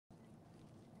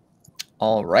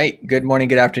All right. Good morning,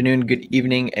 good afternoon, good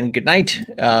evening, and good night.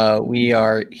 We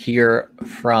are here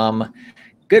from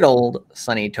good old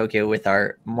sunny Tokyo with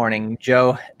our morning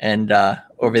Joe, and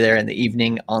over there in the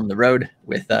evening on the road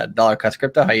with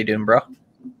DollarCostCrypto. How you doing, bro?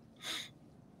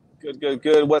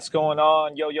 Good. What's going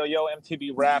on? Yo,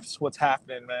 MTB Raps. What's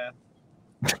happening, man?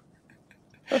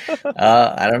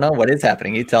 I don't know. What is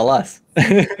happening? You tell us.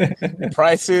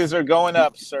 Prices are going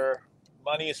up, sir.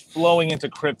 Money is flowing into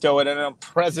crypto at an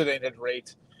unprecedented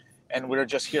rate, and we're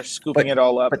just here scooping it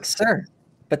all up. But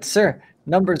sir,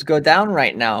 numbers go down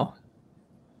right now.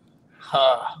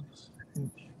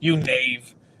 You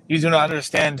knave. You do not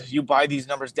understand. You buy these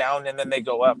numbers down and then they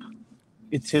go up.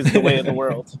 It is the way of the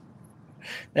world.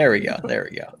 There we go.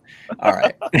 All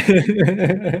right.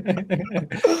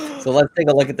 So let's take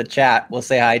a look at the chat. We'll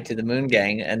say hi to the Moon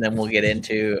Gang, and then we'll get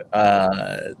into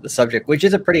the subject, which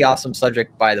is a pretty awesome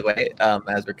subject, by the way,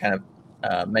 as we're kind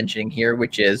of mentioning here,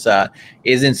 which is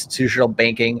institutional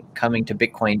banking coming to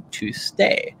Bitcoin to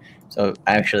stay? So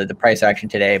actually, the price action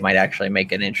today might actually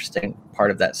make an interesting part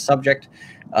of that subject.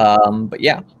 But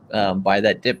yeah, buy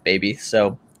that dip, baby.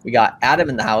 So we got Adam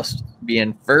in the house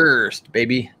being first,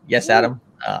 baby. Yes, Adam.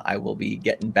 I will be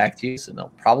getting back to you, so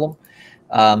no problem.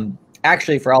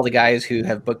 Actually, for all the guys who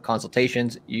have booked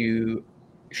consultations, you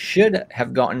should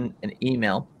have gotten an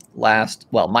email my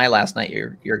last night,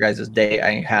 your guys' day.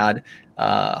 I had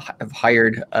have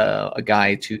hired a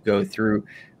guy to go through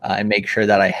and make sure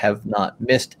that I have not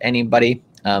missed anybody.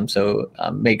 So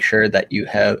make sure that you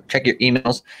have check your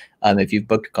emails if you've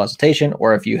booked a consultation,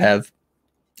 or if you have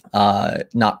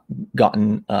not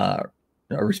gotten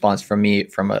a response from me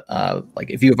from like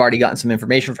if you've already gotten some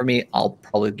information from me, I'll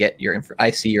probably get I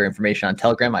see your information on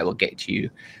Telegram. I will get to you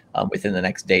within the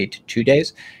next day to 2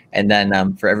 days. And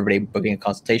then for everybody booking a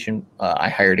consultation, I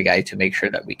hired a guy to make sure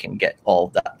that we can get all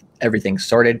of that, everything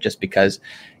sorted, just because,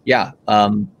 yeah,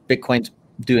 Bitcoin's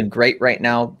doing great right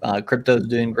now. Crypto's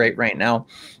doing great right now.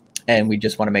 And we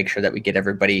just want to make sure that we get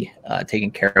everybody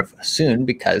taken care of soon,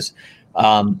 because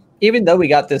even though we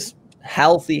got this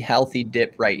healthy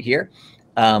dip right here,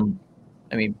 I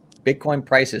mean, Bitcoin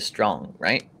price is strong,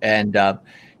 right? And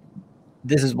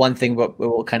this is one thing what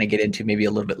we'll kind of get into maybe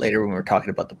a little bit later when we're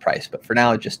talking about the price. But for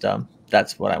now, just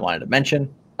that's what I wanted to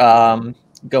mention.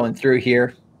 Going through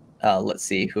here, let's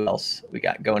see who else we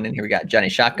got going in here. We got Johnny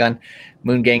Shotgun.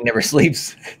 Moon Gang never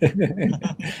sleeps. I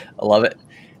love it.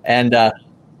 And I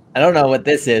don't know what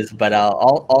this is, but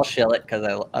I'll shill it because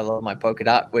I love my polka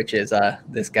dot, which is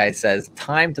this guy says,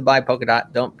 time to buy polka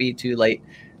dot. Don't be too late.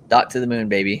 Dot to the moon,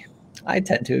 baby. I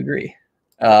tend to agree.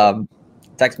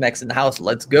 Tex-Mex in the house.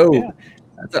 Let's go. Yeah.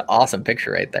 That's an awesome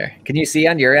picture right there. Can you see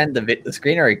on your end the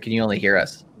screen, or can you only hear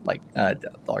us like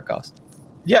dollar cost?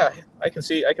 Yeah, I can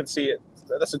see it.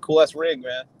 That's a cool ass rig,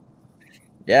 man.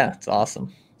 Yeah, it's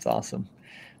awesome. It's awesome.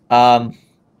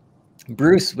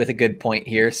 Bruce with a good point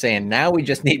here, saying now we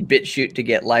just need BitChute to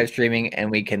get live streaming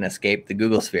and we can escape the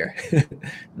Google sphere.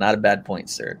 Not a bad point,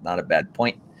 sir. Not a bad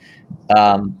point.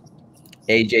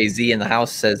 AJZ in the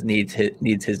house says needs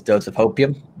his dose of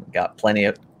hopium. We got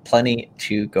plenty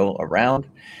to go around.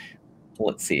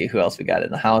 Let's see who else we got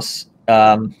in the house.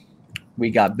 We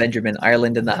got Benjamin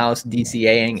Ireland in the house,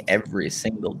 DCAing every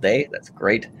single day. That's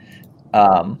great.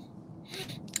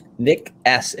 Nick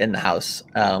S in the house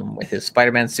with his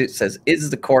Spider-Man suit says, "Is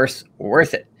the course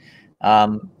worth it?"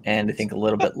 And I think a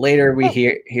little bit later we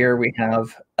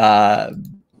have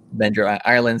Benjamin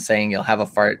Ireland saying you'll have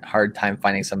a hard time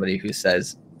finding somebody who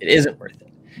says it isn't worth it.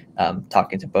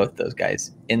 Talking to both those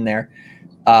guys in there,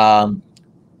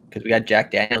 because we got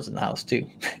Jack Daniels in the house too.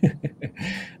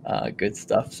 Good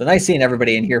stuff. So nice seeing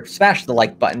everybody in here. Smash the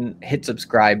like button, hit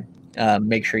subscribe.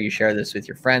 Make sure you share this with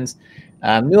your friends.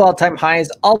 New all-time highs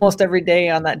almost every day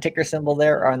on that ticker symbol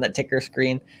there, or on that ticker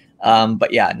screen.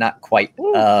 But yeah, not quite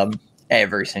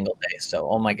every single day. So,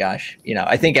 oh my gosh,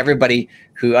 I think everybody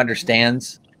who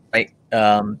understands, right,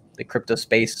 the crypto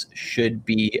space should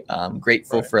be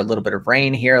grateful for a little bit of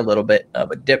rain here, a little bit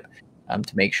of a dip,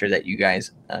 to make sure that you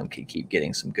guys can keep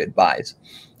getting some good buys.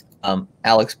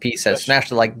 Alex P says, smash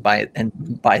the like buy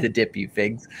the dip, you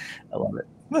figs. I love it.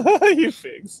 You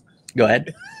figs. Go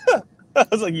ahead. I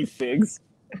was like, you figs.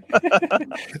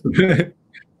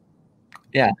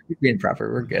 Yeah, you're being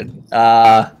proper. We're good.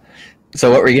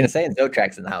 So what were you gonna say? And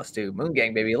Zotrack's in the house too. Moon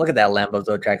Gang, baby. Look at that Lambo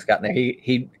Zotrack's got in there.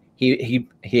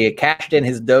 He cashed in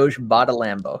his Doge, bought a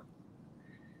Lambo.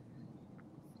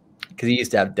 Because he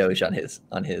used to have Doge on his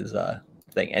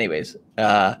thing. Anyways,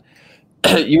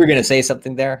 you were gonna say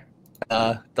something there,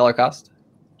 dollar cost,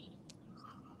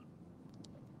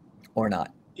 or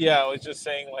not? Yeah, I was just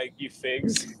saying, like, you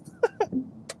figs.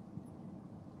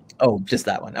 Oh, just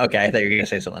that one. Okay, I thought you were gonna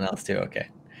say something else too. Okay,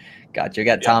 gotcha. You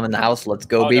got Yeah. Tom in the house. Let's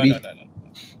go, Oh, baby. no.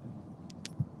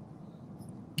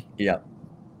 Yep.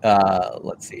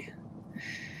 Let's see.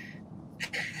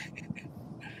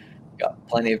 Got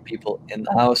plenty of people in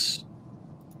the house.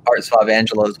 Art Suave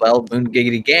Angelo as well. Moon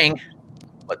Giggity Gang.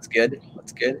 What's good?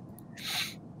 What's good?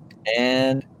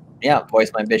 And yeah,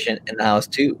 VoiceMyAmbition in the house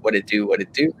too. What it do? What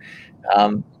it do?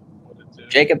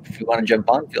 Jacob, if you want to jump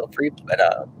on, feel free. But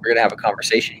we're gonna have a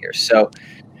conversation here. So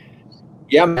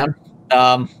yeah, man.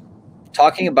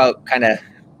 Talking about kind of,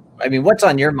 I mean, what's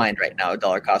on your mind right now,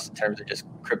 dollar cost, in terms of just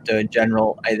crypto in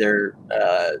general, either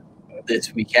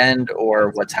this weekend or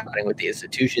what's happening with the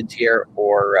institutions here,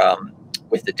 or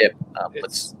with the dip?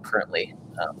 What's currently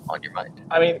on your mind?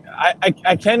 I mean,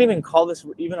 I can't even call this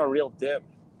even a real dip.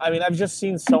 I mean, I've just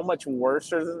seen so much worse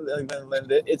than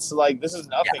it's like, this is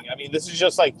nothing. Yeah. I mean, this is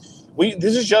just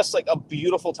like a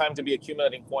beautiful time to be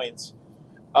accumulating coins.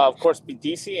 Of course, be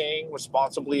DCAing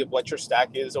responsibly of what your stack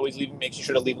is. Always making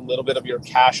sure to leave a little bit of your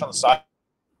cash on the side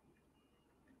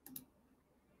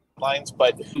lines.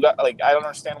 But I don't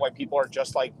understand why people are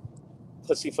just like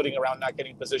pussyfooting around, not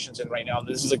getting positions in right now.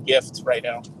 This is a gift right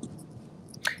now.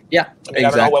 Yeah, I mean, exactly. I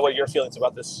don't know what your feelings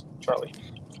about this, Charlie.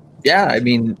 Yeah, I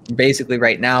mean, basically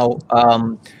right now,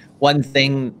 one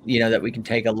thing, that we can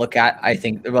take a look at, I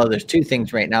think, well, there's two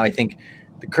things right now. I think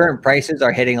the current prices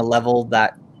are hitting a level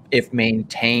that, if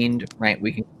maintained, right,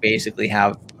 we can basically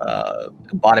have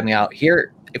bottoming out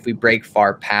here. If we break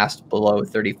far past below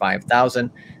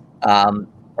 35,000,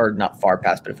 or not far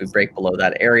past, but if we break below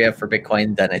that area for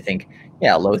Bitcoin, then I think,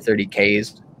 yeah, low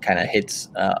 30Ks kind of hits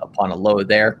upon a low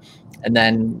there. And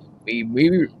then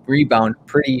we rebound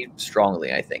pretty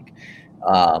strongly, I think.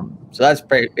 So that's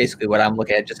basically what I'm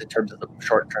looking at just in terms of the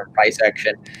short-term price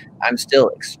action. I'm still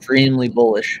extremely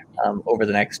bullish over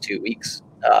the next 2 weeks.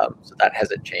 So that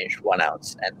hasn't changed 1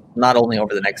 ounce. And not only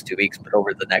over the next 2 weeks, but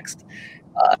over the next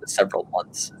several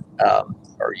months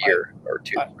or year or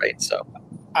two, right? So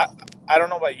I don't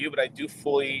know about you, but I do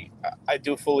fully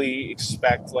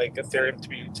expect like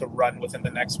Ethereum to run within the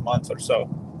next month or so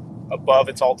above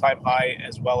its all-time high,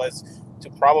 as well as to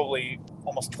probably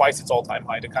almost twice its all-time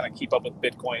high to kind of keep up with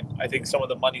Bitcoin. I think some of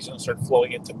the money's going to start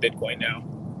flowing into Bitcoin now.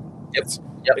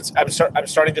 I'm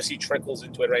starting to see trickles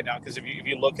into it right now, because if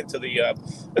you look into the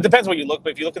it depends what you look,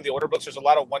 but if you look in the order books, there's a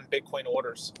lot of 1 Bitcoin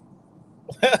orders.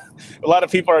 A lot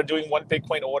of people are doing 1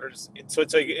 Bitcoin orders, so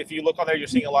it's like, if you look on there, you're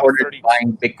seeing a lot of 30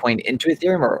 buying Bitcoin into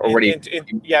Ethereum, or what do you?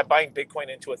 Yeah, buying Bitcoin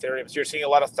into Ethereum. So you're seeing a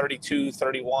lot of 32,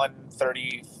 31,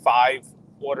 35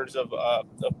 orders of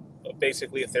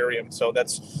basically Ethereum. So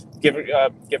that's give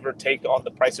or take on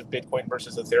the price of Bitcoin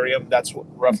versus Ethereum. That's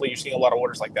roughly, you're seeing a lot of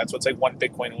orders like that. So it's like 1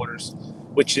 Bitcoin orders,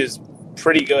 which is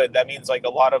pretty good. That means like a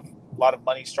lot of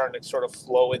money starting to sort of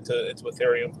flow into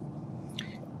Ethereum.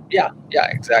 Yeah,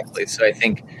 exactly. So I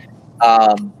think,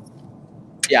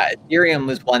 Ethereum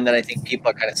was one that I think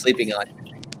people are kind of sleeping on,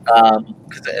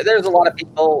 because there's a lot of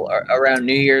people around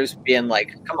New Year's being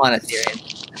like, "Come on,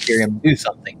 Ethereum, do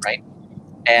something," right?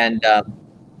 And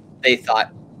they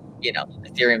thought,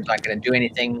 Ethereum's not going to do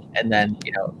anything, and then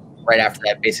right after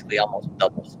that, basically almost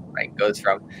doubles, right? Goes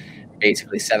from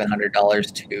basically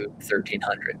 $700 to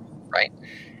 $1,300, right?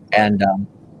 And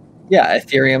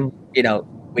Ethereum,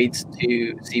 waits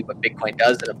to see what Bitcoin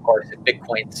does, and of course, if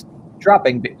Bitcoin's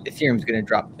dropping, Ethereum's going to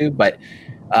drop too. But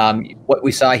what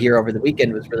we saw here over the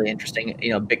weekend was really interesting.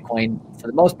 Bitcoin for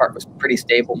the most part was pretty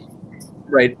stable,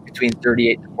 right between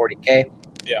 38 to 40K.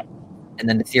 Yeah. And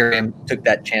then Ethereum took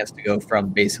that chance to go from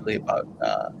basically about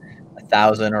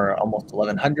 1,000 or almost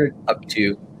 1,100 up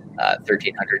to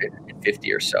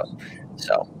 1,350 or so.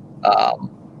 So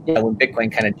when Bitcoin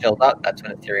kind of chilled out, that's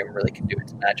when Ethereum really can do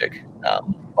its magic.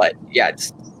 But yeah,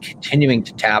 it's continuing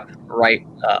to tap right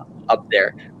up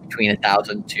there between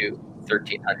 1,000 to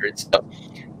 1,300. So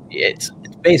it's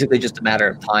basically just a matter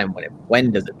of time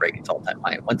when does it break its all-time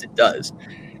high. And once it does,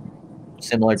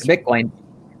 similar to Bitcoin,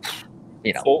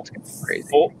 it's gonna be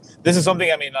crazy. This is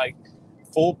something, I mean, like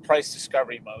full price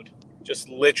discovery mode. Just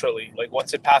literally, like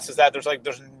once it passes that, there's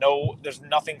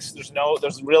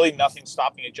really nothing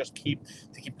stopping it. Just keep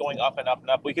going up and up and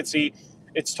up. We could see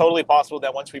it's totally possible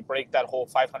that once we break that whole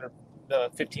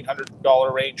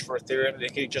 $1,500 range for Ethereum, they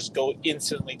could just go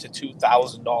instantly to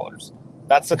 $2,000.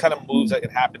 That's the kind of moves that can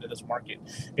happen in this market,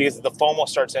 because the FOMO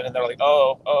starts in and they're like,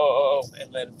 oh,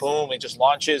 and then boom, it just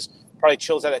launches, probably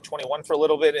chills out at 21 for a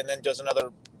little bit, and then does another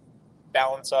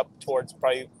balance up towards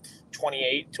probably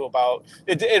 28 to about.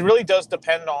 It really does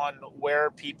depend on where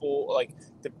people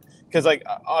because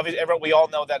obviously we all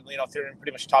know that Ethereum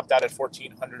pretty much topped out at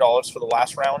 $1,400 for the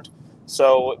last round.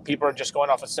 So people are just going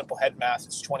off a simple head math.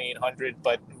 It's 2,800,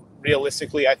 but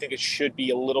realistically, I think it should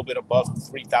be a little bit above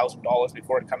 $3,000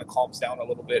 before it kind of calms down a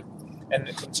little bit and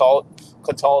it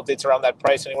consolidates around that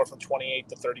price anywhere from 28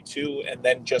 to 32, and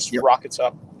then just rockets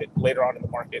up later on in the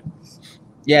market.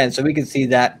 Yeah, and so we can see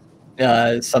that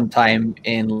sometime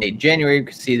in late January. We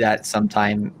could see that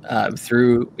sometime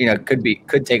through,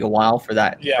 could take a while for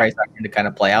that price action to kind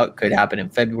of play out. Could happen in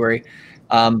February.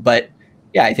 But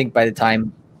yeah, I think by the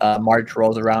time March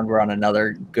rolls around, we're on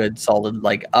another good solid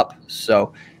up.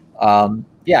 So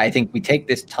yeah, I think we take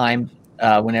this time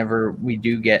whenever we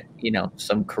do get,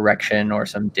 some correction or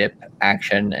some dip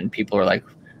action and people are like,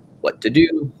 what to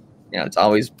do? It's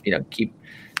always, keep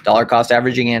dollar cost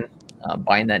averaging in,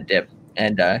 buying that dip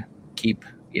and keep,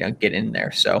 get in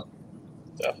there. So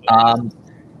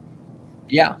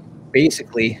yeah,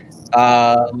 basically,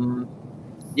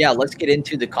 yeah, let's get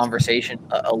into the conversation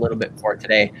a little bit for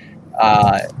today.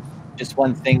 Just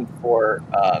one thing for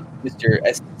Mr.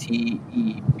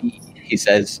 STEB, he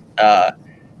says,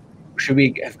 should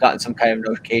we have gotten some kind of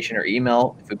notification or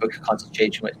email if we booked a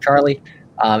consultation with Charlie?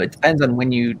 It depends on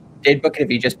when you did book it.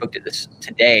 If you just booked it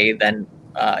today, then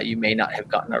you may not have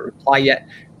gotten a reply yet.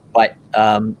 But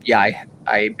yeah,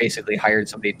 I basically hired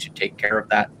somebody to take care of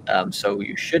that. So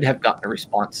you should have gotten a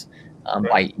response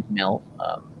by email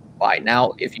by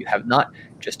now. If you have not,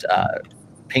 just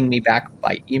ping me back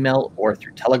by email or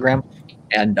through Telegram,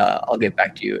 and I'll get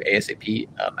back to you ASAP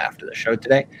after the show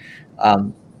today.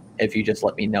 If you just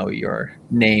let me know your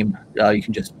name, you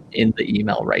can just in the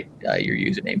email write your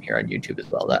username here on YouTube as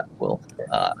well. That will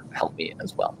help me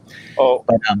as well. Oh,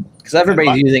 but because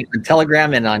everybody's using the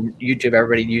Telegram, and on YouTube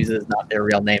everybody uses not their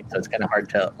real name, so it's kind of hard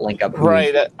to link up.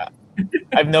 Right,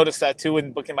 I've noticed that too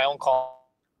in booking my own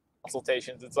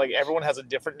consultations. It's like everyone has a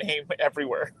different name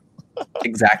everywhere.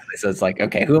 Exactly. So it's like,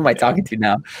 okay, who am I talking to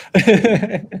now?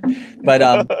 But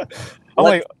I'm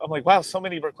like, wow, so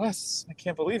many requests. I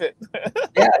can't believe it.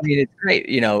 Yeah, I mean, it's great.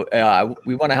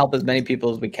 We want to help as many people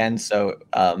as we can. So,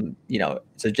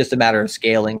 so just a matter of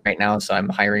scaling right now. So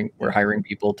we're hiring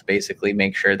people to basically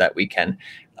make sure that we can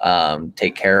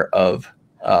take care of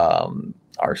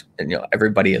our,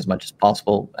 everybody as much as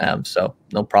possible. So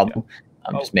no problem.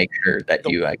 Just make sure that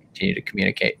you continue to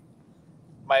communicate.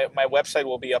 My website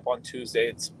will be up on Tuesday.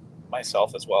 It's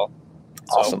myself as well.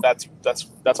 Awesome. So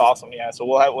that's awesome. Yeah. So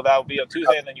that'll be on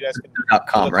Tuesday, and then you guys can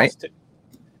 .com, right?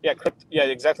 Yeah,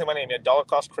 exactly. My name,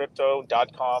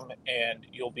 DollarCostCrypto.com, and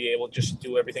you'll be able to just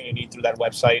do everything you need through that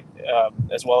website,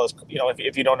 as well as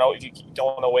if you don't know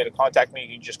a way to contact me,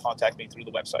 you can just contact me through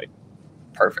the website.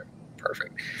 Perfect.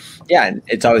 Yeah, and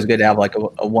it's always good to have like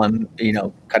a one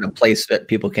kind of place that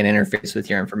people can interface with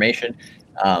your information.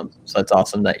 So that's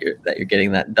awesome that you're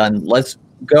getting that done. Let's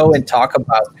go and talk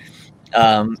about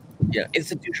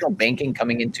institutional banking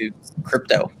coming into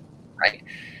crypto, right?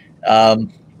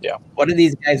 Yeah. What are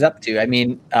these guys up to? I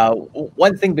mean,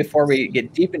 one thing before we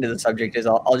get deep into the subject is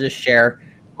I'll just share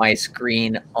my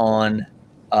screen on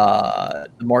the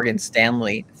Morgan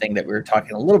Stanley thing that we were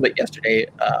talking a little bit yesterday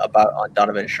about on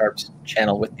Donovan Sharp's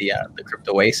channel with the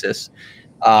Crypto Oasis.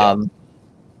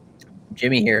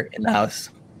 Jimmy here in the house,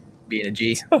 being a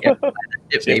G. Yeah,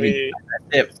 dip, baby.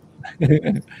 Dip.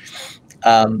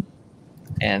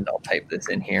 And I'll type this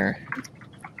in here.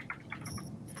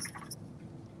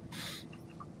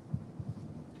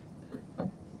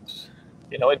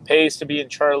 It pays to be in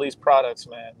Charlie's products,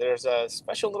 man. There's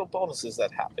special little bonuses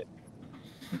that happen.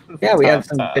 Yeah, we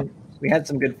had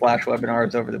some good flash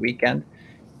webinars over the weekend,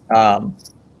 and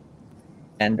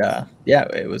yeah,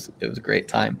 it was a great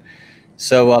time.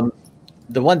 So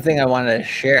the one thing I want to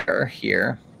share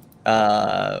here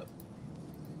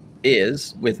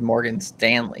is with Morgan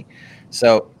Stanley.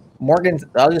 So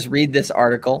I'll just read this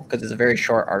article because it's a very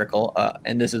short article,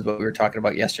 and this is what we were talking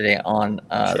about yesterday on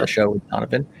the show with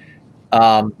Donovan,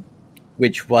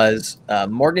 which was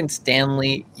Morgan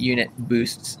Stanley unit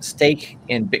boosts stake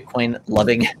in Bitcoin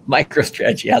loving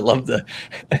MicroStrategy. I love the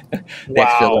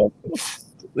wow.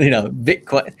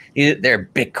 Bitcoin. They're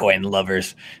Bitcoin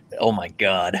lovers. Oh my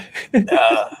God.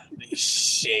 These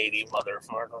shady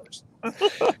motherfuckers.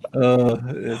 Oh,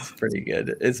 it's pretty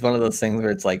good. It's one of those things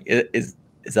where it's like, is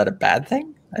that a bad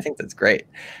thing? I think that's great.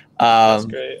 That's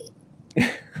great.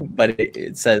 But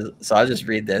it says, so I'll just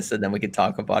read this and then we can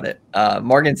talk about it.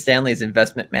 Morgan Stanley's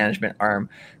investment management arm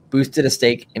boosted a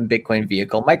stake in Bitcoin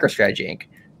vehicle MicroStrategy Inc.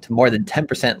 to more than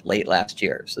 10% late last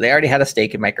year. So they already had a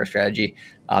stake in MicroStrategy.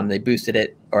 They boosted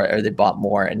it or they bought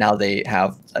more, and now they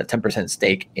have a 10%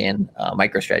 stake in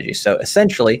MicroStrategy. So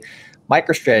essentially,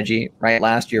 MicroStrategy, right,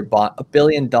 last year bought $1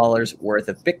 billion worth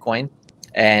of Bitcoin,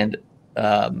 and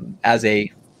as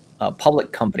a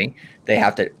public company, they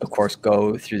have to, of course,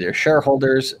 go through their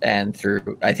shareholders and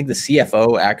through, I think the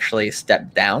CFO actually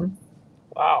stepped down.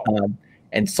 Wow.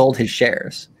 And sold his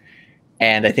shares.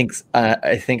 And I think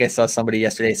I saw somebody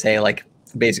yesterday say, like,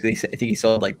 basically, I think he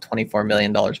sold like $24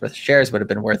 million worth of shares, would have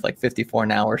been worth like 54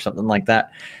 now or something like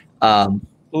that.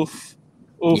 Oof.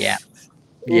 Yeah. Oof.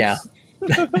 Yeah.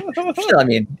 Still, I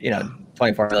mean,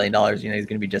 $24 million, he's going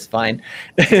to be just fine.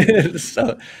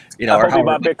 So, I hope he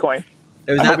bought Bitcoin.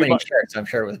 There was that many shares, so I'm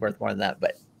sure it was worth more than that.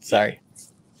 But sorry,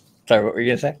 what were you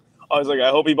going to say? I was like, I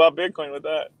hope he bought Bitcoin with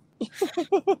that.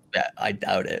 Yeah, I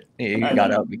doubt it. He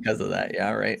got out because of that.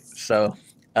 Yeah, right. So,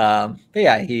 but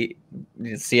yeah, he's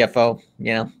CFO.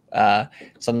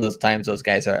 Some of those times those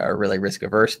guys are really risk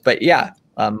averse. But yeah,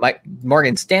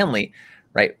 Morgan Stanley,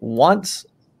 right, wants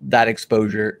that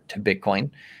exposure to Bitcoin,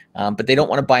 but they don't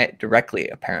want to buy it directly.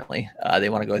 Apparently, they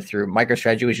want to go through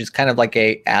MicroStrategy, which is kind of like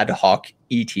a ad hoc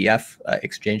ETF,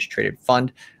 exchange traded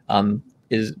fund.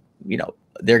 They're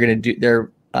going to do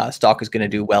their stock is going to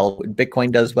do well when Bitcoin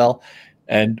does well,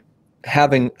 and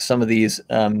having some of these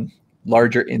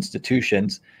larger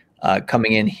institutions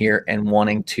coming in here and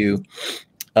wanting to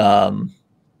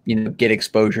get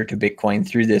exposure to Bitcoin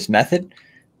through this method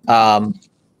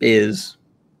is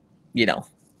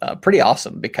pretty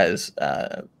awesome, because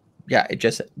it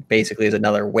just basically is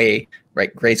another way,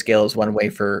 right? Grayscale is one way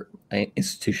for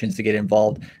institutions to get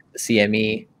involved. The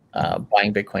CME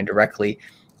buying Bitcoin directly.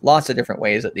 Lots of different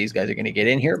ways that these guys are going to get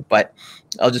in here, but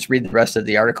I'll just read the rest of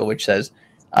the article, which says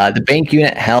the bank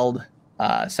unit held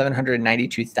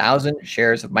 792,000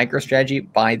 shares of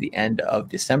MicroStrategy by the end of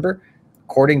December,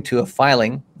 according to a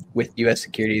filing with U.S.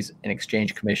 Securities and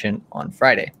Exchange Commission on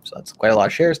Friday. So that's quite a lot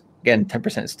of shares. Again,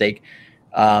 10% stake,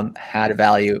 had a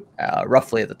value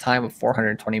roughly at the time of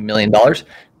 $420 million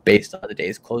based on the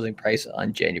day's closing price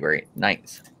on January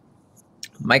 9th.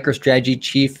 MicroStrategy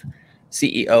chief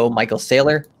CEO Michael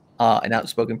Saylor, an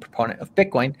outspoken proponent of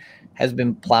Bitcoin, has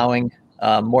been plowing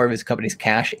more of his company's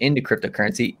cash into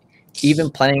cryptocurrency, even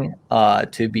planning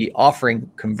to be offering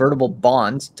convertible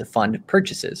bonds to fund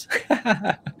purchases.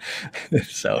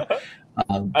 So,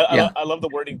 I love the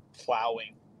wording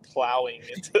plowing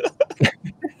into.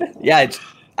 Yeah,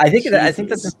 I think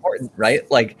that's important, right?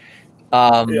 Like,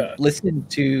 listen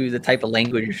to the type of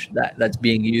language that's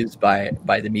being used by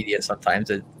the media sometimes.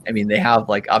 They have,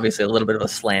 like, obviously a little bit of a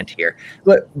slant here,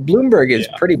 but Bloomberg is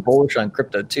pretty bullish on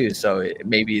crypto too. So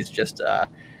maybe it's just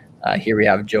here we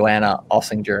have Joanna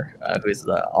Olsinger, who is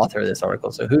the author of this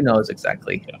article. So who knows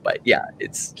exactly? But yeah,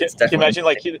 it's definitely. Can you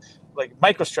imagine like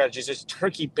MicroStrategy is just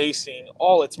turkey basing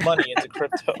all its money into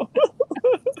crypto?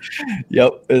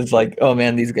 Yep, it's like, oh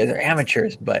man, these guys are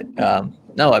amateurs. But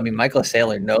no, Michael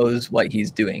Saylor knows what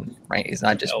he's doing, right? He's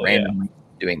not just randomly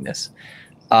doing this.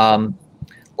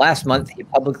 Last month, he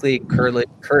publicly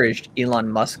encouraged Elon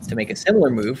Musk to make a similar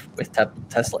move with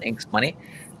Tesla Inc.'s money.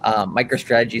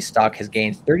 MicroStrategy stock has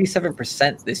gained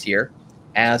 37% this year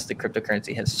as the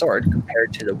cryptocurrency has soared,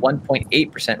 compared to the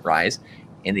 1.8% rise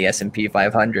in the S&P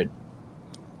 500.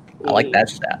 I like that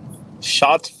stat.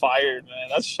 Shots fired, man.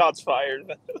 That's shots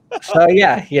fired. So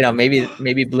yeah, maybe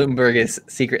Bloomberg is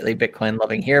secretly Bitcoin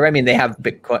loving here. They have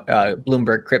Bitcoin,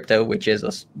 Bloomberg Crypto, which is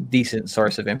a decent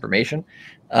source of information.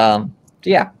 So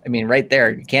yeah, right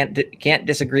there, you can't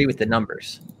disagree with the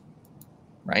numbers,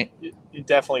 right? You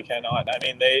definitely cannot.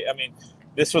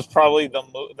 This was probably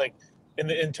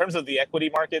in terms of the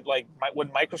equity market. Like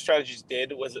what MicroStrategies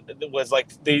did was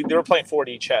like they were playing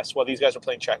 4D chess while these guys were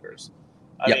playing checkers.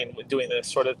 Doing this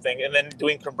sort of thing, and then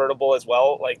doing convertible as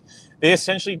well. Like, they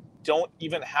essentially don't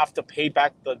even have to pay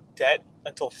back the debt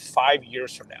until 5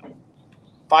 years from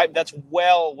now. That's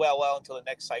well until the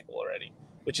next cycle already,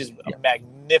 which is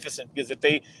magnificent. Because if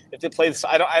they play this,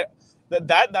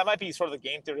 that might be sort of the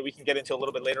game theory we can get into a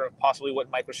little bit later, and possibly what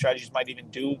MicroStrategies might even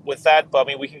do with that. But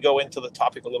we can go into the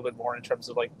topic a little bit more in terms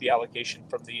of like the allocation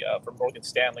from Morgan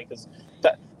Stanley, because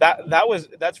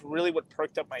that's really what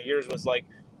perked up my ears. Was like,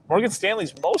 Morgan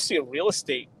Stanley's mostly a real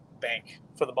estate bank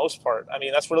for the most part.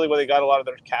 That's really where they got a lot of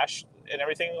their cash and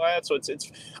everything like that. So it's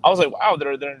I was like, wow,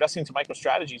 they're investing into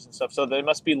MicroStrategies and stuff. So they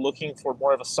must be looking for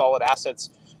more of a solid assets,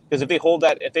 because if they hold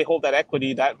that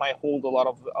equity, that might hold a lot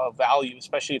of value,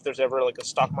 especially if there's ever like a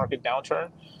stock market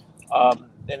downturn.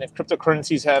 And if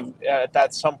cryptocurrencies have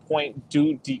at some point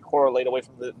do decorrelate away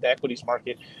from the equities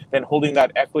market, then holding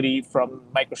that equity from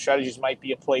MicroStrategies might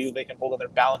be a play they can hold on their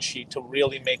balance sheet to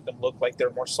really make them look like they're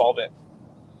more solvent.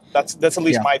 That's at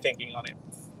least my thinking on it.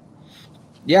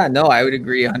 Yeah, no, I would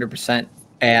agree 100%.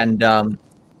 And a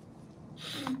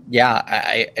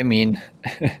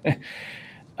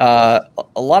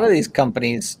lot of these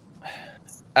companies,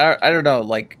 I don't know,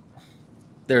 like,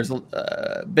 there's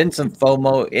been some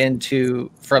FOMO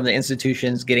from the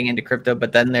institutions getting into crypto,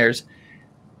 but then there's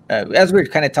as we were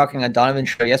kind of talking on Donovan's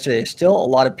show yesterday, there's still a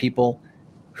lot of people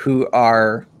who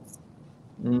are,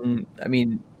 I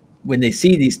mean, when they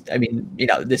see these, I mean, you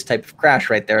know, this type of crash,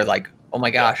 right? They're like, oh my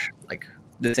gosh, like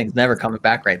this thing's never coming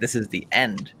back, right? This is the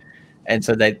end. And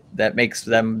so that makes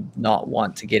them not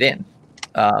want to get in,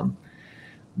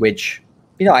 which,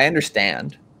 you know, I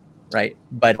understand, right?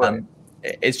 But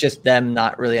it's just them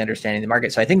not really understanding the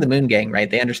market. So I think the Moon Gang, right?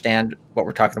 They understand what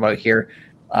we're talking about here.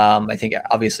 I think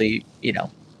obviously, you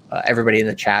know, everybody in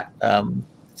the chat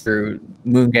through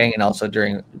Moon Gang and also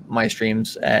during my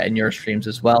streams and your streams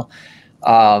as well,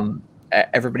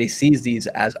 everybody sees these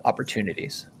as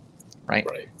opportunities, right?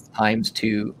 Times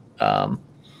to,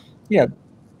 you know,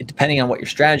 depending on what your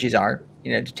strategies are,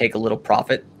 you know, to take a little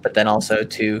profit, but then also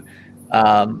to,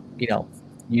 you know,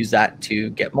 use that to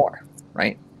get more,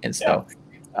 right? And so,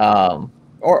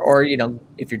 or you know,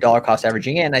 if you're dollar cost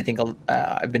averaging in, I think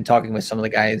I've been talking with some of the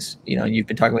guys, you know, you've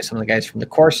been talking with some of the guys from the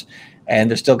course, and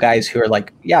there's still guys who are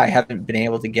like, yeah, I haven't been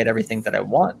able to get everything that I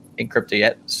want in crypto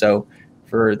yet. So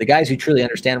for the guys who truly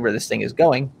understand where this thing is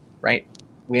going, right,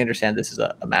 we understand this is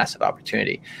a massive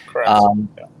opportunity. Correct.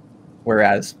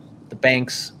 Whereas the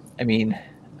banks, I mean,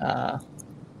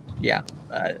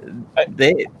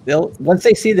 they'll once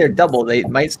they see their double, they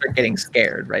might start getting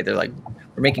scared, right? They're like,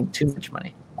 we're making too much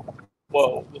money.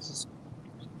 Whoa, this is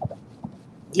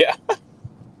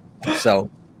So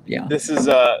this is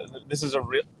a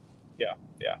real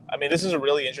I mean, this is a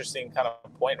really interesting kind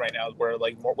of point right now, where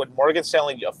like what Morgan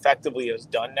Stanley effectively has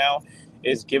done now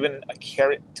is given a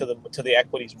carrot to the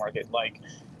equities market. Like,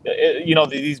 you know,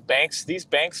 these banks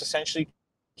essentially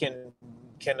can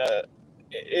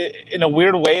in a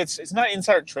weird way, it's not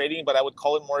insider trading, but I would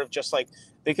call it more of just like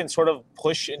they can sort of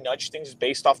push and nudge things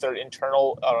based off their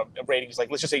internal ratings.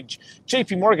 Like, let's just say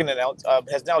JP Morgan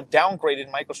has now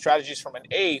downgraded MicroStrategies from an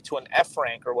A to an F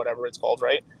rank or whatever it's called,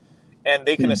 right? And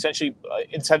they can essentially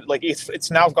inside, like,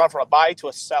 it's now gone from a buy to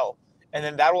a sell, and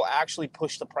then that will actually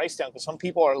push the price down, because some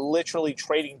people are literally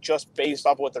trading just based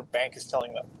off of what their bank is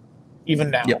telling them, even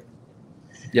now.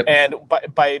 Yep. And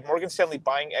by Morgan Stanley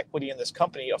buying equity in this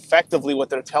company, effectively what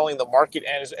they're telling the market,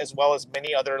 and as well as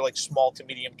many other like small to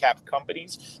medium cap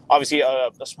companies, obviously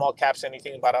a small cap's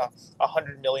anything about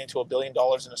 $100 million to $1 billion,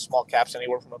 and a small cap's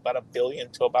anywhere from about $1 billion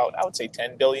to about, I would say,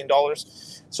 $10 billion.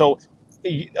 So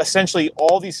essentially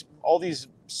all these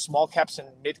small caps and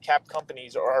mid cap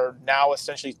companies are now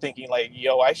essentially thinking like,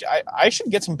 yo, I should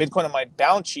get some Bitcoin on my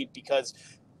balance sheet, because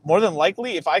more than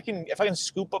likely, if I can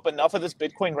scoop up enough of this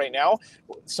Bitcoin right now,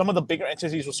 some of the bigger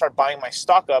entities will start buying my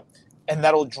stock up, and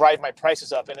that'll drive my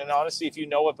prices up. And then honestly, if you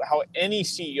know of how any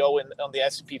CEO on the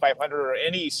S&P 500 or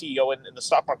any CEO in the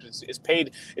stock market is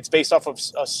paid, it's based off of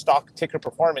a stock ticker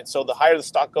performance. So the higher the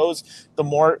stock goes, the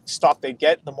more stock they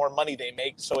get, the more money they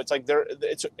make. So it's like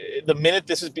the minute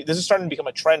this is starting to become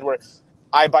a trend where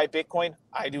I buy Bitcoin,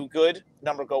 I do good,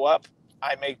 number go up,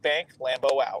 I make bank,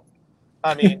 Lambo out.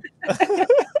 I mean,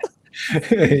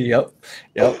 Yep.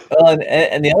 Well,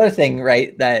 and the other thing,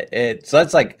 right, so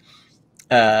that's like,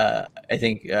 I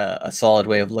think a solid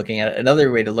way of looking at it.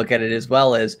 Another way to look at it as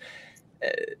well is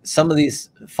some of these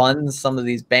funds, some of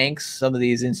these banks, some of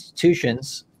these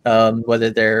institutions, whether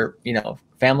they're, you know,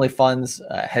 family funds,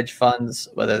 hedge funds,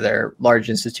 whether they're large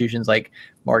institutions like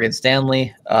Morgan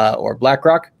Stanley or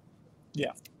BlackRock.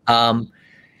 Yeah.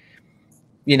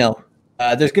 You know,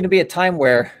 there's going to be a time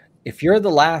where if you're the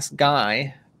last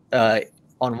guy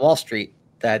on Wall Street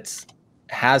that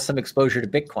has some exposure to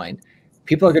Bitcoin,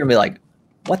 people are going to be like,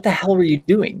 what the hell were you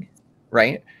doing?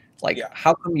 Right? Like,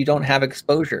 how come you don't have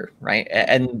exposure? Right?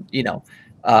 And you know,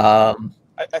 I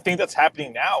think that's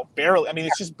happening now. Barely. I mean,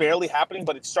 it's just barely happening,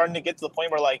 but it's starting to get to the point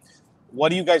where, like,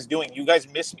 what are you guys doing? You guys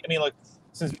miss me. I mean, like,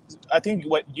 since I think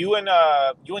what you and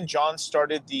John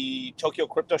started the Tokyo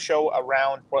Crypto Show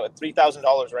around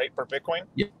 $3,000, right, per Bitcoin?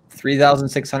 Yep,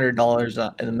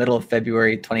 $3,600 in the middle of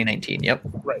February 2019. Yep.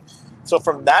 Right. So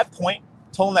from that point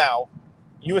till now,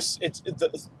 it's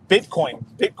the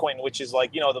Bitcoin, which is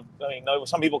like, you know,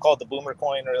 some people call it the boomer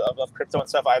coin or of crypto and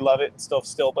stuff. I love it and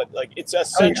still, but like it's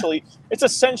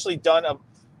essentially done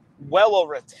well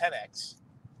over a 10x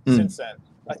since then.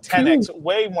 A 10x,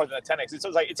 way more than a 10x. It's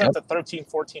like it's up to 13,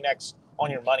 14x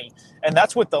on your money, and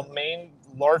that's with the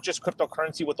largest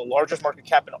cryptocurrency with the largest market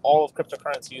cap in all of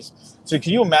cryptocurrencies. So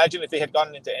can you imagine if they had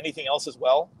gotten into anything else as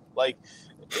well? Like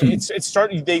they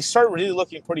start really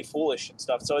looking pretty foolish and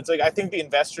stuff. So it's like I think the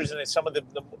investors and some of the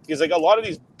because like a lot of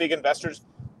these big investors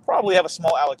probably have a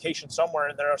small allocation somewhere,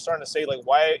 and they're starting to say like,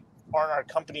 why our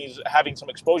companies having some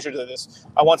exposure to this?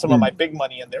 I want some of my big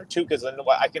money in there too, because then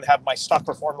I can have my stock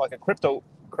perform like a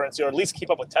cryptocurrency, or at least keep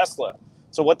up with Tesla.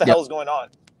 So what the hell is going on?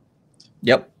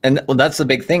 Yep. And well, that's the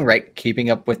big thing, right? Keeping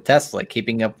up with Tesla,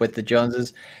 keeping up with the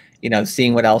Joneses,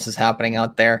 seeing what else is happening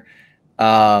out there.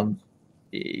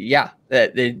 Yeah,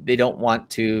 they don't want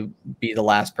to be the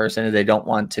last person. They don't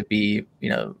want to be,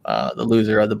 the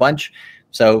loser of the bunch.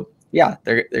 So yeah,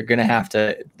 they're going to have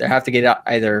to get out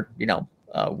either,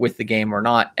 with the game or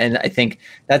not. And I think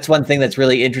that's one thing that's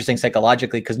really interesting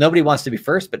psychologically, because nobody wants to be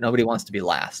first, but nobody wants to be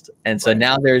last. And so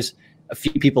now there's a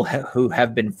few people who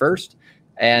have been first.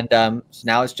 And so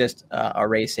now it's just a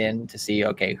race in to see,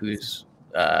 okay, who's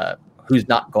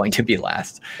not going to be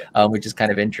last, which is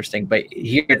kind of interesting. But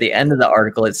here at the end of the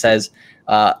article, it says,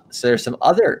 so there's some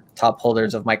other top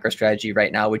holders of MicroStrategy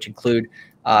right now, which include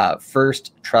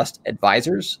First Trust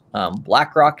Advisors,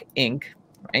 BlackRock Inc.,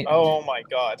 right? Oh my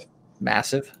God.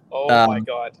 Massive. Oh my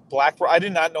God. BlackRock. I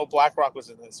did not know BlackRock was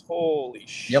in this. Holy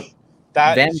shit. Yep.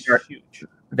 That is huge.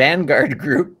 Vanguard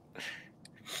Group.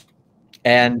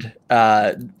 And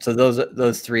so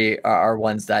those three are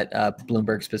ones that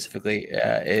Bloomberg specifically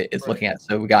is looking at.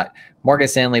 So we got Morgan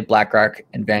Stanley, BlackRock,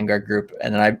 and Vanguard Group.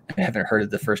 And then I haven't heard of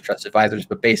the First Trust Advisors,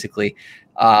 but basically,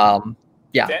 some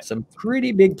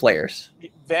pretty big players.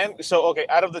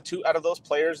 Out of those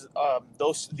players,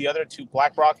 the other two,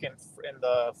 BlackRock and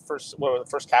the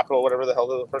First Capital, whatever the hell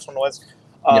the first one was,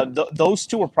 those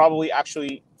two were probably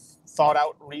actually thought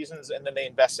out reasons, and then they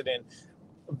invested in.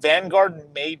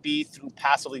 Vanguard may be through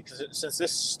passively, because since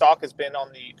this stock has been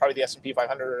on probably the S&P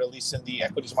 500, or at least in the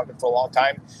equities market for a long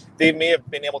time, they may have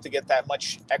been able to get that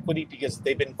much equity because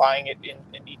they've been buying it in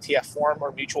ETF form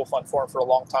or mutual fund form for a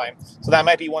long time. So that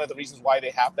might be one of the reasons why they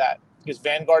have that, because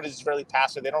Vanguard is really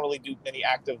passive. They don't really do many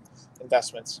active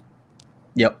investments.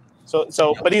 Yep.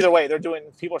 But either way,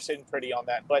 people are sitting pretty on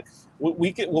that. But what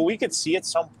we could see at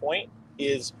some point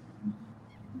is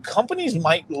companies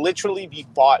might literally be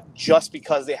bought just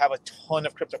because they have a ton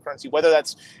of cryptocurrency, whether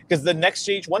that's because the next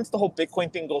stage, once the whole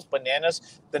Bitcoin thing goes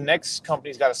bananas, the next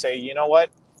company's got to say, you know what?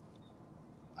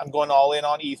 I'm going all in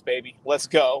on ETH, baby. Let's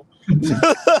go.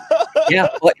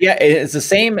 It's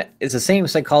the same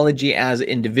psychology as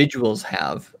individuals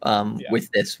have with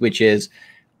this, which is,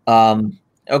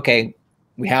 okay,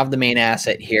 we have the main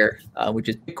asset here, which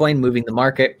is Bitcoin moving the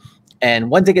market.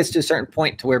 And once it gets to a certain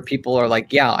point to where people are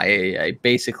like, yeah, I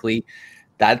basically,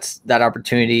 that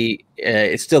opportunity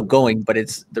is still going, but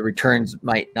the returns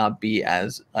might not be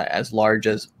as large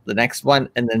as the next one.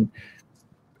 And then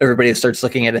everybody starts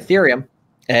looking at Ethereum.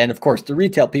 And of course, the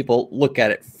retail people look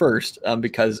at it first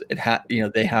because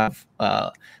they have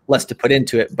less to put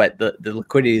into it, but the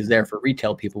liquidity is there for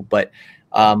retail people. But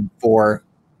for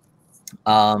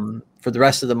the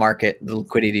rest of the market, the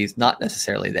liquidity is not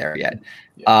necessarily there yet.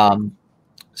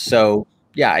 So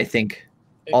yeah, I think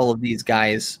all of these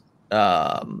guys,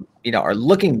 are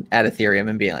looking at Ethereum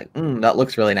and being like, that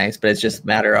looks really nice, but it's just a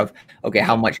matter of, okay,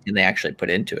 how much can they actually put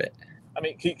into it? I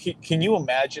mean, can you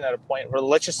imagine at a point where,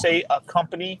 let's just say a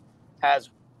company has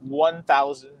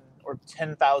 1,000 or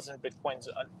 10,000 Bitcoins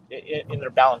in their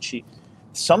balance sheet?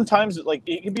 Sometimes, like,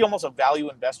 it could be almost a value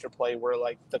investor play where,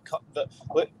 like, the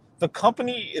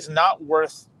company is not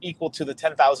worth equal to the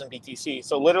 10,000 BTC.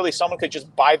 So literally someone could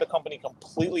just buy the company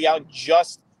completely out.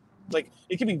 Just like,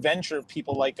 it could be venture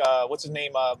people like, what's his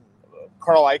name?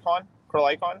 Carl Icahn.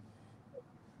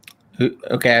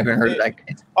 Okay, I haven't heard of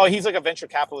that. Oh, he's like a venture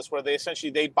capitalist where they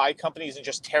buy companies and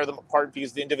just tear them apart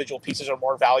because the individual pieces are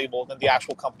more valuable than the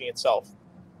actual company itself.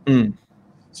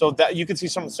 So that you could see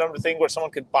some sort of thing where someone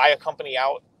could buy a company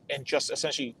out and just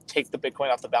essentially take the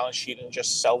Bitcoin off the balance sheet and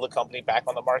just sell the company back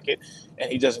on the market, and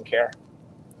he doesn't care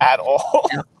at all.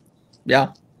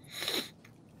 Yeah.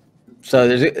 So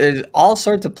there's all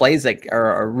sorts of plays that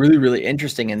are really, really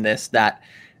interesting in this that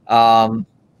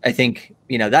I think,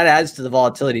 that adds to the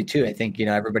volatility too. I think,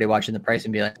 everybody watching the price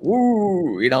and be like,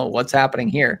 ooh, what's happening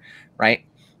here, right?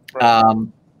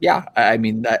 Yeah, I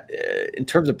mean, that in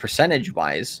terms of percentage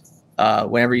wise,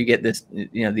 whenever you get this,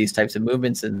 these types of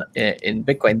movements in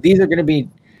Bitcoin, these are going to be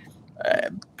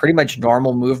pretty much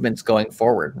normal movements going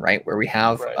forward, right? Where we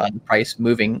have the price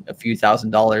moving a few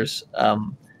 $1,000s,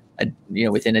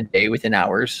 within a day, within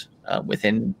hours,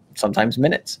 within sometimes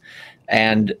minutes.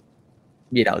 And,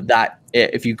 that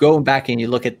if you go back and you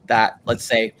look at that, let's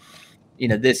say,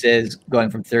 this is going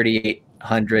from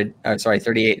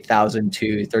 38,000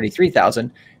 to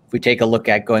 33,000. If we take a look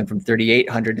at going from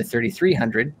 3,800 to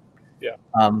 3,300,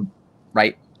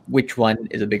 right, which one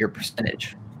is a bigger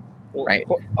percentage, right?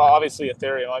 Obviously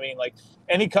Ethereum. I mean, like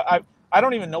I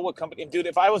don't even know what company, dude.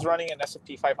 If I was running an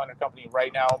S&P 500 company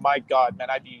right now, my God, man,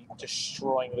 I'd be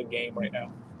destroying the game right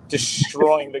now,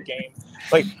 destroying the game.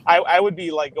 Like I would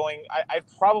be like going. I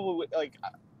probably would, like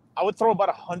I would throw about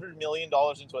 $100 million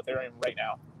into Ethereum right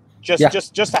now,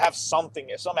 just to have something,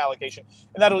 some allocation,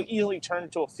 and that'll easily turn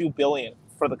into a few billion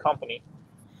for the company.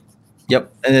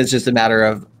 Yep, and it's just a matter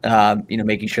of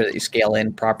making sure that you scale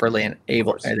in properly and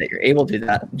that you're able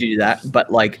to do that.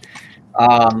 But like,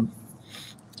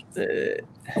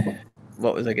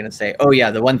 what was I going to say? Oh yeah,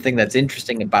 the one thing that's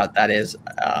interesting about that is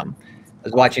I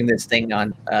was watching this thing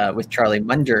on with Charlie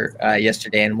Munger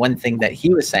yesterday, and one thing that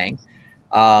he was saying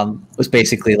was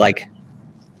basically like,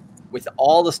 with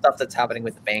all the stuff that's happening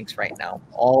with the banks right now,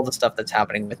 all the stuff that's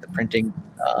happening with the printing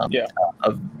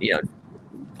of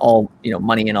all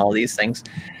money and all these things,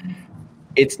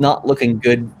 it's not looking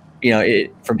good.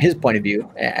 From his point of view,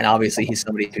 and obviously he's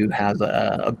somebody who has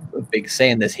a big say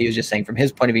in this. He was just saying from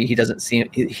his point of view, he doesn't see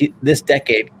this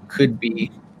decade could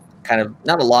be kind of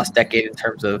not a lost decade in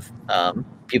terms of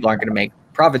people aren't going to make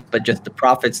profits, but just the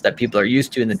profits that people are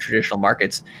used to in the traditional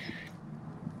markets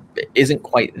isn't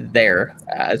quite there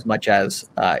as much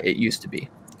as it used to be.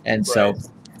 And so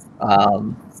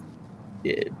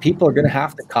people are going to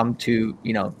have to come to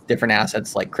different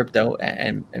assets like crypto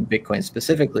and Bitcoin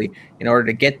specifically in order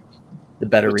to get the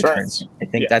better returns. I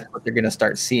think that's what they're going to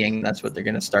start seeing. That's what they're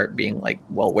going to start being like,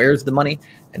 well, where's the money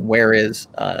and where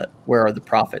are the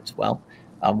profits? Well,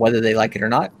 whether they like it or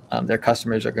not, their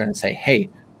customers are going to say, hey,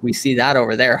 we see that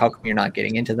over there. How come you're not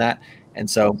getting into that? And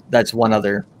so that's one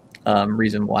other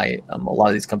reason why a lot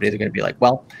of these companies are going to be like,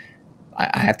 well,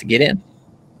 I have to get in.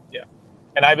 Yeah.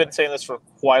 And I've been saying this for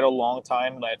quite a long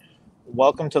time, but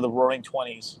welcome to the roaring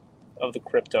 20s of the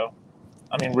crypto.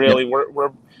 I mean, really,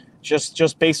 we're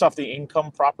just based off the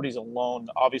income properties alone.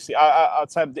 Obviously,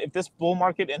 outside, if this bull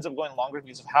market ends up going longer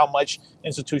because of how much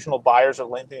institutional buyers are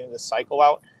lengthening the cycle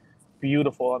out,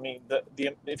 beautiful. I mean,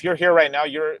 if you're here right now,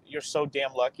 you're so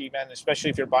damn lucky, man.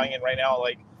 Especially if you're buying in right now.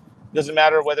 Like, it doesn't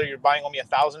matter whether you're buying only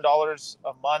 $1,000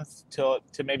 a month to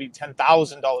maybe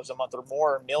 $10,000 a month or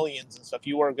more, or millions and stuff.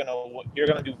 You're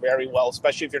gonna do very well,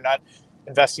 especially if you're not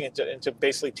investing into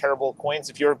basically terrible coins.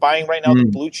 If you're buying right now the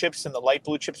blue chips and the light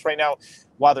blue chips right now,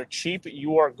 while they're cheap,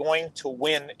 you are going to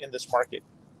win in this market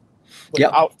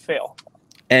without fail.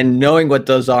 And knowing what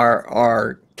those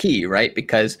are key, right?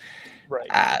 Because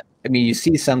I mean, you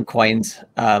see some coins.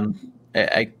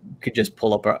 I could just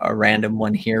pull up a random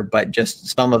one here, but just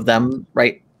some of them,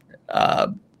 right?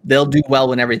 They'll do well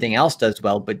when everything else does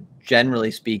well, but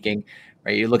generally speaking,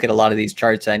 right? You look at a lot of these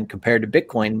charts, and compared to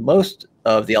Bitcoin, most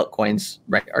of the altcoins,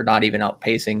 right, are not even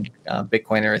outpacing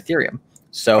Bitcoin or Ethereum.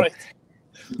 So,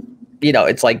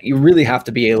 it's like you really have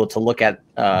to be able to look at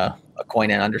a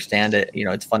coin and understand it.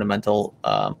 Its fundamental.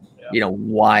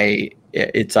 Why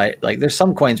it's like there's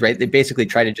some coins, right? They basically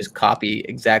try to just copy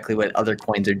exactly what other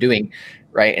coins are doing,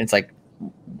 right? And it's like,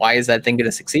 why is that thing going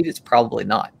to succeed? It's probably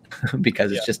not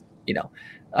because it's just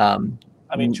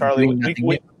I mean, Charlie,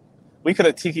 we could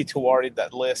have Tiki Tuari'd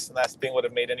that list, and that thing would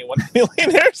have made anyone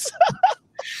millionaires.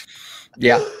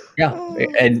 Yeah.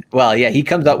 And well, he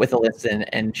comes up with a list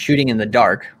and shooting in the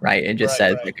dark, right? It just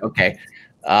says like, okay,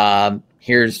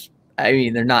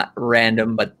 they're not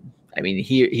random, but I mean,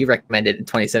 he recommended in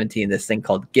 2017 this thing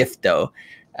called Gifto,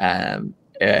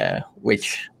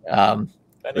 which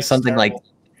was something like,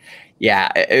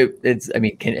 it's. I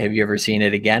mean, have you ever seen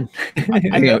it again?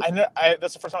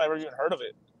 That's the first time I've ever even heard of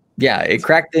it. Yeah, it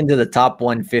cracked into the top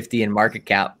 150 in market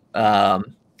cap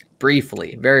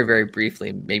briefly, very, very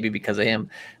briefly, maybe because of him,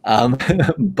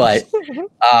 but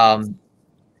and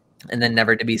then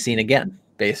never to be seen again,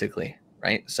 basically,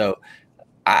 right? So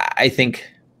I think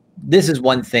this is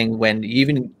one thing when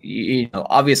even,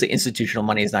 obviously institutional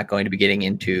money is not going to be getting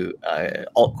into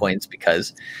altcoins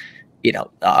because,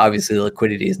 obviously the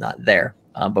liquidity is not there.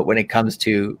 But when it comes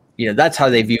to, that's how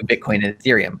they view Bitcoin and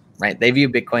Ethereum, right? They view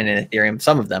Bitcoin and Ethereum,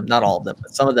 some of them, not all of them,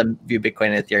 but some of them view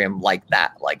Bitcoin and Ethereum like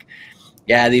that. Like,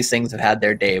 yeah, these things have had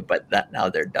their day, but now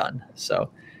they're done. So,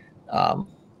 but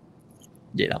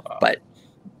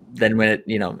then when it,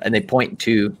 and they point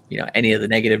to, any of the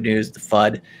negative news, the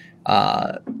FUD,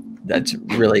 that's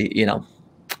really,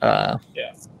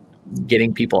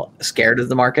 getting people scared of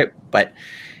the market. But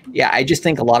I just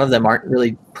think a lot of them aren't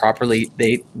really properly,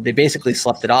 they basically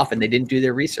sloughed it off and they didn't do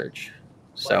their research.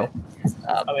 So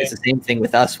it's the same thing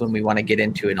with us when we want to get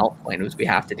into an altcoin, is we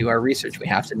have to do our research. We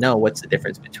have to know what's the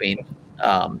difference between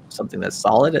something that's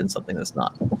solid and something that's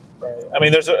not. Right. I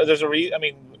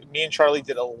mean, me and Charlie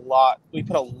did a lot. We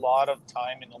put a lot of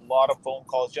time and a lot of phone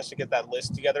calls just to get that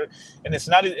list together. And it's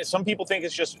not, some people think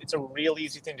it's a real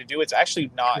easy thing to do. It's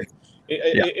actually not.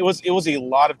 it was a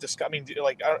lot of discussion. I mean,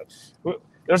 like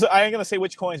I ain't gonna say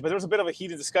which coins, but there was a bit of a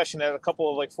heated discussion at a couple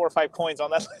of like 4 or 5 coins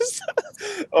on that list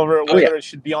over whether it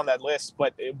should be on that list.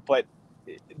 But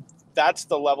that's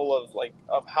the level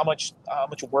of how much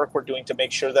work we're doing to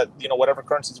make sure that, you know, whatever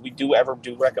currencies we do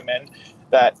recommend,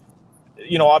 that,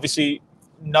 you know, obviously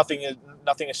nothing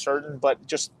is certain, but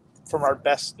just from our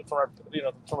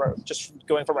just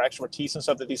going from our expertise and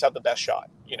stuff, that these have the best shot,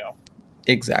 you know.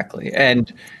 Exactly.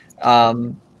 And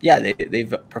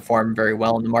they've performed very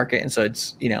well in the market, and so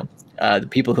it's, you know, the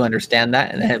people who understand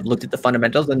that and have looked at the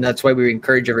fundamentals, and that's why we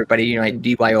encourage everybody, you know, at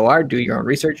DYOR, do your own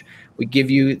research. We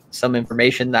give you some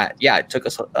information that, it took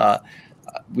us,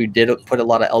 we did put a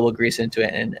lot of elbow grease into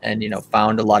it, and you know,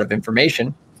 found a lot of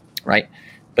information, right?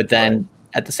 But then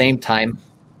at the same time,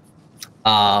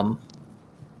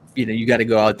 you know, you got to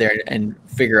go out there and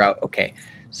figure out, okay,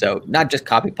 so not just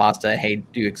copy pasta, hey,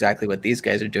 do exactly what these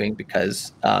guys are doing,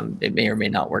 because it may or may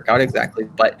not work out exactly,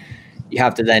 but you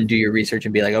have to then do your research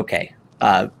and be like, okay,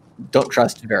 don't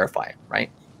trust and verify,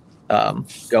 right?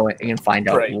 Go and find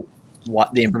out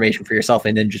what the information for yourself,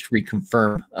 and then just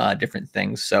reconfirm different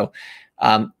things. So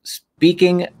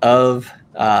speaking of,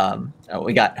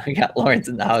 we got Lawrence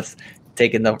in the house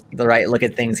taking the right look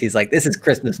at things. He's like, this is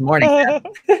Christmas morning.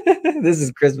 This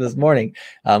is Christmas morning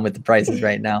with the prices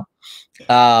right now.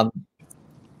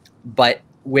 But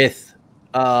with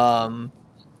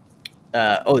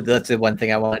that's the one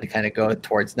thing I wanted to kind of go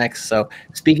towards next. So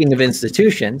speaking of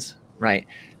institutions, right?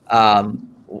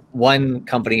 One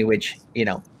company which, you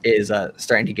know, is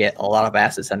starting to get a lot of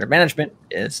assets under management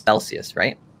is Celsius,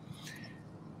 right?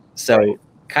 So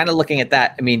kind of looking at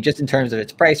that, I mean, just in terms of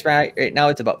its price, right now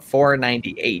it's about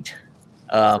 $4.98,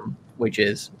 which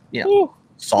is, you know,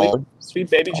 solid. Sweet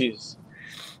baby Jesus.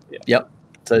 Yep.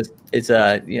 So it's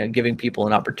you know, giving people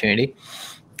an opportunity.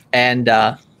 And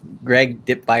Greg,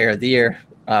 dip buyer of the year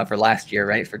for last year,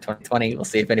 right? For 2020. We'll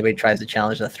see if anybody tries to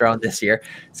challenge the throne this year.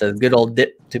 So good old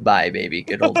dip to buy, baby.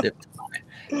 Good old dip to buy.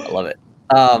 I love it.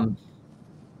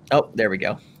 Oh, there we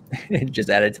go. Just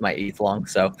added to my ETH long.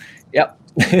 So yep.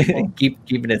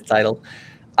 Keeping its title.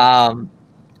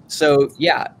 So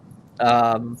yeah.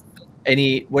 What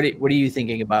are you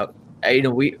thinking about? You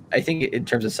know, I think in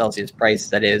terms of Celsius price,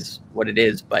 that is what it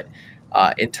is. But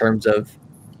in terms of,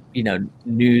 you know,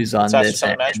 news on this,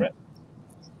 management.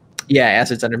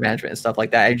 Assets under management and stuff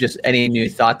like that. Just any new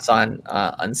thoughts on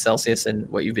Celsius and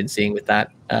what you've been seeing with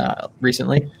that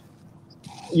recently?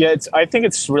 Yeah, I think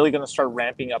it's really going to start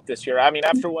ramping up this year. I mean,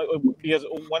 because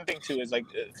one thing too is like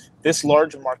this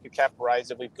large market cap rise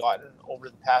that we've gotten over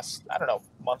the past, I don't know,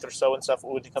 month or so and stuff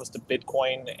when it comes to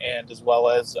Bitcoin and as well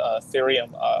as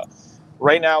Ethereum.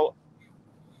 Right now,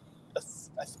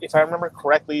 if I remember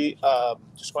correctly,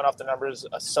 just going off the numbers,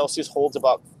 Celsius holds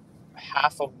about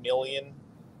 500,000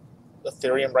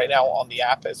 Ethereum right now on the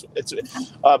app. There's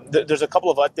a couple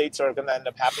of updates that are going to end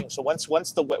up happening. So once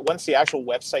the actual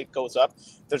website goes up,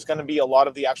 there's going to be a lot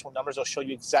of the actual numbers. They'll show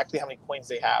you exactly how many coins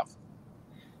they have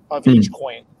of each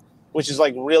coin, which is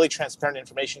like really transparent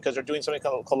information, because they're doing something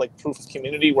called like proof of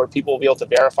community, where people will be able to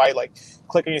verify, like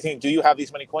click on your thing, do you have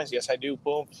these many coins? Yes, I do.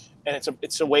 Boom. And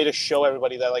it's a way to show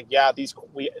everybody that like, yeah, these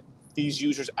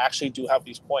users actually do have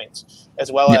these coins,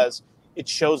 as well as it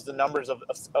shows the numbers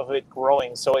of it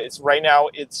growing. So right now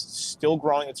it's still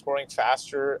growing. It's growing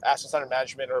faster. Assets under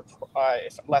management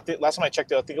last time I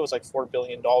checked it, I think it was like $4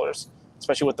 billion,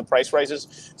 especially with the price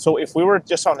rises. So if we were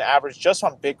just on average, just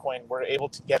on Bitcoin, we're able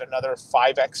to get another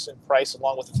 5x in price,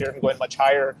 along with Ethereum going much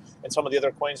higher and some of the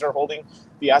other coins are holding,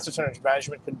 the assets under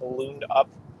management could balloon up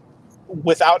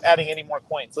without adding any more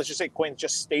coins. Let's just say coins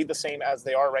just stay the same as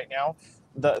they are right now.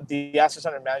 The assets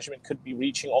under management could be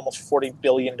reaching almost $40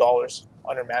 billion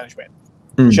under management,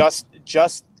 just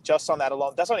on that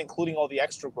alone. That's not including all the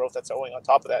extra growth that's owing on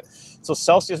top of that. So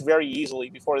Celsius very easily,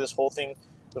 before this whole thing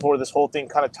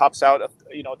kind of tops out,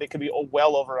 you know, they could be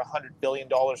well over $100 billion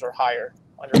or higher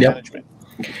under management.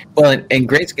 Well, in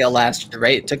Grayscale last year,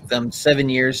 right? It took them 7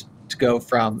 years to go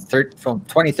from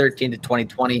 2013 to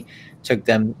 2020. Took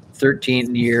them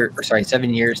 7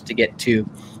 years to get to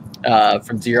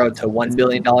from 0 to $1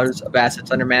 billion of assets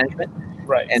under management.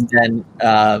 Right. And then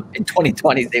in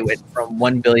 2020, they went from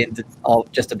 1 billion to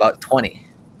just about 20.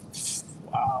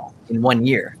 Wow. In 1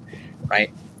 year,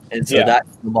 right? And so that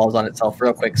balls on itself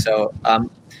real quick. So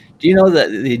do you know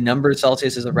that the number of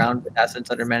Celsius is around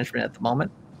assets under management at the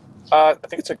moment? I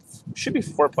think it's should be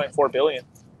 4.4 billion.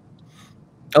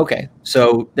 Okay,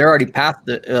 so they're already past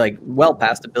well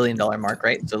past the $1 billion mark,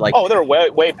 right? So like, they're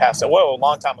way past it. Whoa, a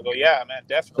long time ago. Yeah, man,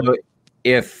 definitely. So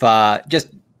if just,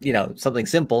 you know, something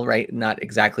simple, right? Not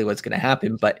exactly what's going to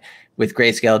happen, but with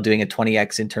Grayscale doing a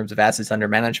 20x in terms of assets under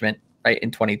management, right,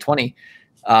 in 2020.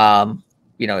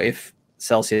 You know, if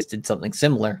Celsius did something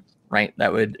similar, right,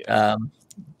 that would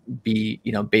be,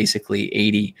 you know, basically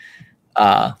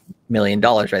 $80 million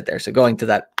right there. So going to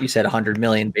that, you said 100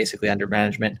 million basically under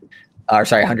management, or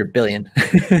sorry, 100 billion.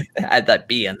 Add that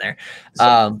B in there.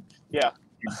 Yeah,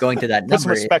 going to that number. Put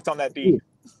some respect on that B.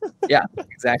 Yeah,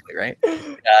 exactly, right.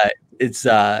 It's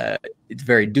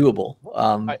very doable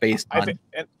based on.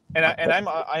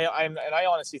 I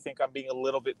honestly think I'm being a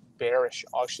little bit bearish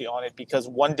actually on it, because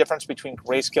one difference between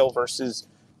Grayscale versus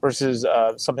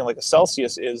something like a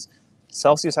Celsius is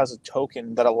Celsius has a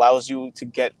token that allows you to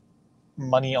get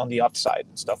money on the upside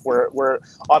and stuff, where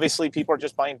obviously people are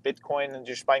just buying Bitcoin and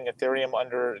just buying Ethereum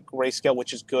under Grayscale,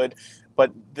 which is good,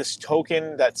 but this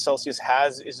token that Celsius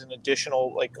has is an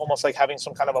additional, like almost like having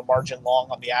some kind of a margin long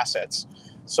on the assets.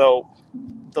 So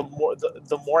the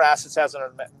more assets has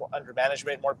under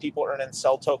management, more people earn in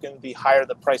Cell token, the higher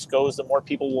the price goes, the more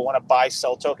people will want to buy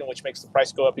Cell token, which makes the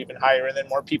price go up even higher. And then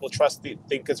more people trust the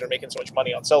thing because they're making so much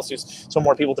money on Celsius. So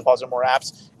more people deposit more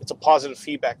apps. It's a positive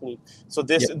feedback loop. So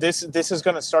this is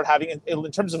going to start having,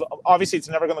 in terms of, obviously it's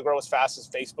never going to grow as fast as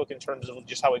Facebook in terms of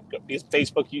just how it goes, because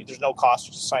Facebook, there's no cost,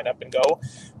 you just sign up and go.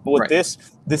 But with this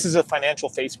is a financial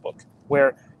Facebook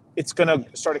where it's going to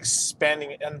start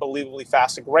expanding unbelievably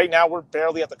fast. Like right now, we're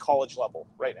barely at the college level.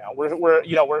 Right now, we're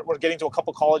getting to a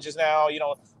couple colleges now. You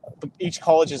know, each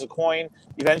college is a coin.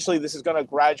 Eventually, this is going to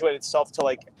graduate itself to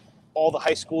like all the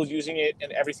high schools using it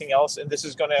and everything else, and this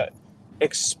is going to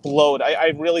explode.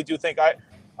 I really do think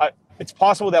it's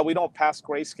possible that we don't pass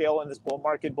Grayscale in this bull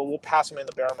market, but we'll pass them in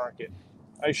the bear market.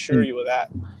 I assure you of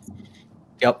that.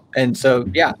 Yep. And so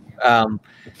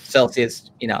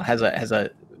Celsius, you know, has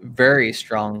a very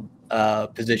strong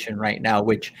position right now,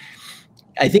 which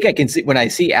I think I can see when I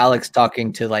see Alex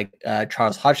talking to like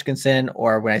Charles Hodgkinson,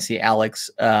 or when I see Alex,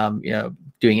 you know,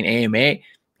 doing an AMA,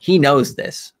 he knows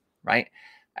this, right?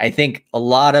 I think a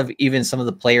lot of even some of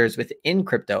the players within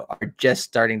crypto are just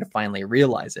starting to finally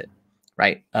realize it,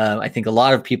 right? I think a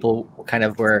lot of people kind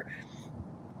of were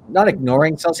not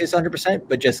ignoring Celsius 100%,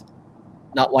 but just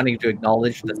not wanting to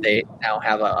acknowledge that they now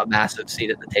have a massive seat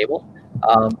at the table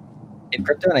in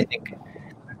crypto. And I think,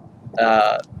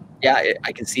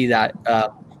 I can see that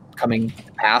coming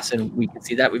to pass, and we can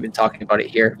see that. We've been talking about it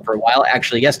here for a while.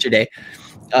 Actually, yesterday.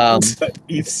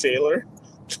 ETH Sailor.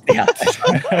 Yeah.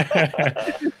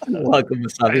 Welcome,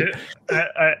 Wasabi.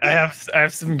 I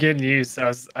have some good news.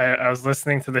 I was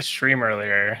listening to the stream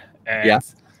earlier, and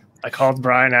I called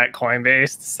Brian at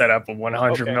Coinbase to set up a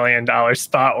 $100 million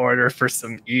spot order for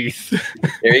some ETH.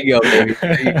 There you go, baby.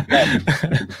 There you go.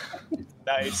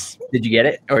 Nice. Did you get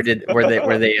it, or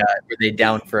were they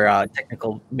down for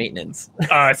technical maintenance?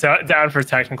 It's down for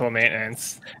technical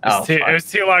maintenance. It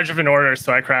was too large of an order,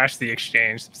 so I crashed the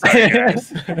exchange. Sorry, guys.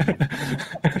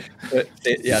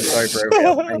 Sorry for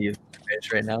everybody using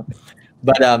Twitch right now.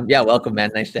 But welcome,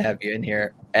 man. Nice to have you in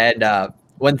here. And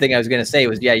one thing I was going to say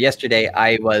was, yesterday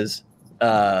I was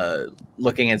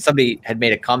looking, and somebody had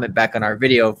made a comment back on our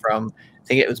video from, I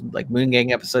think it was like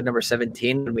MoonGang episode number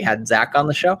 17 when we had Zach on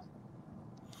the show.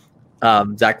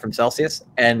 Zach from Celsius.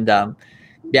 And I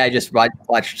just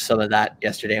watched some of that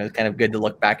yesterday. It was kind of good to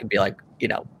look back and be like, you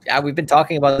know, we've been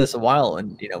talking about this a while,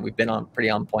 and you know, we've been pretty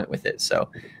on point with it. So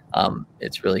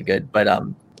it's really good. But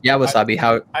Wasabi,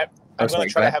 I'm going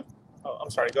to try to have. Oh, I'm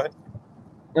sorry. Go ahead.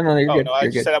 No, you're good. No, I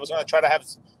just said I was going to try to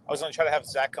have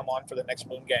Zach come on for the next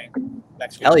MoonGang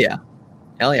next week. Hell yeah.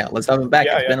 Let's have him back.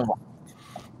 It's been a while.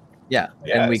 Yeah,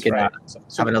 and we can have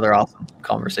another awesome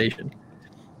conversation.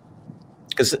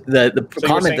 Because the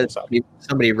comment that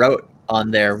somebody wrote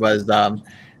on there was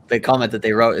the comment that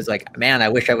they wrote is like, man, I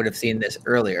wish I would have seen this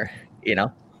earlier, you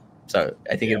know? So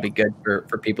I think it'd be good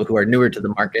for people who are newer to the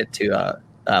market to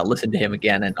listen to him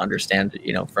again and understand,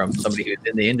 you know, from somebody who's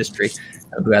in the industry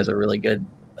who has a really good,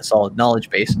 solid knowledge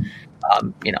base,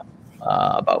 you know,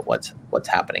 about what's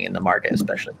happening in the market,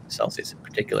 especially Celsius in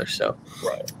particular. So,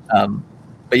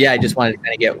 but I just wanted to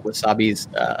kind of get Wasabi's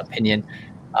opinion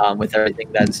with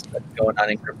everything that's going on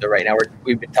in crypto right now.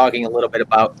 We've been talking a little bit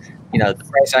about, you know, the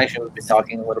price action. We've been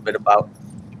talking a little bit about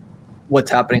what's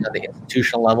happening on the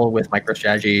institutional level with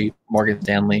MicroStrategy, Morgan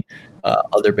Stanley,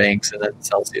 other banks, and then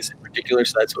Celsius in particular.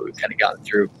 So that's what we've kind of gotten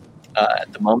through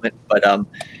at the moment. But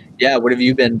what have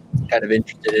you been kind of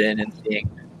interested in and seeing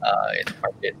in the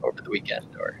market over the weekend?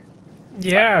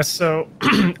 So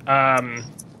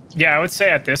I would say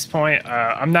at this point,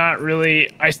 I'm not really.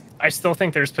 I still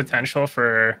think there's potential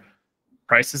for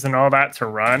prices and all that to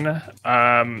run.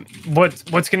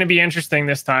 What's going to be interesting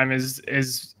this time is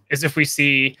if we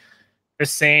see the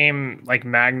same like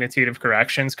magnitude of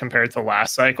corrections compared to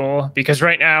last cycle, because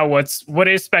right now what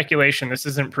is speculation, this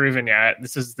isn't proven yet,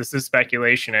 this is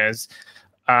speculation, is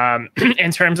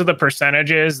in terms of the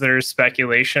percentages, there's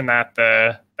speculation that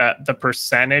the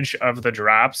percentage of the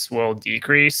drops will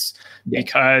decrease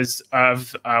because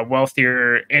of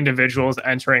wealthier individuals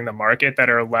entering the market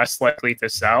that are less likely to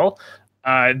sell.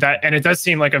 And it does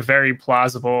seem like a very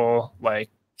plausible like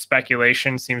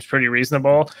speculation, seems pretty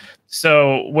reasonable.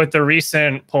 So with the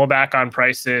recent pullback on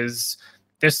prices,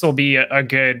 this will be a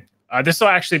good this will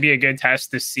actually be a good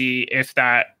test to see if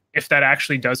that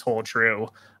actually does hold true.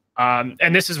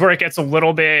 And this is where it gets a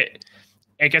little bit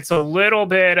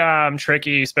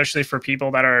tricky, especially for people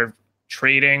that are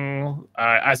trading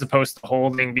as opposed to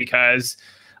holding, because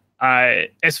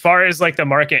as far as like the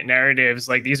market narratives,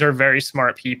 like these are very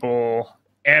smart people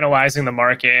analyzing the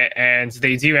market, and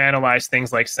they do analyze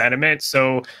things like sentiment.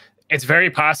 So it's very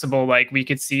possible like we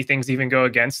could see things even go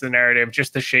against the narrative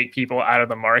just to shake people out of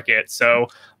the market. So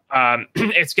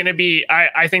it's going to be,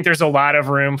 I think there's a lot of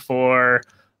room for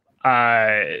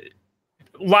to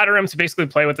basically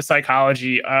play with the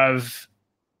psychology of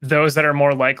those that are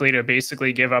more likely to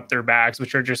basically give up their bags,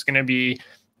 which are just going to be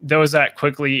those that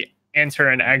quickly enter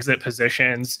and exit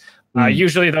positions.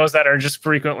 Usually those that are just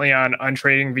frequently on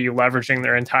TradingView leveraging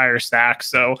their entire stack.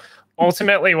 So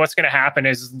ultimately what's going to happen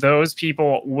is those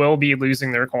people will be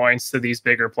losing their coins to these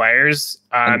bigger players.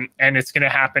 And it's going to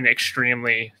happen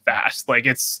extremely fast. Like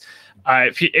it's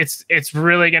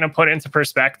really going to put into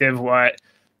perspective what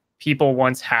people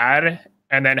once had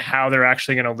and then how they're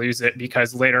actually going to lose it,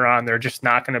 because later on they're just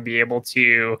not going to be able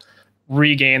to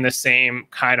regain the same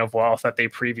kind of wealth that they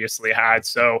previously had.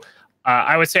 So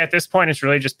I would say at this point, it's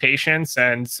really just patience.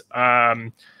 And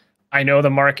I know the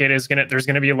market is there's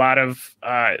going to be a lot of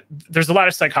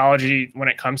psychology when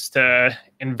it comes to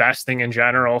investing in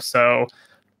general. So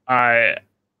to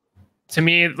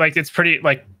me, like it's pretty,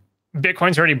 like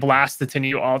Bitcoin's already blasted to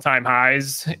new all-time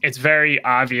highs. It's very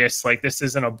obvious, like this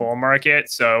isn't a bull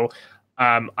market. So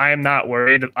I am not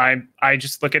worried. I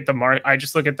just look at the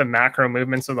macro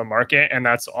movements of the market, and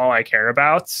that's all I care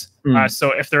about.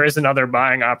 So if there is another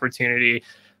buying opportunity,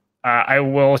 I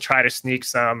will try to sneak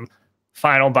some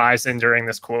final buys in during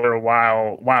this quarter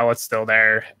while it's still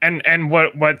there. And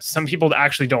what some people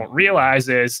actually don't realize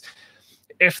is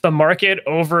if the market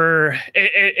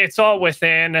it's all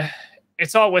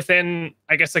within,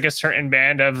 I guess, like a certain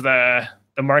band of the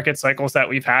market cycles that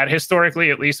we've had historically,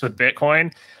 at least with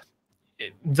Bitcoin.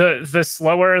 The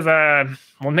slower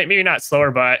well, maybe not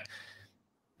slower, but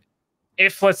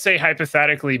if, let's say,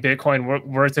 hypothetically, Bitcoin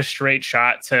were to straight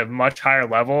shot to much higher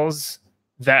levels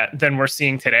than we're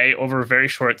seeing today over a very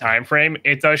short time frame,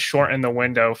 it does shorten the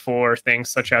window for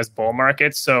things such as bull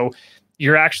markets. So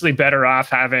you're actually better off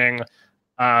having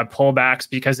pullbacks,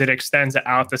 because it extends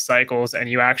out the cycles and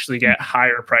you actually get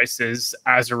higher prices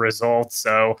as a result.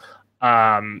 So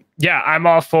yeah, I'm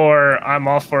all for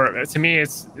to me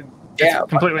it's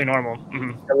completely normal.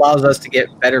 It allows us to get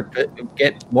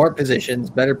more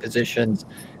positions, better positions,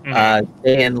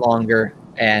 stay in longer,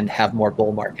 and have more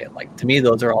bull market. Like, to me,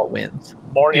 those are all wins.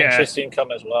 More interest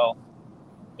income as well.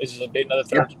 This is another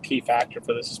third key factor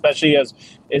for this, especially as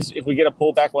if we get a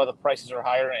pullback while the prices are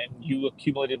higher and you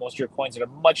accumulated most of your coins at a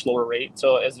much lower rate.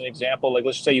 So as an example, like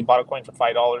let's just say you bought a coin for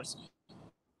 $5.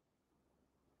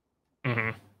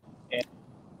 And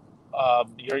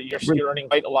you're earning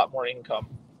quite a lot more income.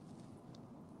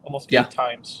 Almost 8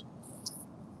 times.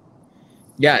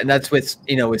 Yeah, and that's with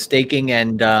staking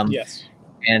and yes.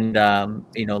 And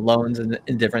loans and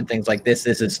different things like this.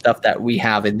 This is stuff that we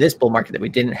have in this bull market that we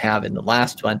didn't have in the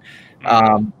last one.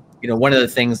 One of the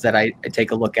things that I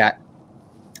take a look at,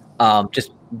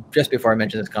 just before I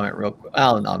mention this comment real quick,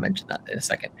 I'll mention that in a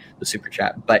second, the super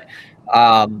chat. But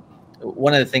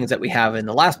one of the things that we have in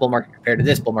the last bull market compared to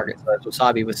this bull market, so as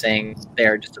Wasabi was saying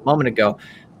there just a moment ago,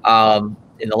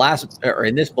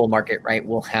 in this bull market, right,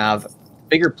 we'll have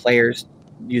bigger players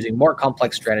using more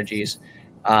complex strategies,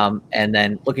 and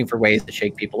then looking for ways to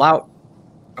shake people out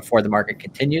before the market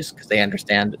continues, because they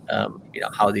understand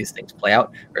how these things play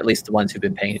out, or at least the ones who've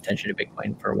been paying attention to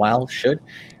Bitcoin for a while should.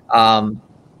 And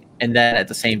then at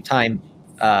the same time,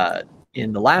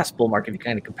 in the last bull market, if you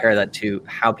kind of compare that to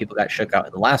how people got shook out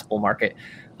in the last bull market,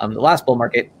 a lot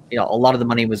of the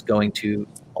money was going to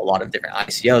a lot of different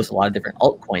ICOs, a lot of different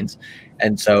altcoins,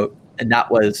 and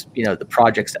that was the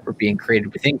projects that were being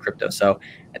created within crypto. So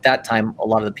at that time, a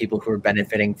lot of the people who were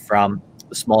benefiting from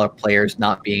the smaller players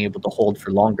not being able to hold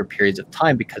for longer periods of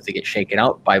time because they get shaken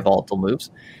out by volatile moves,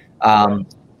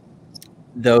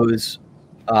 those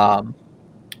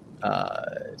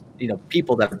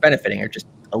people that are benefiting are just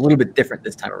a little bit different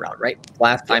this time around, right?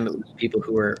 Last time it was people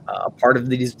who were a part of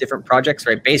these different projects,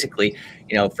 right? Basically,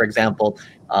 for example,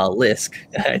 Lisk,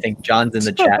 I think John's in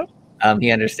the chat.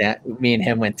 He understands. Me and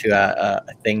him went to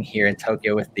a thing here in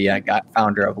Tokyo with the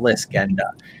founder of Lisk, and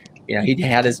he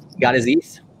got his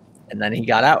ETH, and then he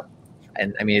got out.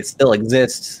 And I mean, it still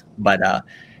exists, but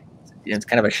it's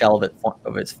kind of a shell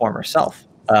of its former self.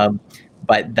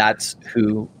 But that's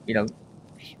who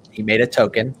he made a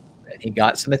token, and he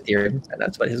got some Ethereum, and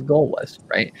that's what his goal was,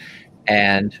 right?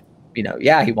 And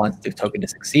he wants the token to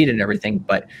succeed and everything,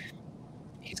 but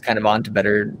he's kind of on to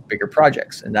bigger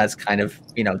projects. And that's kind of,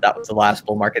 that was the last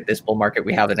bull market. This bull market,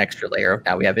 we have an extra layer of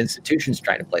now we have institutions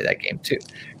trying to play that game too.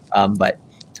 But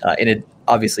in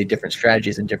obviously different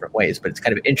strategies in different ways, but it's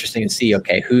kind of interesting to see,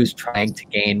 okay, who's trying to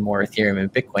gain more Ethereum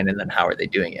and Bitcoin, and then how are they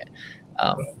doing it?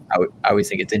 I always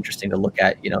think it's interesting to look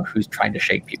at, who's trying to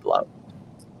shake people out.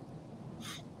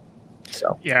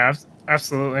 So yeah,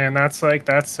 absolutely. And that's like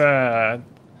the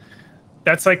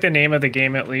name of the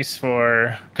game, at least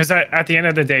for, because at the end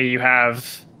of the day, you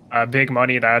have big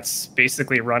money that's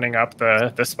basically running up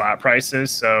the spot prices.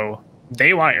 So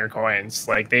they want your coins.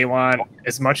 Like, they want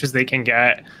as much as they can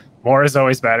get. More is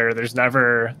always better. There's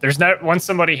never once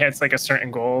somebody hits like a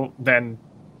certain goal, then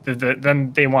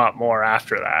they want more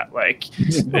after that. Like,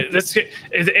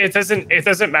 it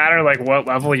doesn't matter like what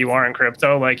level you are in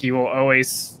crypto. Like, you will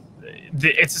always.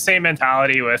 It's the same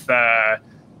mentality with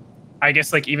I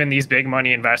guess like even these big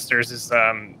money investors is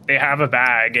they have a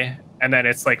bag, and then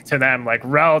it's like, to them, like,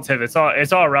 relative. It's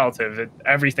all relative.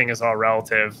 Everything is all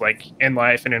relative, like in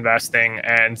life and investing.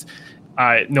 And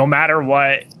no matter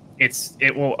what,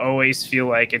 it will always feel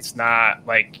like it's not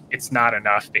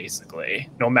enough, basically,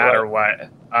 no matter what.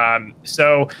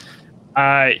 So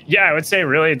yeah, I would say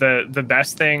really the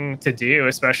best thing to do,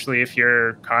 especially if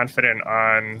you're confident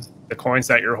on the coins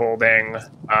that you're holding,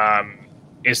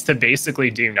 is to basically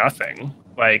do nothing,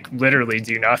 like literally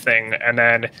do nothing. And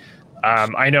then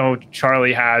I know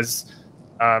Charlie has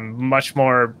much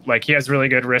more, like, he has really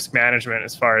good risk management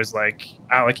as far as like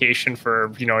allocation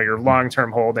for, your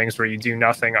long-term holdings where you do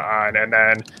nothing on, and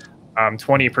then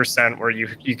 20% where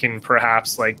you can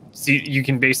perhaps like see, you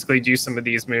can basically do some of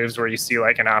these moves where you see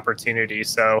like an opportunity.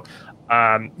 So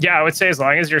yeah, I would say as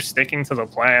long as you're sticking to the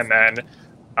plan,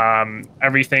 then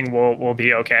everything will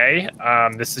be okay.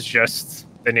 This is just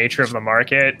the nature of the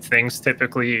market. Things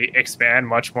typically expand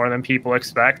much more than people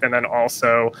expect, and then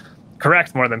also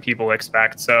correct more than people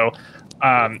expect. So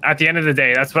at the end of the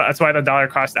day, that's why the dollar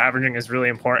cost averaging is really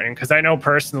important, because I know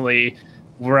personally,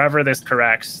 wherever this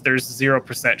corrects, there's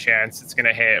 0% chance it's going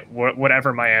to hit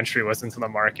whatever my entry was into the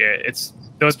market. It's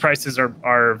those prices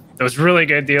are those really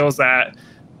good deals that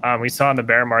we saw in the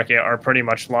bear market are pretty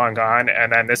much long gone,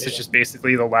 and then this is just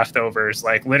basically the leftovers.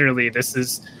 Like, literally,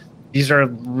 these are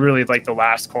really like the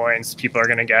last coins people are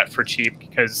going to get for cheap,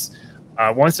 because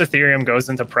once Ethereum goes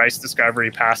into price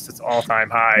discovery past its all-time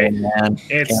high,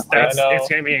 it's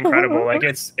going to be incredible. Like,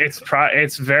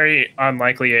 it's very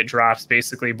unlikely it drops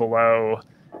basically below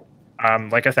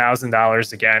like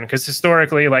 $1,000 again, because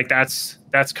historically, like, that's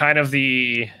kind of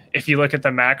if you look at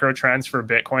the macro trends for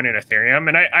Bitcoin and Ethereum,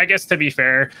 and I guess, to be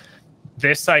fair,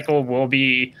 this cycle will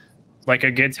be like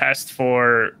a good test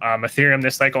for Ethereum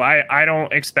this cycle. I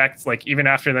don't expect, like, even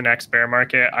after the next bear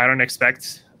market, I don't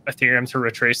expect Ethereum to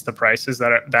retrace the prices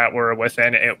that were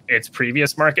within its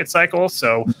previous market cycle.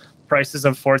 So prices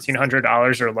of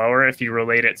 $1,400 or lower, if you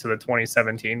relate it to the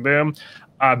 2017 boom.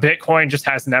 Bitcoin just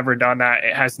has never done that.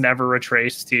 It has never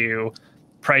retraced to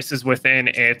prices within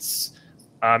its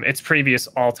previous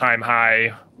all-time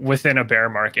high within a bear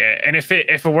market. And if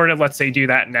it were to, let's say, do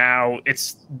that now,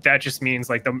 that just means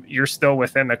like you're still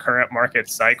within the current market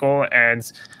cycle,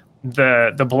 and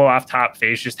the blow off top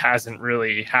phase just hasn't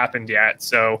really happened yet.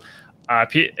 So I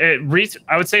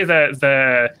would say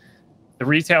the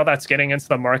retail that's getting into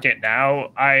the market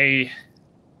now,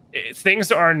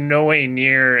 things are no way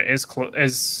near as close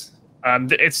as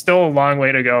it's still a long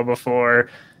way to go before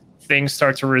things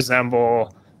start to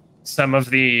resemble some of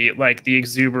the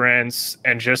exuberance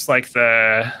and just like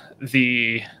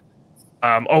the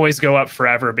always go up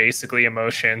forever basically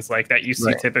emotions like that you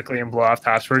see typically in blow off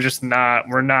tops.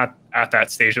 We're not at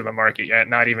that stage of the market yet,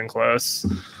 not even close.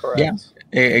 Correct.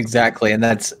 Yeah, exactly. And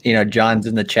that's, John's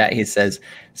in the chat. He says,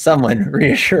 someone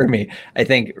reassure me. I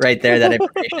think right there, that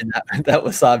information that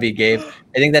Wasabi gave,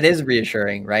 I think that is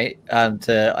reassuring, right?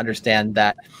 To understand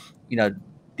that,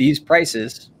 these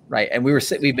prices, right? And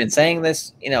we've been saying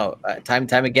this, time and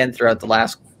time again throughout the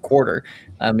last quarter,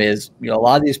 is, a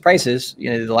lot of these prices,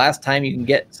 the last time you can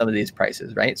get some of these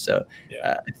prices, right? So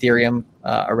Ethereum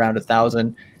around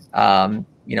 1,000,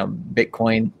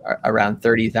 Bitcoin around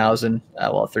 30,000,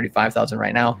 well, 35,000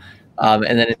 right now. And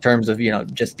then in terms of,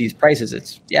 just these prices,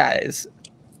 it's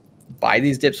buy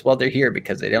these dips while they're here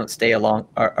because they don't stay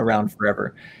around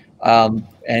forever.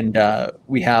 And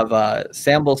we have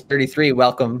Sambles33.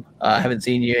 Welcome. Haven't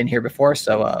seen you in here before,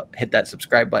 so hit that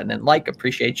subscribe button and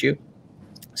appreciate you.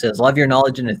 Says, love your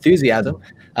knowledge and enthusiasm.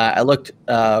 I looked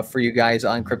for you guys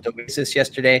on Crypto Basis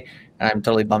yesterday, and I'm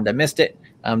totally bummed I missed it.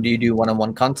 Do you do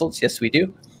one-on-one consults? Yes, we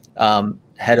do.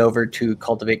 Head over to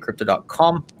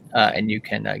cultivatecrypto.com, and you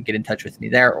can get in touch with me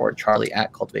there, or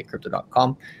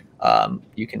charlie@cultivatecrypto.com.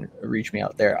 You can reach me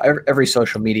out there. Every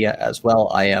social media as well.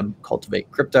 I am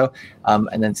Cultivate Crypto.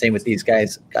 And then same with these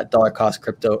guys. Got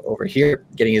DollarCostCrypto over here,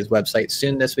 getting his website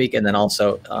soon this week, and then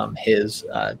also his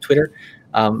Twitter.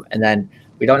 And then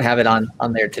we don't have it on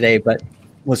there today, but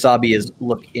Wasabi is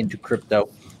LookIntoCrypto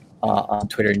on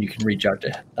Twitter, and you can reach out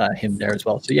to him there as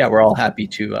well. So yeah, we're all happy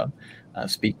to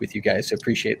speak with you guys. So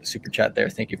appreciate the super chat there.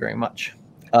 Thank you very much.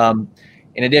 In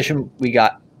addition, we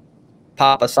got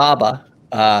Papa Saba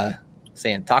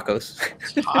saying tacos.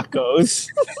 Tacos.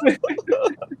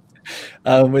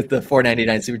 With the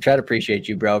 $4.99 super chat. Appreciate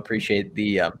you, bro. Appreciate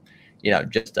the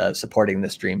just supporting the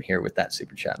stream here with that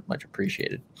super chat. Much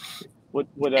appreciated. What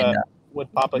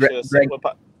Papa should have said?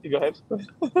 Go ahead.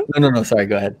 No. Sorry,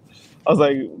 go ahead. I was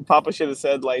like, Papa should have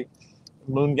said,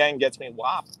 Moon Gang gets me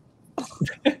WAP.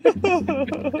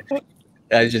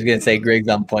 I was just gonna say Grig's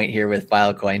on point here with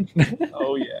Filecoin.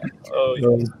 Oh yeah.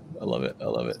 I love it.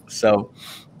 So,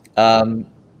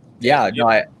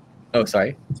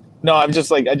 sorry. No, I'm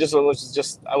just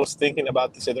I was thinking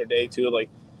about this the other day too.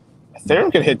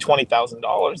 Ethereum could hit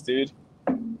 $20,000, dude.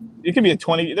 There could be a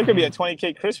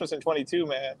 20K Christmas in 22,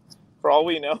 man. For all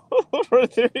we know, for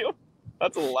Ethereum,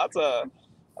 that's a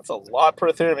lot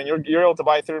per Ethereum, and you're able to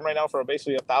buy Ethereum right now for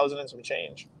basically 1,000 and some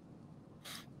change.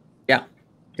 Yeah,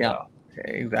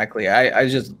 exactly. I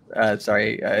was just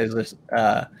sorry. I was just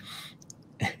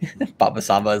Papa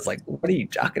Samba is like, what are you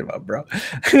talking about, bro?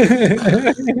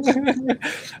 I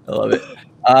love it.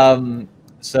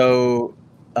 So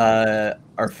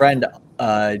our friend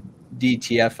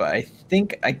DTF, I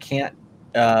think I can't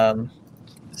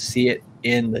see it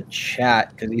in the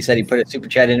chat because he said he put a super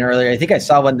chat in earlier. I think I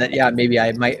saw one that maybe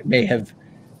I may have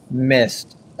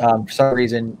missed. For some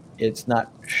reason it's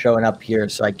not showing up here,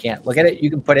 so I can't look at it. You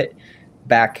can put it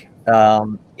back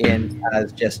in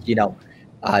as just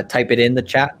type it in the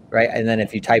chat, right? And then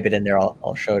if you type it in there,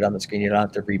 I'll show it on the screen. You don't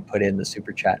have to re-put in the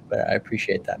super chat, but I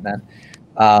appreciate that, man.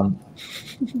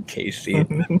 KC,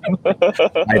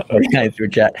 my 49 super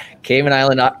chat. Cayman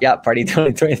Island, party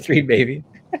 2023, baby.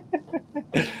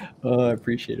 Oh, I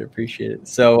appreciate it.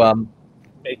 So,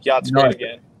 make yachts great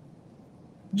again.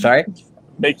 Sorry?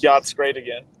 Make yachts great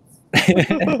again.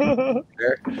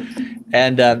 Sure.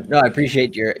 And no, I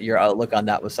appreciate your outlook on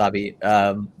that, Wasabi.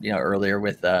 Earlier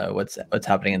with what's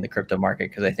happening in the crypto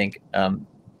market, because I think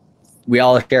we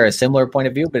all share a similar point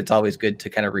of view, but it's always good to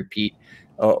kind of repeat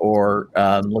or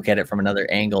look at it from another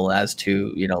angle as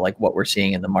to what we're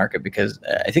seeing in the market, because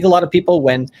I think a lot of people,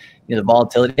 when the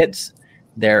volatility hits,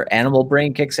 their animal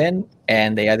brain kicks in,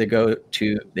 and they either go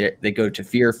to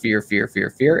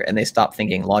fear, and they stop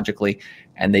thinking logically,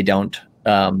 and they don't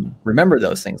remember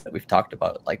those things that we've talked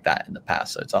about like that in the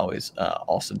past. So it's always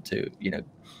awesome to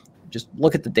just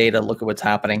look at the data, look at what's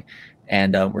happening,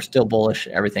 and we're still bullish.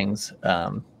 Everything's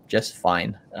just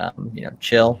fine.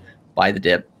 Chill, buy the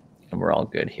dip, and we're all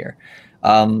good here.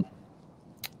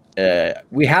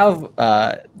 We have,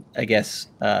 I guess,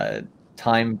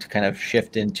 time to kind of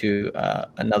shift into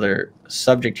another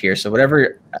subject here. So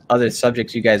whatever other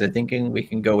subjects you guys are thinking, we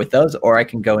can go with those, or I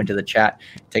can go into the chat,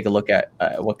 take a look at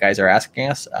what guys are asking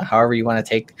us. However you want to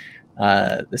take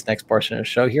this next portion of the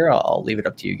show here, I'll leave it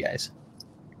up to you guys.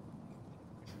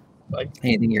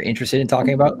 Anything you're interested in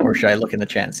talking about, or should I look in the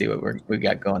chat and see what we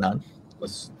got going on?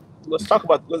 Let's talk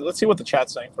about. Let's see what the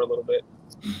chat's saying for a little bit.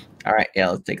 All right,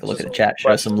 yeah, let's take a look at the chat.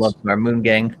 Show some love to our Moon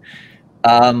Gang.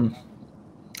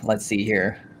 Let's see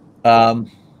here.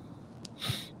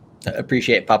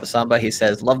 Appreciate Papa Samba. He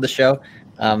says, love the show.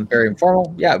 Very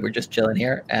informal. Yeah, we're just chilling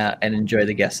here and enjoy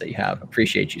the guests that you have.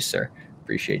 Appreciate you, sir.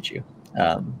 Appreciate you.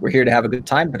 We're here to have a good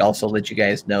time, but also let you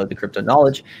guys know the crypto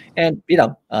knowledge and,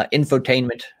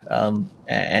 infotainment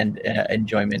and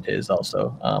enjoyment is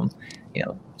also,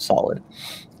 solid.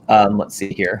 Let's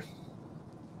see here.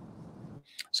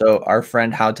 So our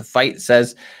friend How to Fight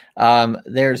says,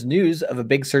 there's news of a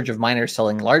big surge of miners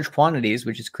selling large quantities,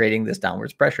 which is creating this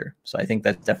downwards pressure. So I think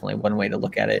that's definitely one way to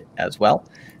look at it as well.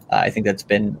 I think that's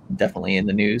been definitely in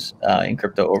the news in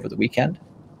crypto over the weekend.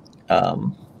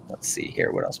 Let's see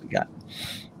here. What else we got?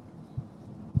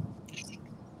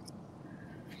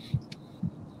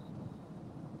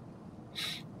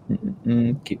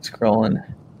 Keep scrolling.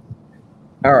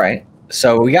 All right.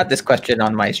 So we got this question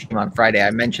on my stream on Friday.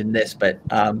 I mentioned this, but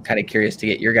I'm kind of curious to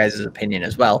get your guys' opinion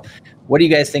as well. What do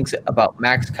you guys think about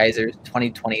Max Kaiser's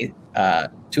 2020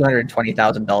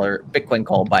 $220,000 Bitcoin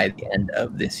call by the end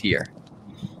of this year?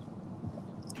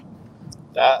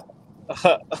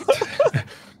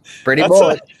 Pretty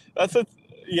bullish.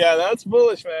 That's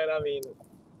bullish, man. I mean,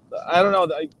 I don't know.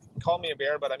 Call me a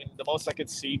bear, but I mean, the most I could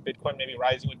see Bitcoin maybe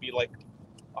rising would be like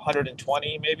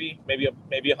 120, maybe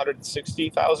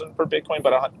 160,000 per Bitcoin,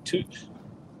 but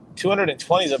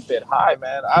 220 is a bit high,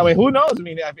 man. I mean, who knows? I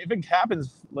mean, if it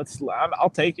happens, I'll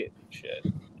take it. Shit.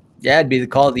 Yeah, it'd be the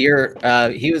call of the year.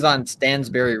 He was on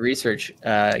Stansberry Research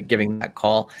giving that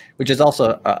call, which is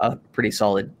also a pretty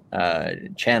solid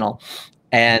channel.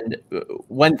 And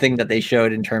one thing that they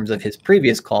showed in terms of his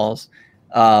previous calls,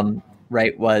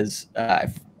 right, was I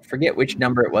forget which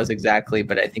number it was exactly,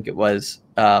 but I think it was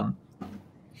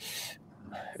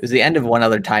the end of one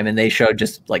other time, and they showed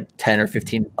just like 10 or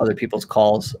 15 other people's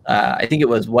calls. I think it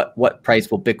was what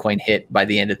price will Bitcoin hit by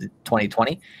the end of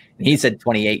 2020, and he said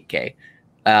 28K.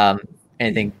 And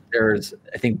I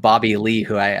think Bobby Lee,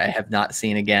 who I have not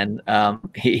seen again,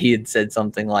 he had said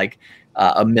something like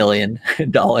 $1 million.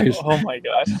 Oh my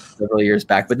God! Several years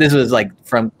back, but this was like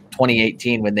from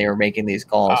 2018 when they were making these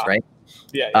calls, right?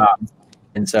 Yeah.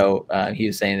 And so he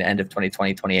was saying the end of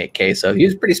 2020, 28K. So he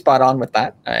was pretty spot on with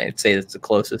that. I'd say it's the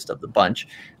closest of the bunch.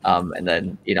 And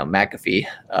then, McAfee,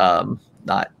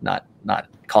 not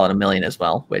calling $1 million as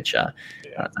well, which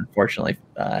unfortunately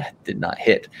did not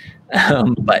hit.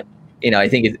 But, I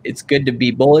think it's good to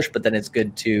be bullish, but then it's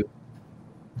good to,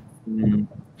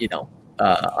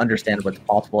 understand what's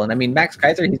possible. And I mean, Max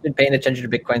Kaiser, he's been paying attention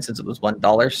to Bitcoin since it was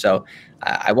 $1. So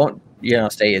I won't,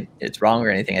 say it's wrong or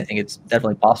anything. I think it's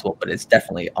definitely possible, but it's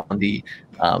definitely on the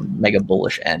mega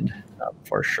bullish end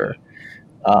for sure.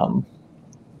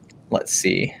 Let's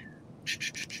see.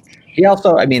 He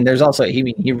also,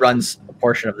 he runs a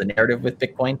portion of the narrative with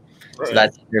Bitcoin.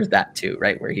 Right. So there's that too,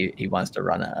 right? Where he wants to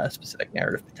run a specific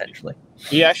narrative potentially.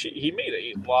 He made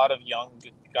a lot of young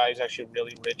guys actually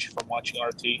really rich from watching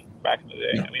RT back in the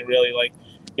day. Yeah. I mean, really,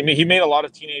 he made a lot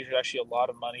of teenagers actually a lot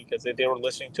of money because they were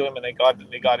listening to him, and they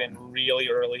got in really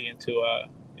early into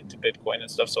Bitcoin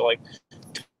and stuff. So like,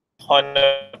 ton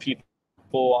of people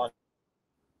on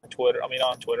Twitter. I mean,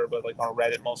 not on Twitter, but like on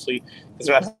Reddit mostly, because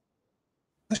they're not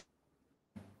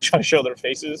trying to show their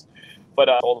faces. But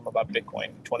I told them about Bitcoin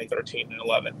 2013 and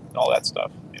 11 and all that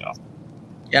stuff.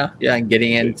 Yeah, and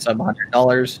getting in some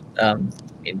 $100.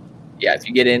 If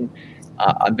you get in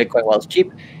on Bitcoin while it's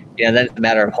cheap, then it's a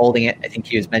matter of holding it. I think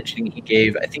he was mentioning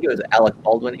I think it was Alec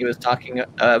Baldwin he was talking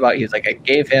about. He was like, I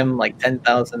gave him like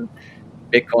 10,000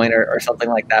 Bitcoin or something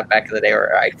like that back in the day,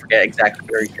 or I forget exactly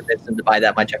where he convinced him to buy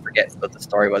that much. I forget what the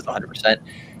story was 100%.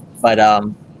 But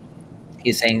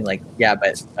he's saying like,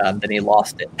 but then he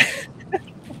lost it.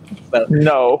 But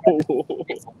no.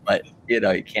 But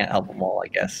you can't help them all, I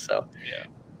guess. So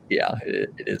yeah, it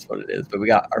is what it is. But we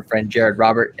got our friend Jared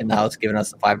Robert in the house giving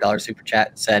us the $5 super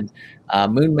chat. Said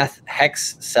Moon Meth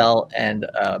Hex sell and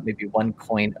maybe one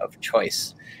coin of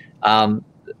choice.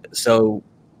 So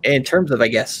in terms of, I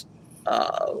guess,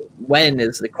 when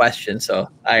is the question. So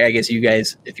I guess you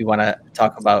guys, if you want to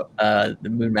talk about the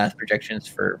Moon Math projections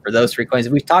for those three coins,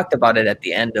 we've talked about it at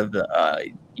the end of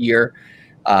the year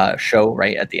show,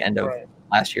 right at the end of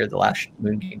last year, the last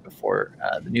Moon Gang before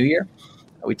the new year.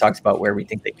 We talked about where we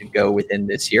think they could go within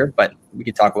this year, but we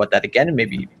could talk about that again and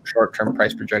maybe short-term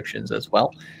price projections as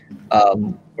well.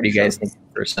 What do you guys think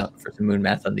for some Moon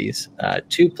Math on these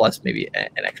two plus maybe an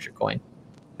extra coin?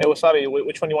 Hey, Wasabi,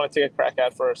 which one do you want to take a crack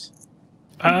at first?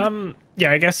 I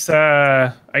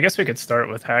guess we could start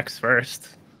with Hex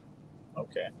first.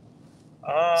 Okay.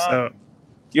 So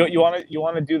you want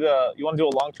to do a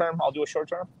long term? I'll do a short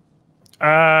term.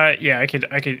 I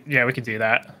could. Yeah, we could do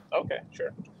that. Okay,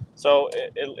 sure. So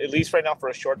at least right now for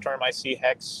a short term, I see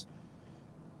Hex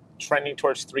trending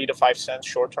towards 3 to 5 cents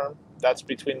short term. That's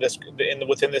within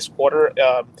this quarter.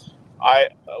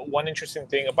 One interesting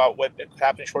thing about what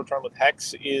happened short term with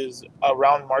Hex is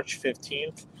around March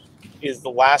 15th is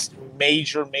the last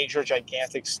major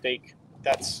gigantic stake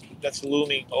that's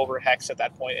looming over Hex at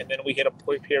that point, and then we hit a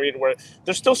period where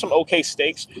there's still some okay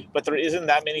stakes, but there isn't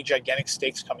that many gigantic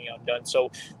stakes coming undone.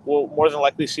 So we'll more than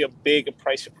likely see a big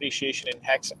price appreciation in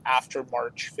Hex after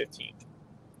March 15th.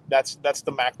 That's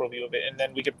the macro view of it, and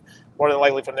then we could more than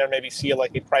likely from there maybe see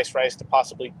a price rise to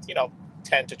possibly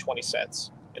 10 to 20 cents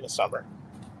in the summer.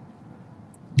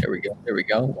 There we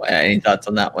go. Any thoughts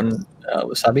on that one,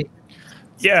 Wasabi?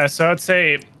 Yeah, so I would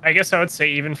say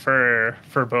even for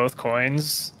both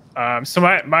coins, So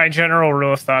my general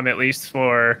rule of thumb, at least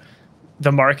for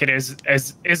the market, is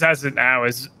as it now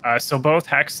is. So both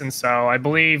Hex and Cell, I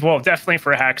believe. Well, definitely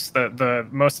for Hex, the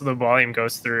most of the volume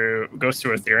goes through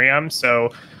Ethereum. So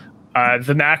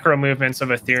the macro movements of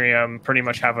Ethereum pretty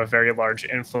much have a very large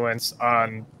influence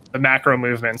on the macro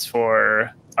movements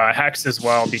for Hex as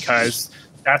well, because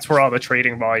that's where all the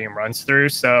trading volume runs through.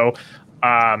 So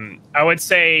I would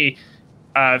say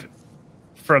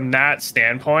from that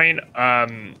standpoint,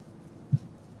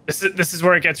 this is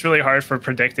where it gets really hard for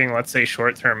predicting, let's say,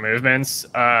 short-term movements.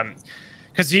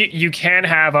 Because you can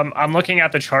have, I'm looking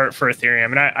at the chart for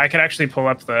Ethereum, and I could actually pull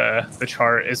up the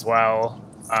chart as well.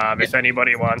 If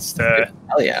anybody wants to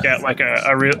get like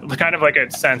a real kind of like a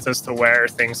sense as to where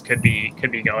things could be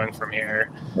going from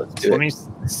here. Let me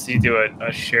do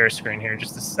a share screen here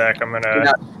just a sec. I'm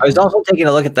gonna. I was also taking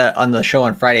a look at on the show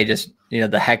on Friday, just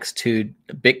the Hex to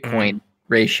Bitcoin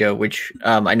ratio, which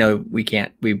I know we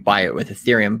buy it with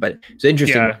Ethereum, but it's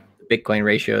interesting the Bitcoin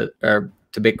ratio or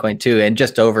to Bitcoin too, and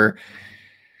just over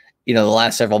the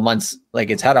last several months, like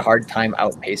it's had a hard time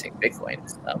outpacing Bitcoin,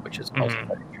 which is also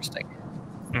quite interesting.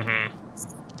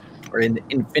 Or in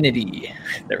infinity.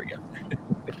 There we go.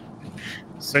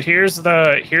 So here's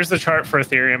the chart for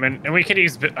Ethereum, and we could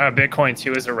use Bitcoin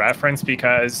too as a reference,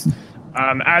 because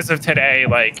as of today,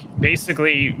 like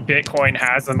basically Bitcoin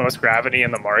has the most gravity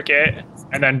in the market,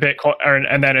 and then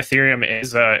Ethereum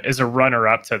is a runner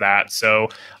up to that. So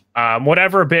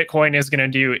whatever Bitcoin is going to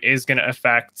do is going to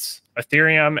affect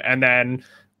Ethereum, and then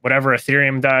whatever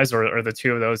Ethereum does, or the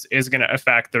two of those, is going to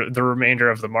affect the remainder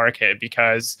of the market,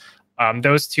 because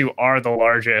those two are the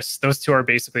largest. Those two are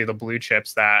basically the blue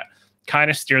chips that kind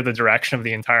of steer the direction of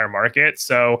the entire market.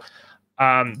 So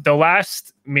the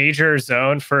last major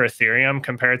zone for Ethereum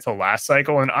compared to last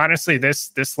cycle, and honestly,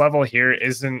 this level here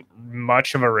isn't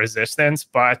much of a resistance,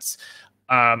 but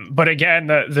again,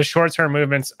 the short-term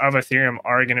movements of Ethereum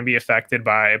are going to be affected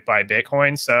by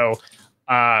Bitcoin. So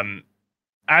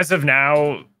as of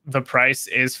now, the price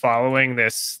is following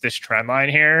this trend line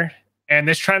here, and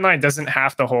this trend line doesn't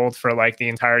have to hold for like the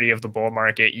entirety of the bull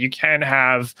market. You can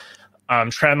have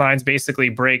trend lines basically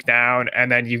break down,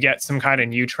 and then you get some kind of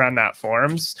new trend that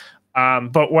forms.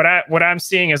 But what I'm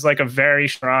seeing is like a very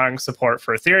strong support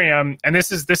for Ethereum, and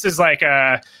this is like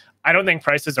I don't think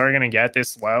prices are going to get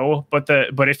this low, but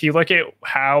if you look at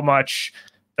how much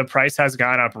the price has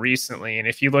gone up recently, and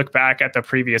if you look back at the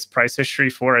previous price history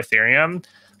for Ethereum,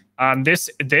 this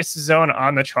zone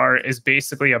on the chart is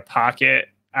basically a pocket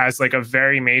as like a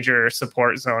very major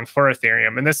support zone for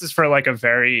Ethereum, and this is for like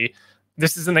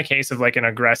this is in the case of like an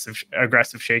aggressive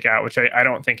shakeout, which I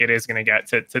don't think it is going to get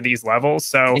to these levels.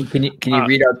 So can you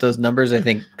read out those numbers? I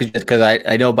think because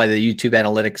I know by the YouTube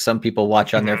analytics, some people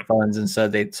watch on their phones, and so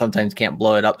they sometimes can't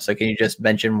blow it up. So can you just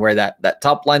mention where that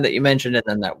top line that you mentioned, and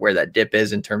then where that dip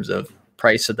is in terms of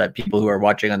price, so that people who are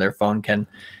watching on their phone can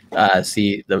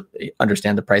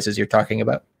understand the prices you're talking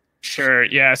about? Sure.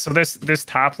 Yeah. So this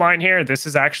top line here, this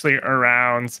is actually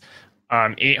around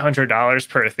 $800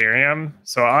 per Ethereum.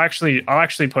 So I'll actually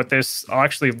put this, I'll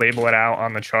actually label it out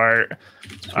on the chart.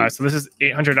 So this is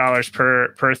 $800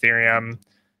 per Ethereum.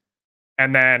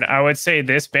 And then I would say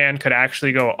this band could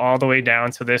actually go all the way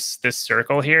down to this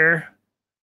circle here.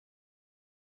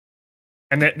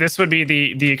 And this would be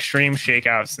the extreme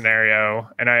shakeout scenario.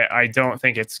 And I don't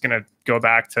think it's going to go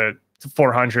back to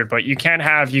 400, but you can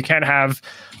have a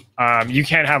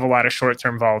lot of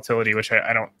short-term volatility, which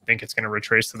I don't think it's going to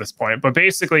retrace to this point. But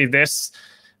basically, this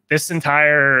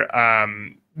entire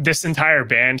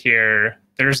band here,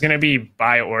 there's going to be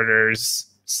buy orders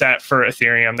set for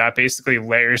Ethereum that basically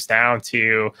layers down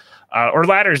to or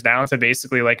ladders down to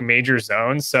basically like major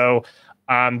zones. So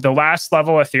the last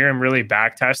level Ethereum really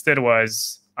back tested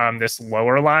was this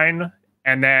lower line,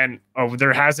 and then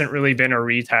there hasn't really been a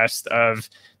retest of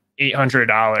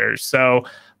 $800. So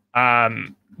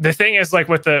the thing is, like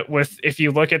if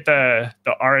you look at the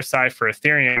RSI for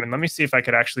Ethereum, and let me see if I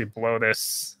could actually blow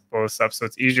this up so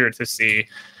it's easier to see.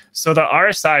 So the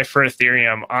RSI for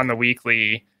Ethereum on the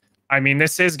weekly, I mean,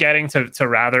 this is getting to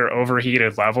rather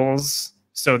overheated levels.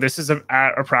 So this is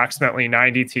at approximately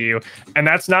 92, and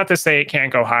that's not to say it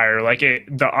can't go higher. Like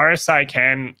the RSI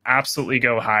can absolutely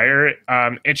go higher.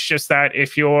 It's just that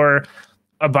if you're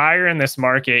a buyer in this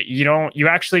market, you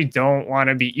actually don't want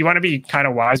to be, you want to be kind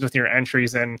of wise with your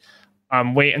entries and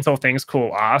wait until things cool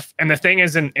off. And the thing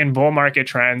is, in bull market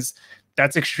trends,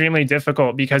 that's extremely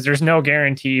difficult because there's no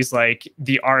guarantees like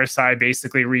the RSI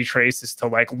basically retraces to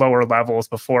like lower levels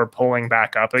before pulling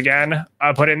back up again.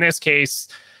 But in this case,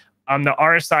 the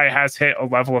RSI has hit a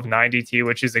level of 92,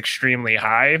 which is extremely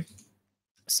high.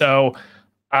 So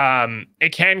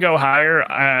it can go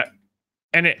higher.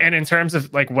 and in terms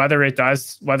of like whether it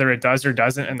does or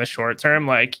doesn't in the short term,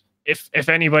 like if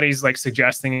anybody's like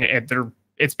suggesting it,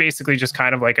 it's basically just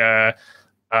kind of like a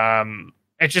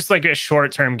it's just like a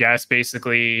short term guess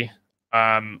basically.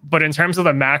 But in terms of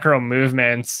the macro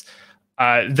movements,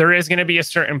 there is going to be a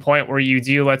certain point where you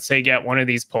do, let's say, get one of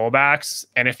these pullbacks,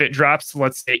 and if it drops,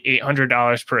 let's say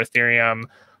 $800 per Ethereum,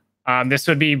 this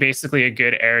would be basically a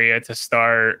good area to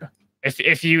start.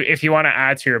 If you want to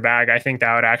add to your bag, I think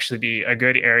that would actually be a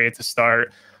good area to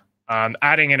start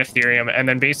adding in Ethereum, and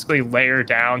then basically layer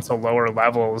down to lower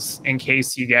levels in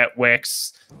case you get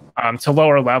wicks to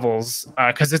lower levels,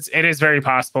 because it is very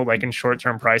possible, like in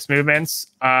short-term price movements.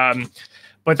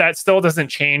 But that still doesn't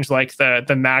change like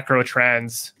the macro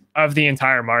trends of the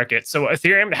entire market. So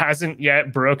Ethereum hasn't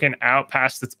yet broken out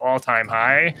past its all-time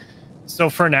high. So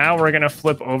for now, we're going to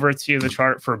flip over to the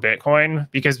chart for Bitcoin,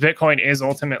 because Bitcoin is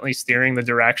ultimately steering the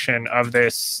direction of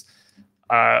this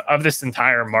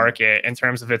entire market in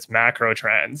terms of its macro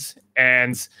trends.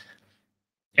 And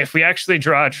if we actually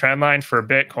draw a trend line for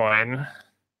Bitcoin,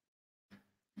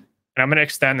 and I'm going to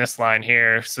extend this line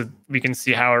here so we can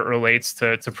see how it relates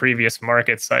to previous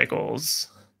market cycles.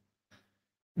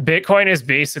 Bitcoin is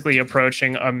basically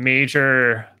approaching a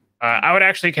major, I would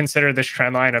actually consider this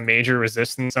trend line a major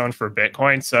resistance zone for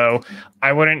Bitcoin. So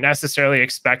I wouldn't necessarily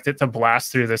expect it to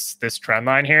blast through this trend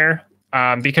line here.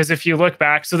 Because if you look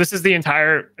back, so this is the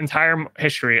entire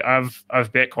history of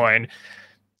Bitcoin.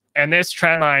 And this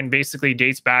trend line basically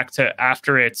dates back to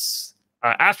after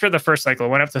the first cycle. It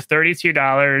went up to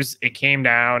 $32, it came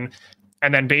down,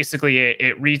 and then basically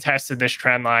it retested this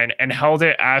trend line and held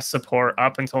it as support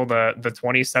up until the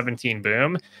 2017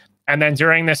 boom. And then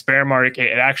during this bear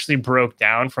market, it actually broke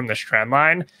down from this trend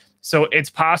line. So it's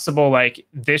possible like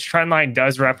this trend line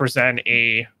does represent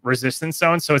a resistance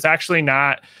zone. So it's actually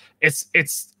not, it's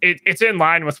in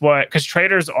line with what, because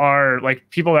traders are like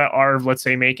people that are, let's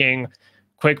say, making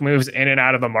quick moves in and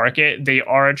out of the market, they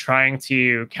are trying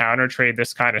to counter trade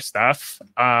this kind of stuff.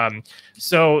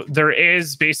 So there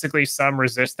is basically some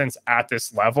resistance at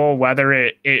this level. Whether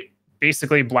it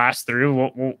basically blasts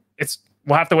through,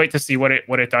 we'll have to wait to see what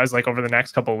it does like over the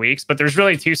next couple of weeks. But there's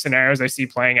really two scenarios I see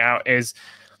playing out. Is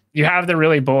you have the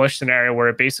really bullish scenario where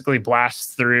it basically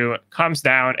blasts through, comes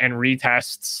down, and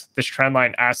retests this trend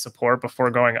line as support before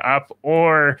going up,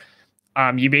 or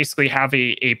you basically have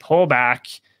a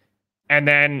pullback and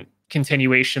then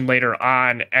continuation later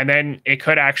on, and then it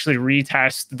could actually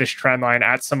retest this trend line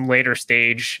at some later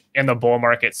stage in the bull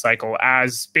market cycle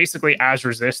as basically as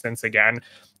resistance again.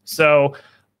 So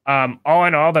all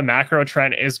in all, the macro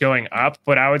trend is going up,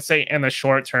 but I would say in the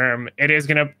short term, it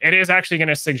is actually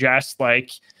gonna suggest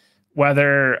like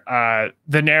whether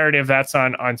the narrative that's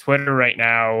on Twitter right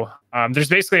now, there's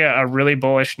basically a really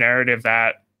bullish narrative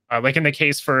that like in the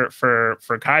case for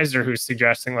Kaiser, who's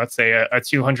suggesting, let's say, a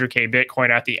 200K Bitcoin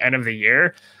at the end of the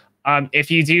year. If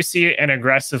you do see an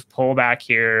aggressive pullback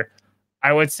here,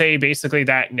 I would say basically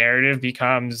that narrative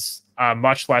becomes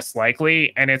much less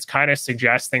likely. And it's kind of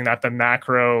suggesting that the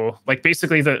macro, like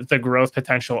basically the growth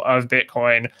potential of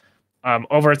Bitcoin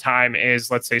over time is,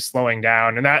 let's say, slowing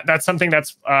down. And that's something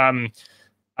that's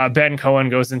Ben Cohen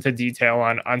goes into detail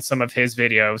on some of his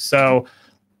videos. So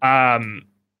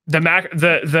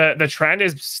the trend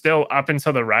is still up and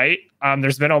to the right.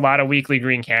 There's been a lot of weekly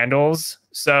green candles.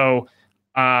 So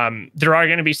there are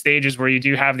going to be stages where you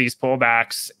do have these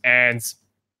pullbacks. And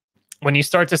when you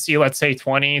start to see, let's say,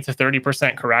 20 to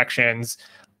 30% corrections,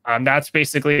 that's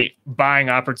basically buying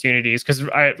opportunities, because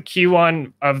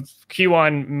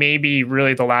Q1 may be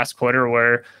really the last quarter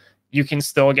where you can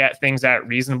still get things at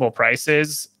reasonable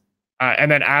prices.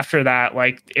 And then after that,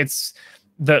 like it's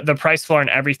the price floor and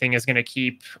everything is going to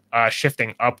keep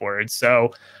shifting upwards.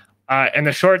 So in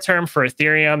the short term for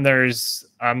Ethereum, there's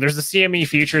the CME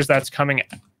futures that's coming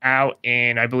out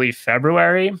in, I believe,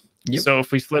 February. Yep. So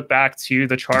if we flip back to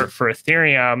the chart for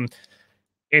Ethereum,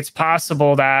 it's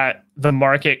possible that the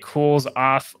market cools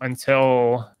off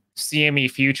until CME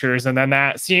futures, and then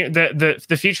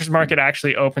the futures market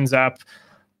actually opens up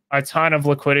a ton of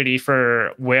liquidity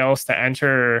for whales to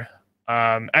enter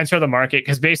the market.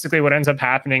 Because basically what ends up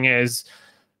happening is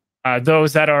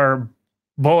those that are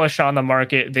bullish on the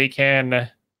market, they can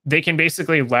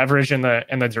basically leverage in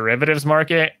the derivatives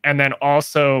market, and then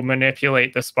also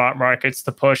manipulate the spot markets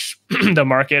to push the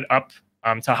market up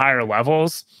to higher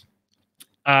levels.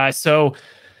 So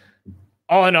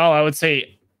all in all, I would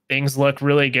say things look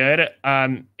really good.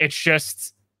 It's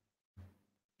just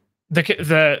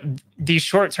these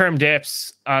short-term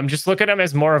dips, just look at them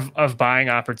as more of buying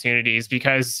opportunities,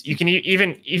 because you can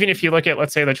even if you look at,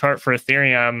 let's say, the chart for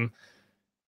Ethereum.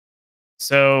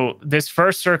 So this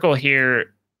first circle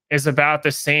here is about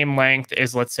the same length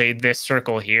as, let's say, this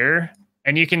circle here.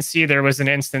 And you can see there was an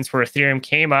instance where Ethereum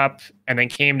came up and then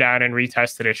came down and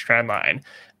retested its trend line.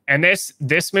 And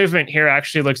this movement here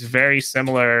actually looks very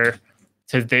similar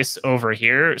to this over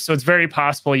here. So it's very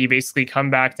possible you basically come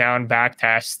back down, back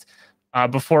test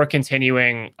before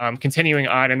continuing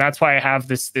on. And that's why I have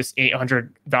this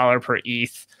 $800 per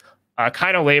ETH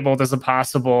kind of labeled as a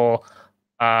possible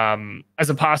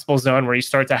zone where you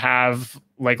start to have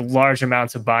like large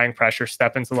amounts of buying pressure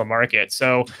step into the market.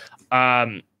 So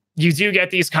you do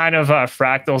get these kind of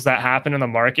fractals that happen in the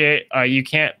market. You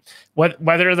can't,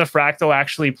 whether the fractal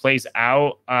actually plays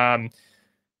out,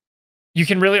 you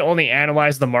can really only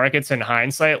analyze the markets in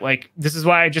hindsight. Like, this is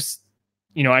why I just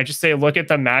say, look at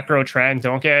the macro trend.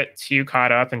 Don't get too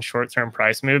caught up in short-term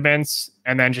price movements,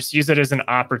 and then just use it as an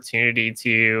opportunity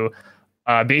to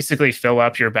basically fill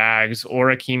up your bags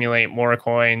or accumulate more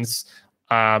coins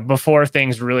before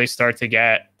things really start to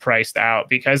get priced out.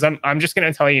 Because I'm just going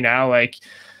to tell you now, like,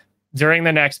 during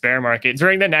the next bear market,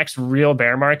 during the next real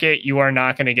bear market, you are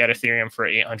not going to get Ethereum for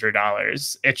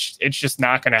 $800. It's just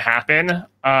not going to happen.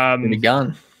 Be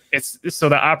gone. It's so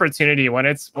the opportunity when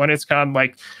it's come,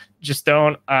 like, just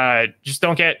don't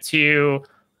get too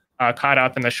caught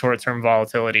up in the short-term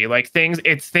volatility. Like, things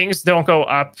don't go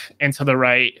up and to the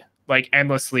right like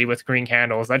endlessly with green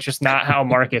candles. That's just not how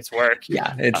markets work.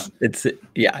 Yeah,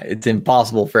 it's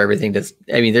impossible for everything to.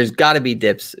 I mean, there's got to be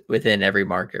dips within every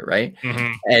market, right?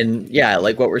 Mm-hmm. And yeah,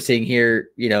 like what we're seeing here,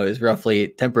 is roughly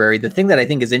temporary. The thing that I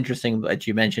think is interesting that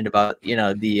you mentioned about, the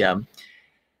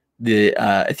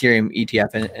Ethereum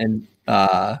ETF and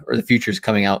or the futures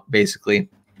coming out basically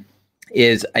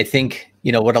is, I think,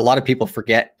 what a lot of people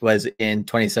forget was in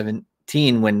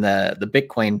 2017 when the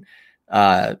Bitcoin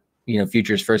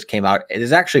futures first came out, it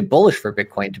is actually bullish for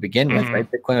Bitcoin to begin with, right?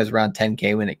 Bitcoin was around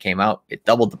 10K when it came out. It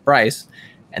doubled the price,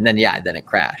 and then then it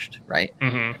crashed, right?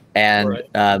 And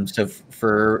so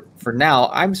for now,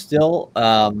 I'm still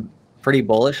pretty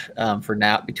bullish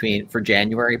for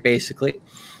January basically.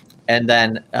 And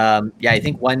then I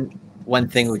think one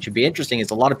thing which would be interesting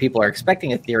is a lot of people are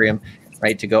expecting Ethereum,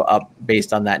 right, to go up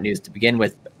based on that news to begin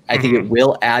with. I think it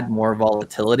will add more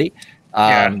volatility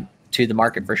to the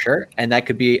market for sure, and that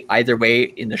could be either way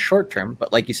in the short term.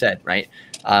 But like you said, right,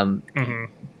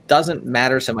 doesn't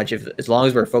matter so much as long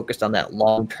as we're focused on that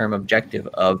long-term objective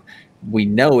of, we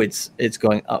know it's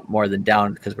going up more than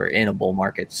down because we're in a bull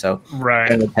market. So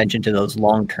paying attention to those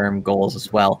long-term goals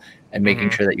as well, and making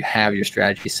sure that you have your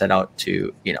strategy set out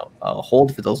to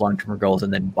hold for those long-term goals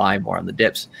and then buy more on the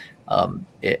dips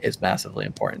is massively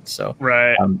important. So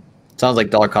sounds like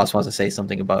Dollar Cost wants to say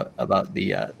something about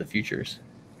the futures.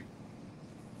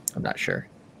 I'm not sure,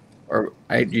 or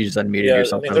you just unmuted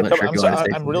yourself. I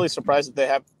mean, I'm really surprised that they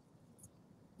have.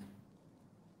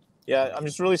 Yeah, I'm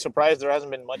just really surprised there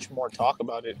hasn't been much more talk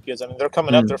about it, because I mean they're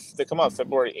coming up. They come out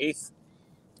February 8th.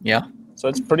 Yeah. So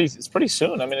it's pretty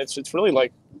soon. I mean, it's really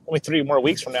like only 3 more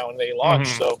weeks from now when they launch.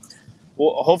 So,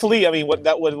 well, hopefully, I mean, what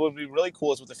would be really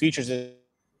cool is with the features is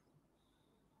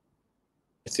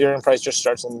Ethereum price just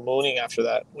starts mooning after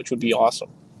that, which would be awesome.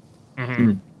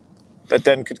 That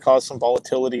then could cause some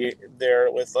volatility there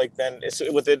with, like, then it's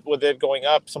with it going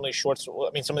up, some of these shorts, I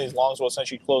mean, some of these longs will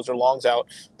essentially close their longs out,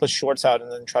 put shorts out, and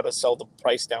then try to sell the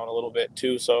price down a little bit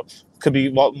too. So could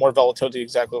be more volatility,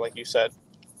 exactly like you said.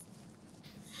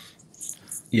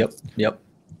 Yep.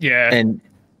 Yeah. And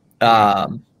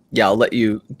I'll let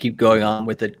you keep going on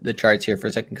with the charts here for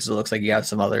a second, because it looks like you have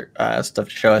some other stuff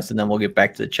to show us, and then we'll get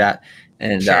back to the chat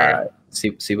and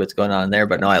see what's going on there.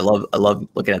 But no, I love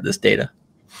looking at this data.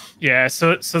 Yeah,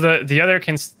 so the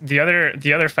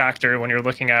other factor when you're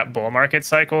looking at bull market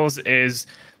cycles is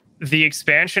the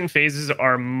expansion phases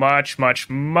are much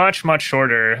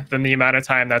shorter than the amount of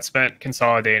time that's spent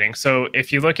consolidating. So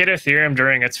if you look at Ethereum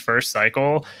during its first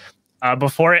cycle,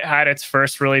 before it had its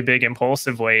first really big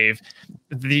impulsive wave,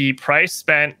 the price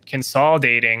spent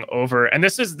consolidating over, and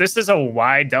this is a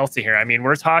wide delta here. I mean,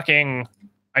 we're talking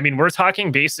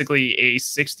basically a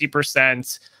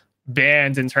 60%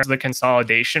 band in terms of the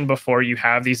consolidation before you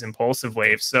have these impulsive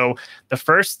waves. So the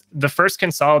first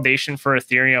consolidation for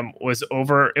Ethereum was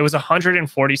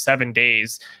 147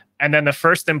 days. And then the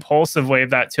first impulsive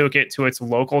wave that took it to its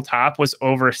local top was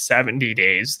over 70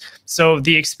 days. So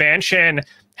the expansion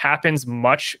happens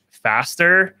much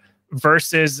faster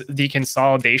versus the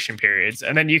consolidation periods.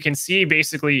 And then you can see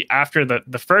basically after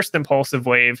the first impulsive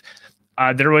wave,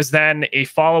 there was then a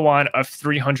follow-on of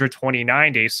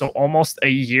 329 days, so almost a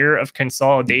year of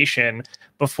consolidation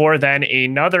before then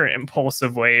another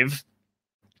impulsive wave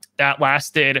that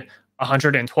lasted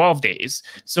 112 days.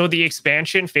 So the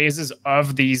expansion phases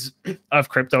of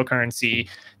cryptocurrency,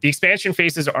 the expansion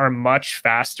phases are much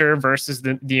faster versus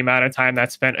the amount of time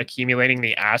that's spent accumulating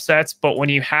the assets. But when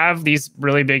you have these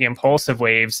really big impulsive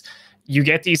waves, you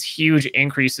get these huge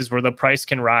increases where the price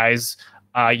can rise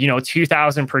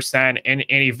 2,000% in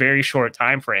a very short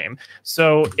time frame.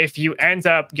 So if you end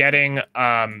up getting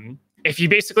if you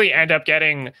basically end up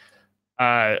getting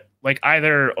like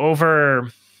either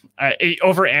over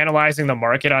analyzing the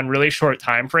market on really short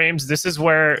time frames, this is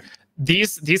where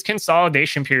these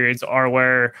consolidation periods are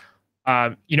where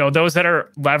those that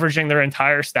are leveraging their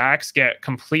entire stacks get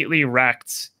completely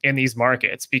wrecked in these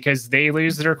markets because they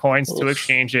lose their coins to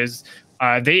exchanges.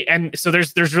 So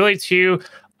there's really two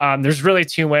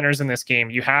winners in this game.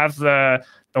 You have the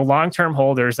long-term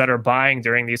holders that are buying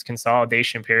during these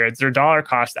consolidation periods. They're dollar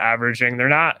cost averaging. They're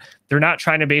not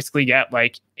trying to basically get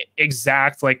like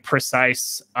exact, like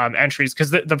precise entries.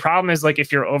 Because the problem is, like,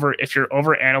 if you're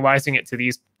over analyzing it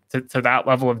to that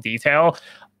level of detail,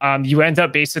 you end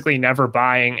up basically never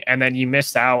buying, and then you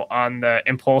miss out on the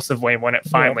impulsive way when it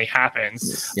finally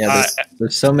happens. Yeah,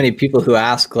 there's so many people who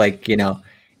ask, like,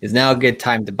 is now a good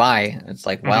time to buy? It's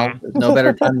like, well, there's no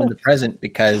better time than the present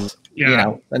because,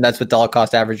 and that's what dollar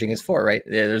cost averaging is for, right?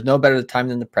 There's no better time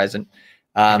than the present.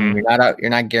 You're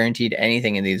not guaranteed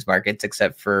anything in these markets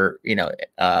except for,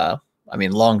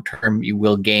 long term, you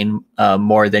will gain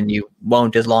more than you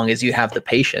won't as long as you have the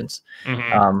patience.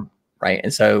 Right.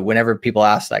 And so whenever people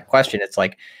ask that question, it's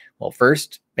like, well,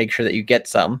 first, make sure that you get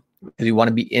some, because you want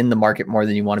to be in the market more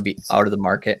than you want to be out of the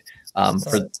market.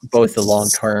 For both the long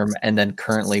term and then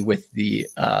currently with the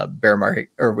bear market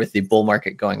or with the bull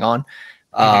market going on.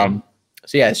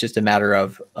 So yeah, it's just a matter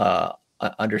of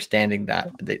understanding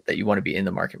that you want to be in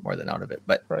the market more than out of it.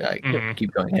 But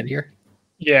keep going ahead here.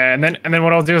 Yeah, and then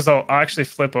what I'll do is I'll actually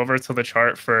flip over to the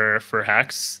chart for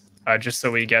Hex, just so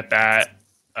we get that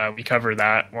we cover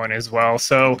that one as well.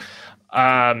 So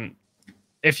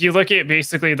if you look at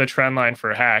basically the trend line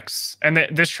for Hex, and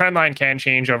this trend line can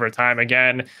change over time.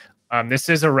 Again, this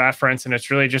is a reference, and it's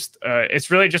really just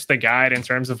the guide in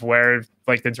terms of where,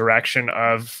 like, the direction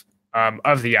of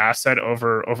the asset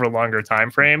over longer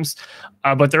time frames.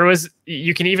 But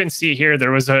you can even see here,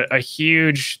 there was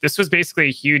this was basically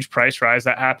a huge price rise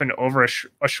that happened over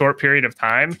a short period of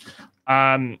time.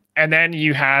 And then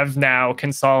you have now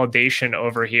consolidation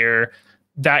over here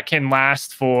that can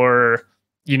last for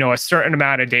a certain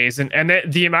amount of days, and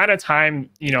the amount of time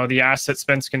the asset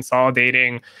spends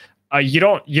consolidating, you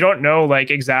don't know, like,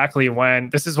 exactly when.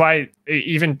 This is why,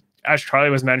 even as Charlie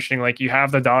was mentioning, like, you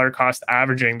have the dollar cost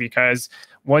averaging, because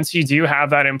once you do have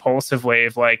that impulsive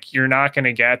wave, like, you're not going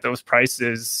to get those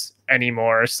prices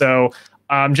anymore. So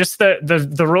just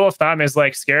the rule of thumb is,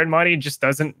 like, scared money just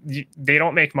they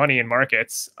don't make money in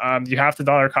markets. You have to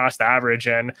dollar cost average,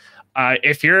 and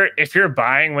if you're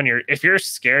buying if you're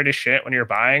scared as shit when you're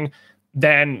buying,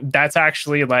 then that's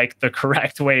actually, like, the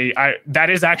correct way. That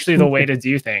is actually the way to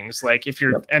do things. Like, if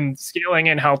you're and scaling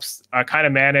in helps kind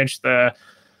of manage the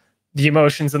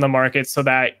emotions in the market, so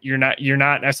that you're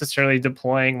not necessarily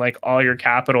deploying, like, all your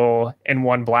capital in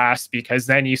one blast, because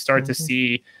then you start to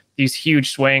see these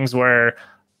huge swings where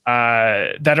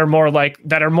that are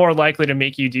more likely to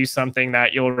make you do something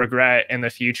that you'll regret in the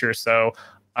future. So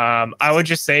I would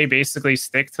just say, basically,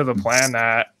 stick to the plan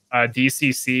that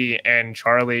DCC and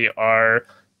Charlie are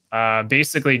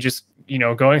basically just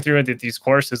going through these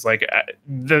courses. Like,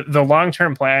 the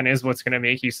long-term plan is what's going to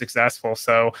make you successful.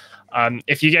 So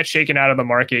if you get shaken out of the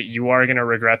market, you are going to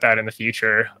regret that in the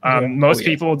future. Most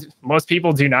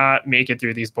people do not make it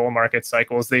through these bull market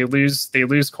cycles. They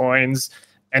lose coins,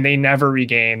 and they never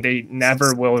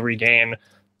will regain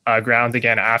ground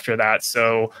again after that.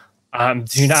 So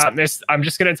do not miss. I'm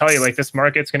just going to tell you, like, this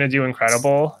market's going to do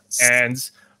incredible, and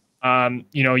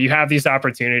you have these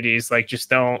opportunities. Like, just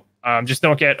don't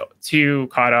get too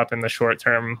caught up in the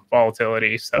short-term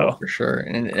volatility. So for sure.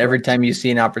 And every time you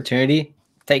see an opportunity,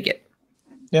 take it.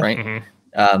 Right.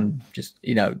 Just,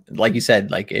 like you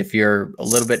said, like, if you're a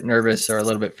little bit nervous or a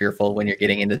little bit fearful when you're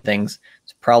getting into things,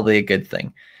 it's probably a good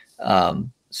thing.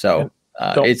 It's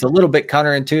a little bit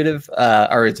counterintuitive,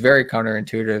 or it's very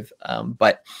counterintuitive.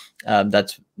 But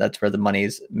that's where the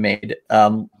money's made.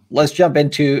 Let's jump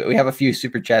into, we have a few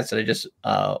super chats that I just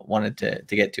wanted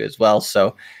to get to as well.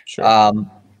 So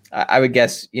I would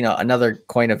guess, another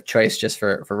coin of choice just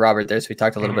for Robert there. So we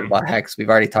talked a little bit about Hex. We've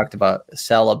already talked about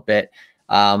Sell a bit,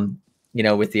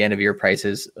 with the end of year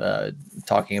prices,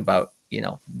 talking about,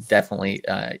 definitely,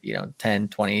 10,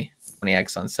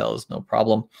 20x on Sell is no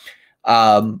problem,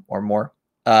 or more.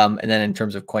 And then in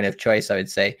terms of coin of choice, I would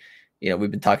say,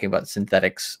 we've been talking about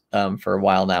synthetics for a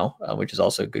while now, which is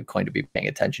also a good coin to be paying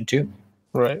attention to.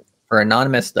 Right. For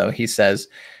Anonymous, though, he says,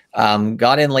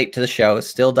 got in late to the show,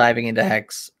 still diving into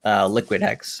Hex, liquid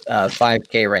Hex,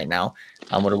 5K right now.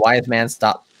 Would a wise man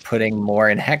stop putting more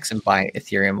in Hex and buy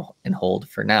Ethereum and hold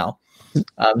for now?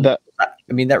 I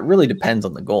mean, that really depends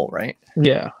on the goal, right?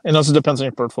 Yeah, and also depends on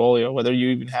your portfolio, whether you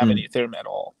even have any Ethereum at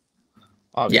all.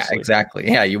 Obviously. Yeah, exactly.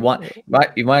 Yeah, you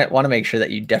might want to make sure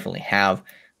that you definitely have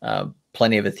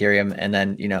plenty of Ethereum, and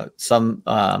then some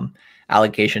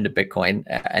allocation to Bitcoin,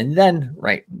 and then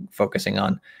focusing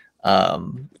on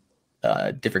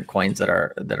different coins that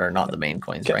are not the main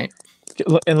coins, right?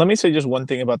 And let me say just one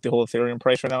thing about the whole Ethereum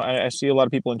price right now. I see a lot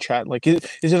of people in chat like, is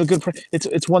it a good price?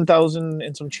 It's 1,000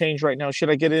 and some change right now. Should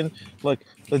I get in? Like,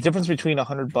 the difference between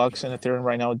 $100 and Ethereum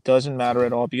right now doesn't matter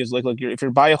at all, because look, if you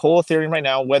buy a whole Ethereum right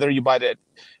now, whether you buy it at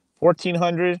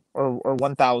 1,400 or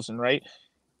 1,000, right?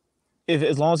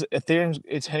 As long as Ethereum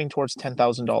is heading towards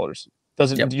 $10,000,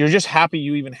 you're just happy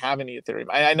you even have any Ethereum.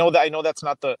 I know that's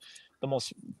not the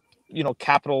most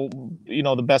capital,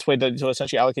 the best way to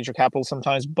essentially allocate your capital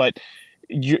sometimes, but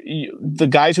the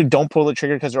guys who don't pull the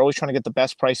trigger because they're always trying to get the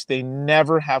best price, they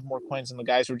never have more coins than the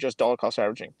guys who are just dollar cost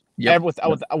averaging.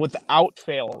 Without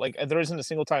fail. Like, there isn't a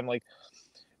single time. Like,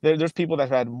 there's people that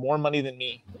have had more money than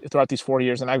me throughout these 4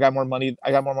 years, and I got more money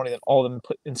than all of them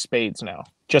put in spades now,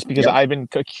 just because I've been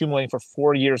accumulating for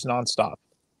 4 years nonstop.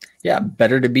 Yeah,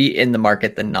 better to be in the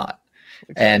market than not.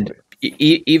 Exactly. And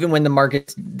even when the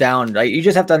market's down, right, you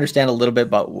just have to understand a little bit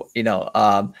about,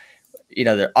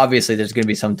 obviously there's going to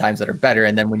be some times that are better.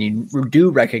 And then when you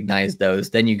do recognize those,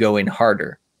 then you go in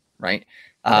harder. Right.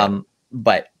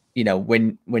 But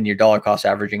when you're dollar cost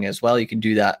averaging as well, you can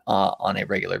do that on a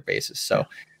regular basis. So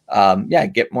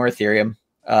get more Ethereum,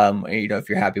 if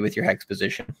you're happy with your Hex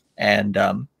position, and,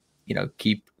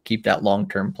 keep that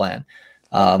long-term plan.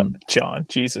 John,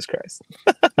 Jesus Christ.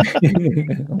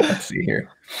 Let's see here.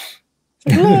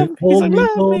 Love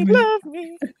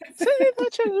me. Say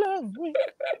that you love me.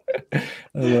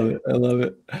 I love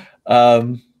it.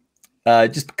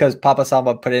 Just because Papa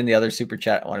Samba put in the other super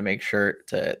chat, I want to make sure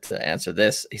to answer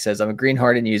this. He says, I'm a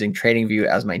greenhearted using TradingView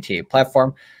as my TA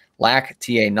platform. Lack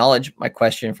TA knowledge. My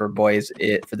question for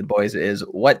the boys is,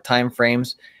 what time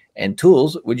frames and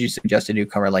tools would you suggest a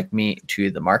newcomer like me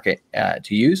to the market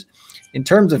to use? In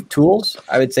terms of tools,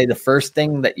 I would say the first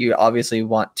thing that you obviously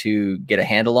want to get a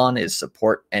handle on is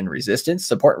support and resistance.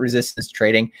 Support and resistance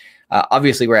trading.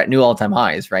 Obviously, we're at new all-time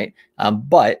highs, right?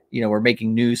 But we're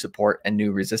making new support and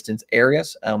new resistance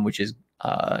areas, which is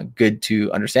good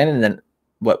to understand. And then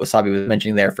what Wasabi was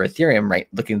mentioning there for Ethereum, right?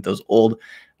 Looking at those old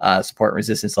support and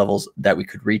resistance levels that we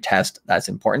could retest. That's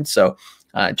important. So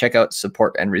check out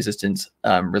support and resistance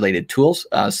related tools.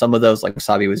 Some of those, like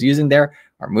Wasabi was using there,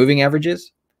 are moving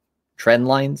averages, trend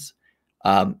lines,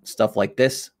 stuff like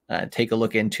this. Take a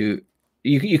look into,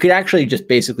 you could actually just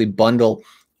basically bundle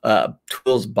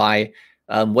tools by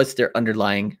what's their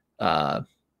underlying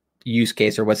use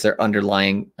case, or what's their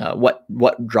underlying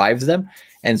what drives them.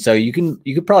 And so you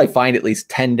could probably find at least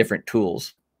 10 different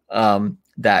tools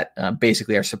that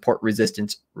basically are support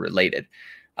resistance related.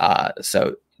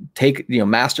 So take,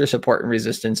 master support and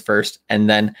resistance first, and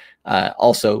then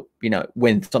also,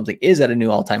 when something is at a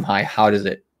new all-time high, how does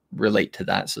it relate to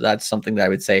that? So that's something that I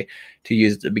would say to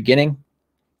use at the beginning.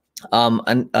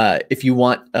 And if you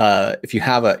want,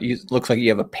 looks like you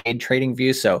have a paid trading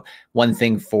view. So one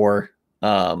thing for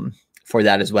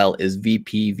that as well is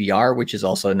VPVR, which is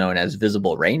also known as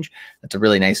visible range. That's a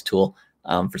really nice tool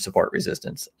for support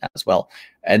resistance as well.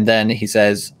 And then he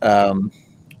says,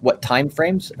 what time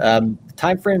frames?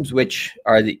 Time frames which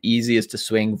are the easiest to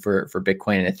swing for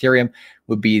Bitcoin and Ethereum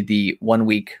would be the 1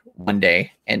 week, 1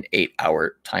 day, and 8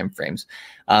 hour time frames.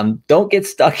 Don't get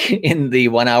stuck in the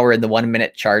 1 hour and the 1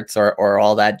 minute charts or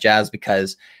all that jazz,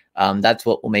 because that's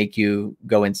what will make you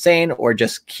go insane or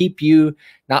just keep you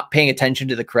not paying attention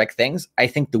to the correct things. I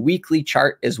think the weekly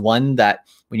chart is one that,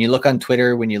 when you look on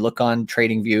Twitter, when you look on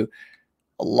TradingView,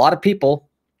 a lot of people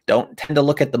don't tend to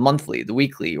look at the monthly, the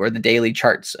weekly, or the daily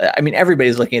charts. I mean,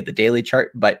 everybody's looking at the daily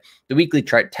chart, but the weekly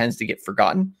chart tends to get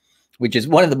forgotten, which is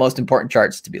one of the most important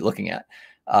charts to be looking at.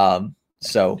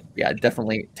 So yeah,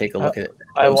 definitely take a look at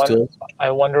those tools. I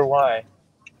wonder why.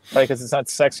 Right, because it's not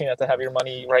sexy enough to have your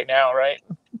money right now, right?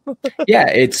 Yeah,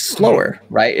 it's slower,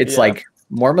 right? It's like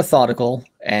more methodical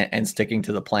and sticking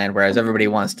to the plan, whereas everybody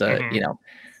wants to,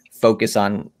 focus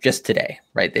on just today,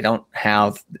 right? They don't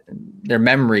have, their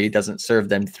memory doesn't serve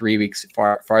them 3 weeks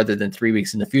farther than 3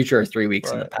 weeks in the future, or 3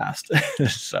 weeks in the past.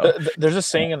 So there's a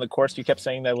saying in the course you kept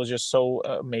saying that was just so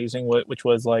amazing, which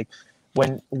was like,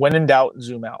 when in doubt,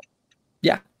 zoom out.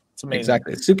 Yeah. It's amazing.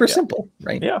 Exactly. It's super simple,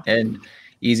 right? Yeah. And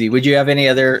easy. Would you have any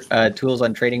other tools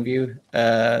on TradingView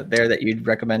there that you'd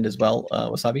recommend as well,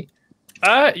 Wasabi?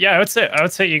 Yeah, I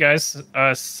would say you guys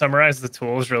summarize the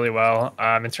tools really well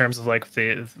in terms of like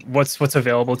what's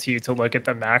available to you to look at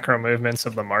the macro movements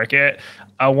of the market.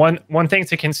 One thing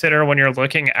to consider when you're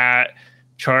looking at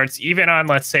charts, even on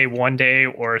let's say 1 day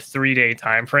or 3 day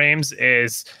time frames,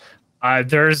 is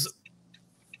there's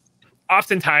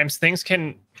oftentimes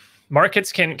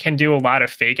markets can do a lot of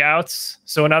fake outs.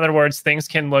 So in other words, things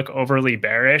can look overly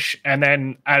bearish, and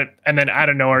then out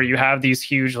of nowhere you have these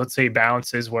huge, let's say,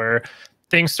 bounces where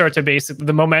things start to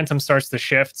the momentum starts to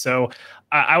shift. So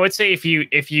I would say if you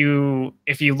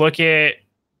look at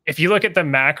the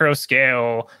macro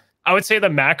scale, I would say the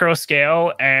macro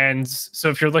scale, and so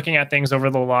if you're looking at things over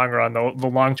the long run, the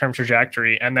long-term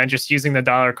trajectory, and then just using the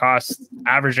dollar cost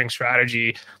averaging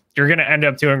strategy, you're going to end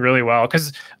up doing really well.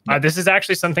 Because this is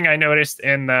actually something I noticed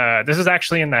in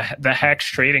the Hex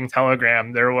trading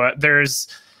Telegram.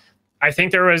 I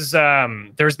think there was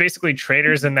basically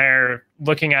traders in there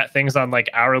looking at things on like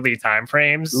hourly time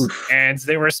frames. Oof. And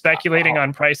they were speculating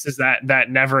on prices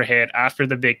that never hit after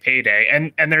the big payday.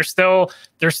 And they're still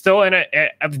they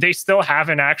still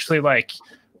haven't actually, like,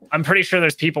 I'm pretty sure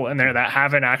there's people in there that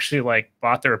haven't actually like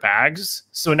bought their bags.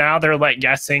 So now they're like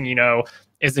guessing,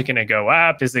 is it going to go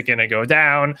up? Is it going to go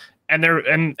down? And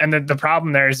the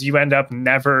problem there is you end up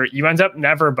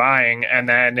never buying, and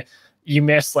then you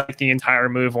miss like the entire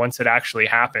move once it actually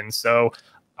happens. So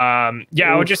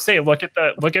I would just say look at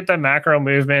the macro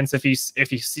movements. If you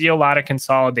see a lot of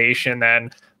consolidation, then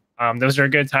those are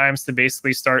good times to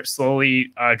basically start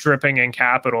slowly dripping in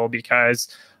capital,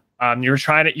 because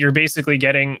you're basically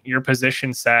getting your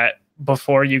position set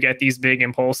before you get these big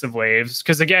impulsive waves.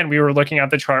 Because again, we were looking at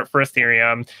the chart for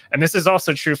Ethereum, and this is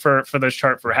also true for the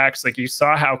chart for Hex. Like, you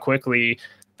saw how quickly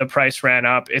the price ran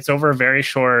up. It's over a very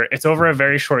short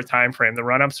time frame. The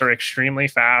run-ups are extremely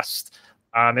fast.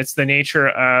 It's the nature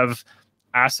of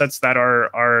assets that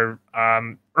are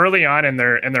early on in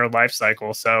their life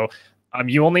cycle. So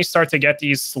you only start to get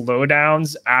these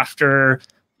slowdowns after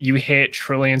you hit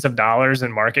trillions of dollars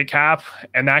in market cap,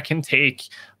 and that can take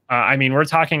we're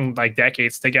talking like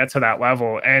decades to get to that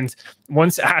level. And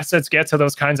once assets get to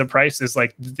those kinds of prices,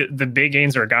 like the big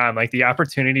gains are gone. Like, the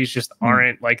opportunities just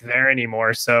aren't like there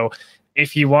anymore. So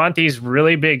if you want these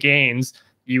really big gains,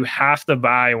 you have to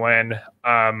buy when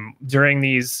during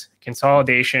these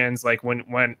consolidations, like when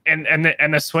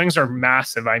the swings are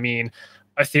massive. I mean,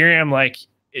 Ethereum, like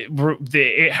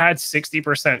it had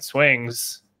 60%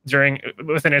 swings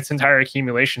within its entire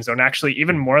accumulation zone. Actually,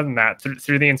 even more than that,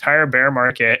 through the entire bear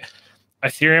market,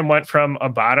 Ethereum went from a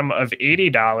bottom of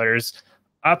 $80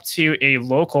 up to a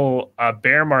local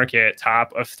bear market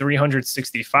top of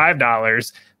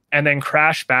 $365, and then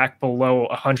crashed back below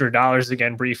 $100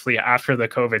 again briefly after the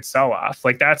COVID sell-off.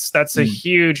 Like, that's a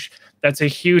huge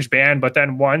band. But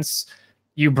then once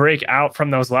you break out from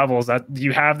those levels, that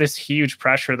you have this huge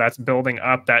pressure that's building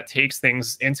up that takes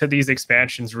things into these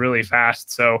expansions really fast.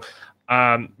 So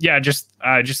just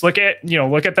look at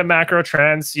the macro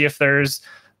trends, see if there's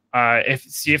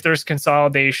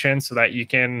consolidation, so that you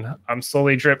can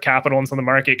slowly drip capital into the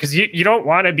market, because you don't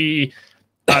want to be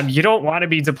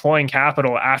deploying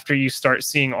capital after you start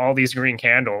seeing all these green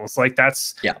candles. Like,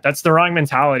 that's the wrong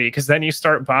mentality, because then you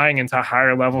start buying into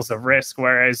higher levels of risk.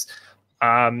 Whereas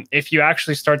if you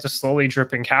actually start to slowly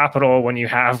drip in capital when you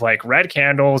have like red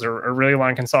candles or really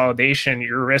long consolidation,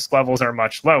 your risk levels are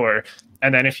much lower.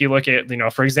 And then if you look at,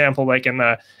 for example, like in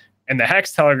the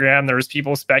Hex Telegram, there was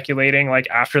people speculating like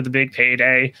after the big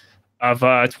payday of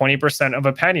 20% of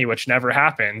a penny, which never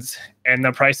happens. And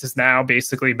the price is now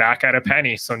basically back at a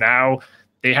penny. So now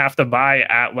they have to buy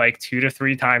at like 2 to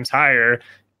 3 times higher.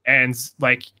 And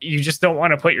like, you just don't want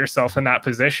to put yourself in that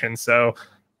position. So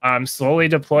slowly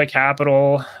deploy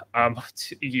capital,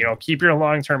 keep your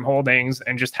long-term holdings,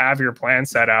 and just have your plan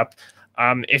set up.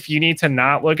 If you need to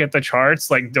not look at the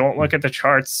charts, like, don't look at the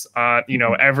charts,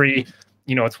 every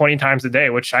 20 times a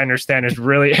day, which I understand is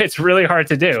it's really hard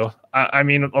to do. I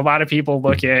mean, a lot of people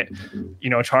look at,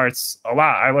 charts a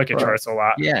lot. I look at charts a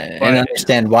lot. Yeah, and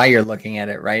understand why you're looking at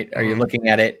it, right? Are you looking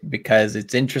at it because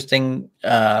it's interesting?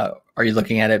 Are you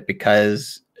looking at it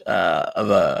because of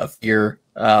a fear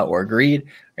or greed?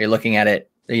 Are you looking at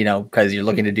it, because you're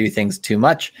looking to do things too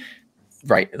much,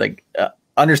 right? Like,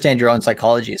 understand your own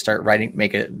psychology. Start writing,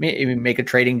 make a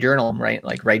trading journal, right?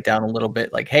 Like, write down a little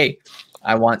bit, like, hey,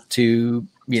 I want to,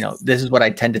 this is what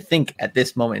I tend to think at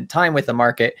this moment in time with the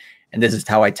market, and this is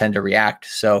how I tend to react.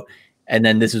 So, and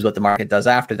then this is what the market does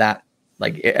after that.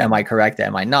 Like, am I correct?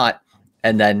 Am I not?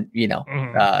 And then,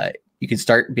 you can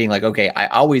start being like, okay, I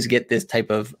always get this type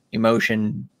of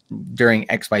emotion during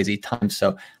XYZ time,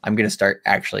 so I'm going to start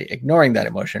actually ignoring that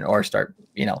emotion, or start,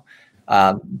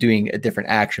 doing a different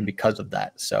action because of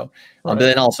that. So, but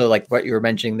then also like what you were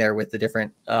mentioning there with the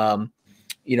different,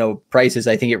 prices,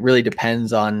 I think it really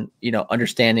depends on,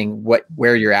 understanding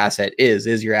where your asset is.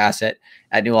 Is your asset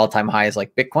at new all-time highs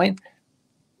like Bitcoin,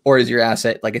 or is your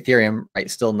asset like Ethereum, right,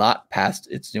 still not past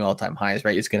its new all-time highs,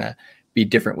 right? It's going to be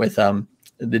different with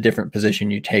the different position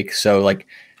you take. So like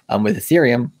with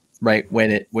Ethereum, right,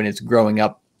 when it's growing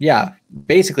up, yeah,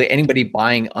 basically anybody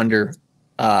buying under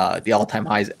the all-time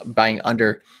highs, buying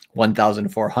under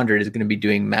 1,400 is going to be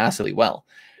doing massively well,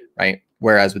 right?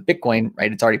 Whereas with Bitcoin,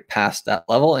 right, it's already past that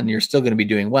level and you're still going to be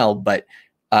doing well, but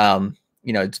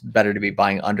it's better to be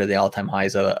buying under the all-time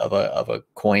highs of a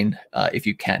coin if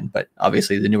you can. But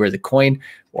obviously the newer the coin,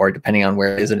 or depending on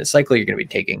where it is in its cycle, you're going to be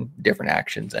taking different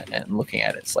actions and looking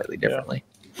at it slightly differently.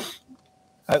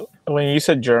 When you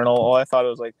said journal, I thought it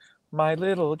was like, my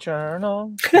little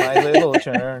journal, my little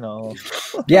journal.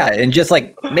 Yeah, and just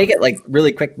like make it like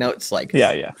really quick notes, like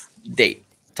date,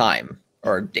 time,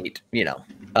 or date,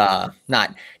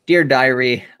 not dear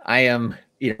diary, I am,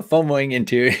 FOMOing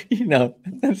into,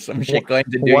 some shit going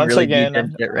to do really deep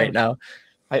shit right now.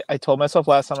 I told myself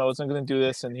last time I wasn't going to do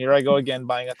this, and here I go again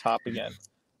buying a top again.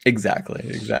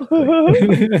 Exactly.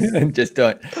 Just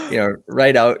don't,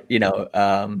 write out,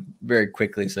 very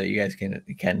quickly so you guys can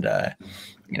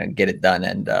get it done,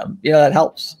 and that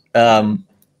helps.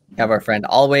 Have our friend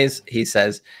Always, he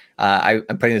says, I'm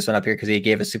putting this one up here because he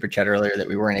gave a super chat earlier that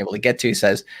we weren't able to get to. He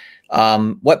says,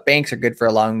 what banks are good for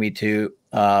allowing me to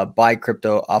buy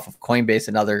crypto off of Coinbase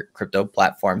and other crypto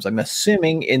platforms? I'm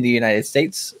assuming in the United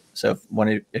States. So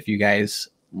if you guys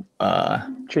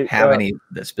have any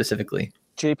specifically.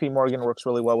 JP Morgan works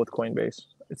really well with Coinbase.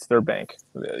 It's their bank.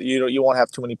 You won't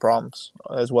have too many problems.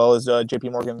 As well as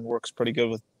JP Morgan works pretty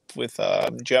good with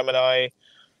Gemini,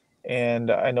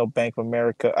 and I know Bank of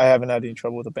America. I haven't had any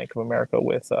trouble with the Bank of America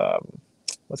with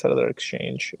what's that other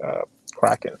exchange?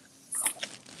 Kraken.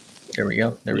 There we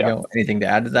go. There we go. Anything to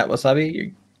add to that,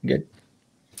 Wasabi? You're good.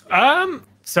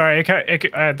 Sorry,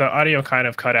 the audio kind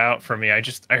of cut out for me. I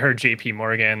heard JP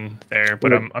Morgan there,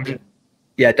 but I'm just.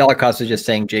 Yeah, DollarCost was just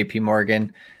saying JP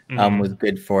Morgan was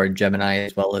good for Gemini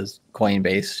as well as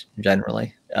Coinbase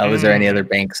generally. Was there any other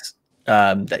banks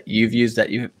that you've used that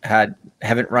you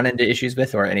haven't run into issues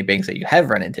with, or any banks that you have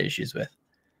run into issues with?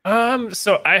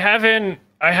 So I haven't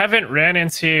ran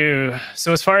into,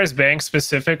 so as far as banks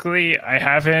specifically, I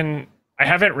haven't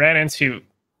ran into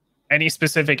any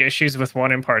specific issues with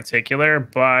one in particular,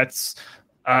 but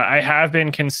I have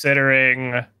been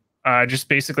considering just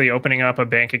basically opening up a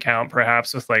bank account,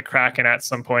 perhaps with like Kraken at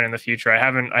some point in the future. I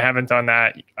haven't done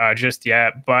that just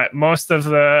yet, but most of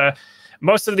the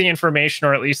information,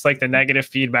 or at least like the negative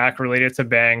feedback related to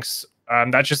banks,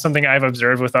 that's just something I've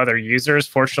observed with other users.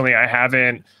 Fortunately, I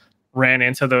haven't ran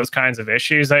into those kinds of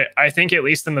issues. I think at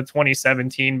least in the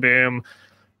 2017 boom,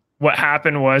 what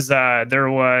happened was I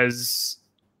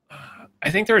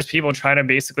think there was people trying to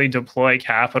basically deploy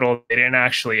capital they didn't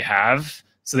actually have.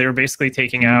 So they were basically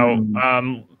taking out,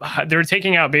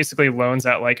 basically loans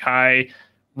at like high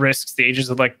risk stages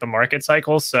of like the market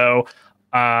cycle. So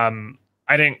I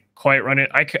didn't quite run it.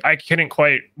 I couldn't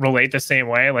quite relate the same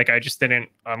way. Like I just didn't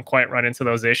quite run into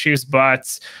those issues,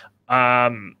 but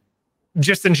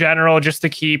just in general, just to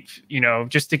keep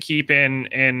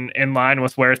in line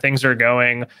with where things are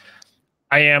going,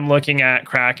 I am looking at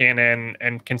Kraken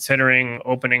and considering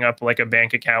opening up like a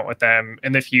bank account with them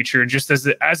in the future, just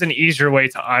as an easier way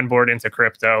to onboard into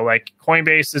crypto. Like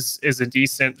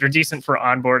Coinbase they're decent for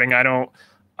onboarding. I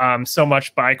don't so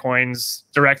much buy coins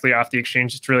directly off the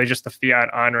exchange. It's really just a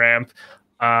fiat on ramp.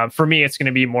 For me, it's going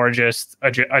to be more just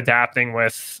adapting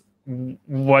with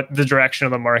what the direction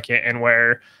of the market and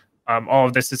where all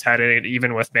of this is headed,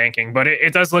 even with banking. But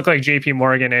it does look like JP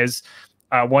Morgan is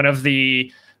one of the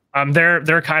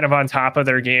they're kind of on top of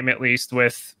their game, at least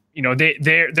with,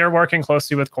 they're working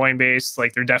closely with Coinbase.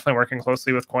 Like they're definitely working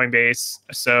closely with Coinbase.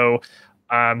 So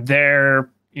they're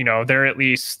at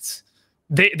least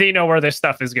they know where this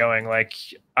stuff is going. Like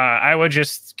I would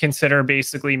just consider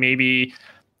basically maybe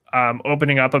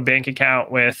opening up a bank account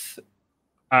with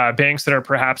banks that are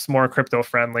perhaps more crypto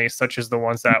friendly, such as the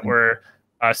ones that were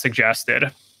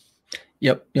suggested.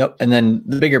 Yep. And then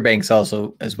the bigger banks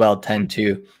also as well tend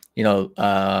to,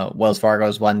 Wells Fargo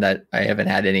is one that I haven't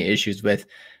had any issues with.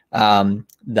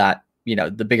 That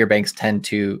the bigger banks tend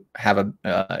to have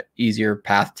a easier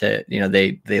path to,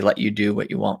 they let you do what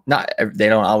you want. They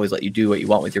don't always let you do what you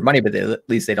want with your money, but at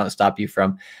least they don't stop you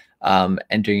from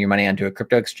entering your money onto a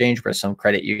crypto exchange, where some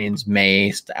credit unions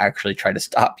may actually try to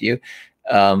stop you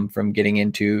from getting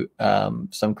into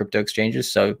some crypto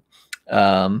exchanges. So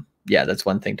yeah, that's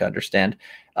one thing to understand.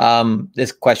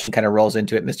 This question kind of rolls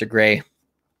into it. Mr. Gray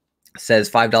says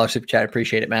 $5 super chat.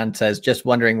 Appreciate it, man. Says, just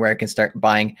wondering where I can start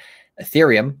buying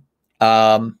Ethereum.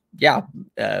 Yeah,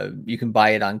 you can buy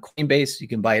it on Coinbase. You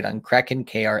can buy it on Kraken,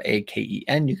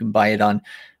 Kraken. You can buy it on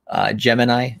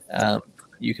Gemini.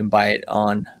 You can buy it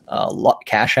on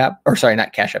Cash App, or sorry,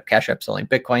 not Cash App. Cash App's only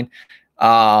Bitcoin.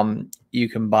 You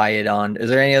can buy it on, is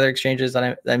there any other exchanges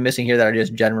that I'm missing here that are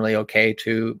just generally okay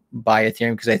to buy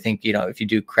Ethereum? Because I think, you know, if you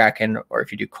do Kraken or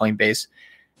if you do Coinbase,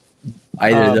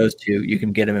 either of those two, you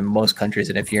can get them in most countries.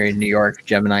 And if you're in New York,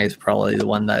 Gemini is probably the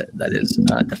one that is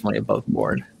definitely above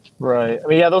board. Right. I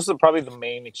mean, yeah, those are probably the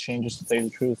main exchanges, to say the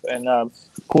truth. And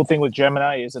cool thing with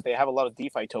Gemini is that they have a lot of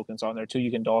DeFi tokens on there too.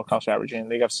 You can dollar cost average,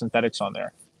 and they have synthetics on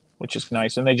there, which is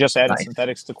nice. And they just added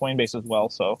synthetics to Coinbase as well.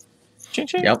 So, ching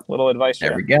ching. Yep. Little advice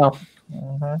there. We go.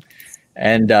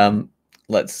 And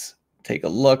let's take a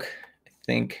look. I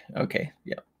think. Okay.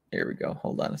 Yeah. Here we go.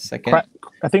 Hold on a second.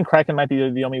 I think Kraken might be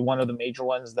the only one of the major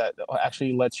ones that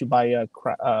actually lets you buy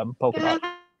Polkadot.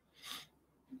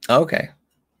 Okay.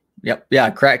 Yep. Yeah.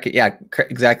 Kraken. Yeah.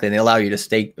 Exactly. And they allow you to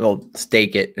stake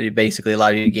it. They basically allow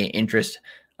you to gain interest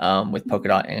with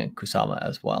Polkadot and Kusama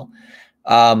as well.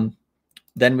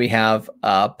 Then we have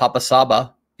Papa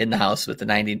Saba in the house with the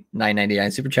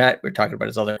 $9.99 super chat. We're talking about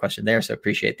his other question there, so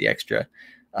appreciate the extra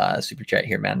super chat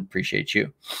here, man. Appreciate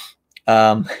you.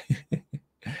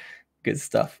 Good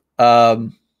stuff.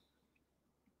 No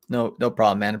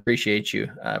problem, man. Appreciate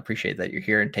you. Appreciate that you're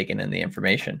here and taking in the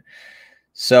information.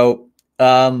 So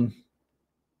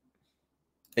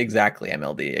exactly,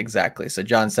 MLD, exactly. So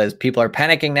John says people are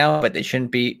panicking now, but they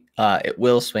shouldn't be. It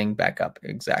will swing back up.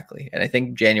 Exactly. And I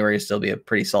think January will still be a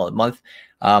pretty solid month.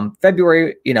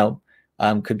 February, you know,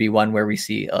 could be one where we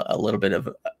see a little bit of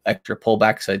extra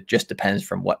pullback. So it just depends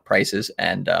from what prices.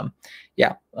 And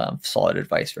yeah, solid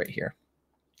advice right here.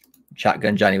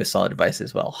 Shotgun Johnny with solid advice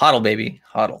as well. Hodl, baby.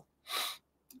 Hodl.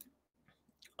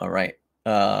 All right.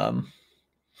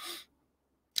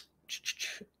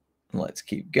 Let's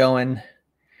keep going.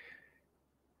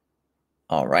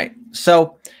 All right.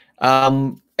 So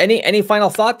any final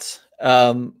thoughts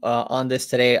on this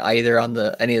today, either on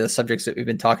any of the subjects that we've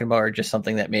been talking about, or just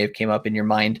something that may have came up in your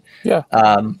mind? Yeah.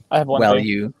 I have one thing.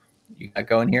 You got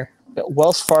going here.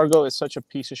 Wells Fargo is such a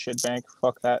piece of shit bank.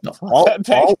 Fuck that. No, Fuck that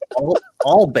bank.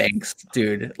 all banks,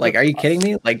 dude. Like, are you kidding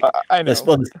me? Like, I know.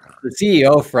 The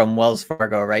CEO from Wells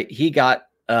Fargo, right? He got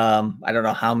I don't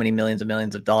know how many millions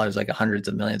of dollars, like hundreds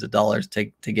of millions of dollars to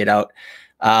get out.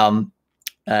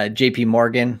 JP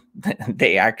Morgan,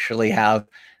 they actually have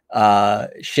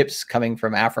ships coming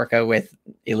from Africa with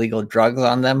illegal drugs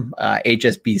on them.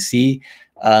 HSBC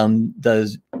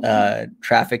does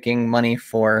trafficking money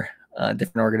for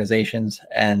different organizations.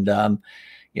 And,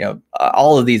 you know,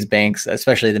 all of these banks,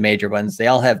 especially the major ones, they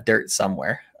all have dirt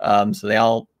somewhere. So they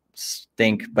all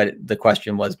stink. But the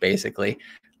question was basically,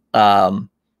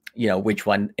 you know, which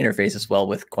one interfaces well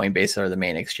with Coinbase or the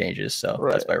main exchanges. So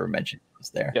that's why we're mentioning this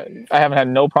there. Yeah, I haven't had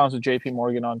no problems with JP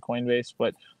Morgan on Coinbase,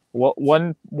 but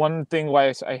one thing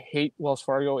why I hate Wells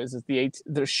Fargo is that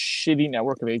their shitty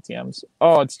network of ATMs.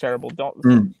 Oh, it's terrible.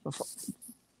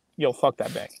 Yo, fuck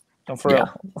that bank. No, for real.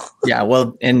 Yeah,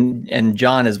 well, and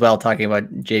John as well, talking about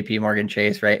JP Morgan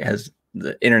Chase, right, has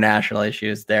the international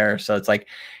issues there. So it's like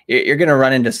you're going to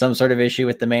run into some sort of issue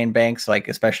with the main banks, like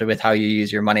especially with how you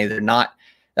use your money. They're not.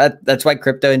 That's why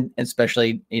crypto, and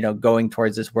especially, you know, going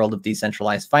towards this world of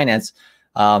decentralized finance,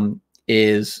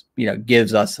 is, you know,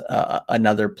 gives us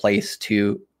another place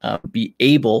to be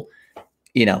able,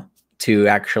 you know, to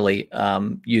actually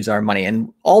use our money.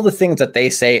 And all the things that they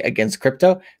say against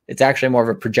crypto, it's actually more of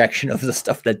a projection of the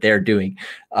stuff that they're doing.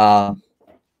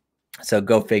 So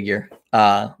go figure.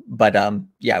 But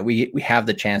yeah, we have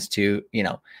the chance to, you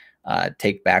know,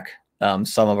 take back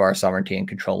some of our sovereignty and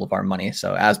control of our money.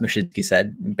 So as Mashinsky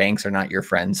said, banks are not your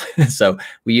friends. So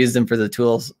we use them for the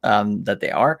tools that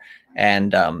they are,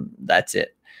 and that's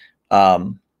it.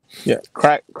 Yeah,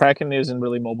 Kraken isn't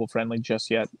really mobile friendly just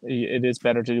yet. It is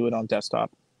better to do it on desktop.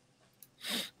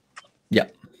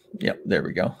 Yep, there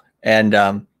we go. And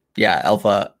yeah,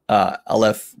 Alpha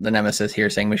Aleph, the nemesis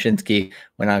here, saying Mashinsky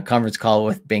went on a conference call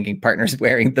with banking partners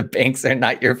wearing the "banks are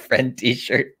not your friend"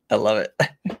 t-shirt. I love it.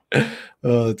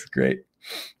 Oh, it's great.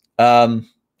 So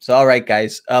all right,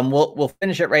 guys, we'll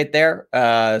finish it right there.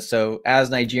 So as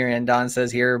Nigerian Don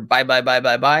says here,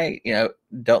 bye. You know,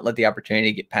 don't let the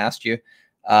opportunity get past you.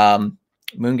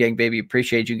 Moon Gang baby,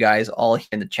 appreciate you guys all here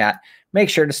in the chat. make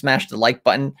sure to smash the like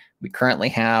button. We currently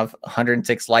have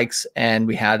 106 likes and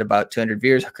we had about 200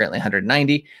 viewers, currently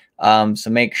 190. So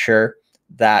make sure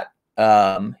that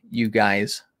you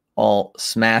guys all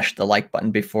smash the like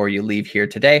button before you leave here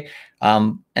today.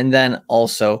 And then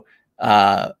also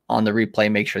on the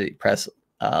replay, make sure that you press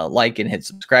like and hit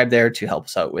subscribe there to help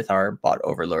us out with our bot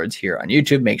overlords here on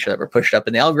YouTube. Make sure that we're pushed up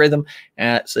in the algorithm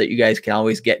so that you guys can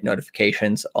always get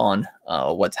notifications on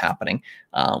what's happening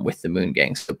with the Moon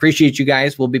Gang. So appreciate you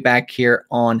guys. We'll be back here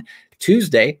on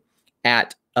Tuesday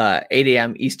at 8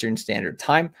 a.m. Eastern Standard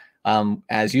Time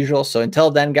as usual. So until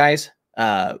then, guys,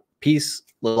 peace,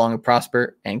 live long and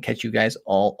prosper, and catch you guys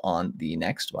all on the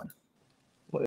next one.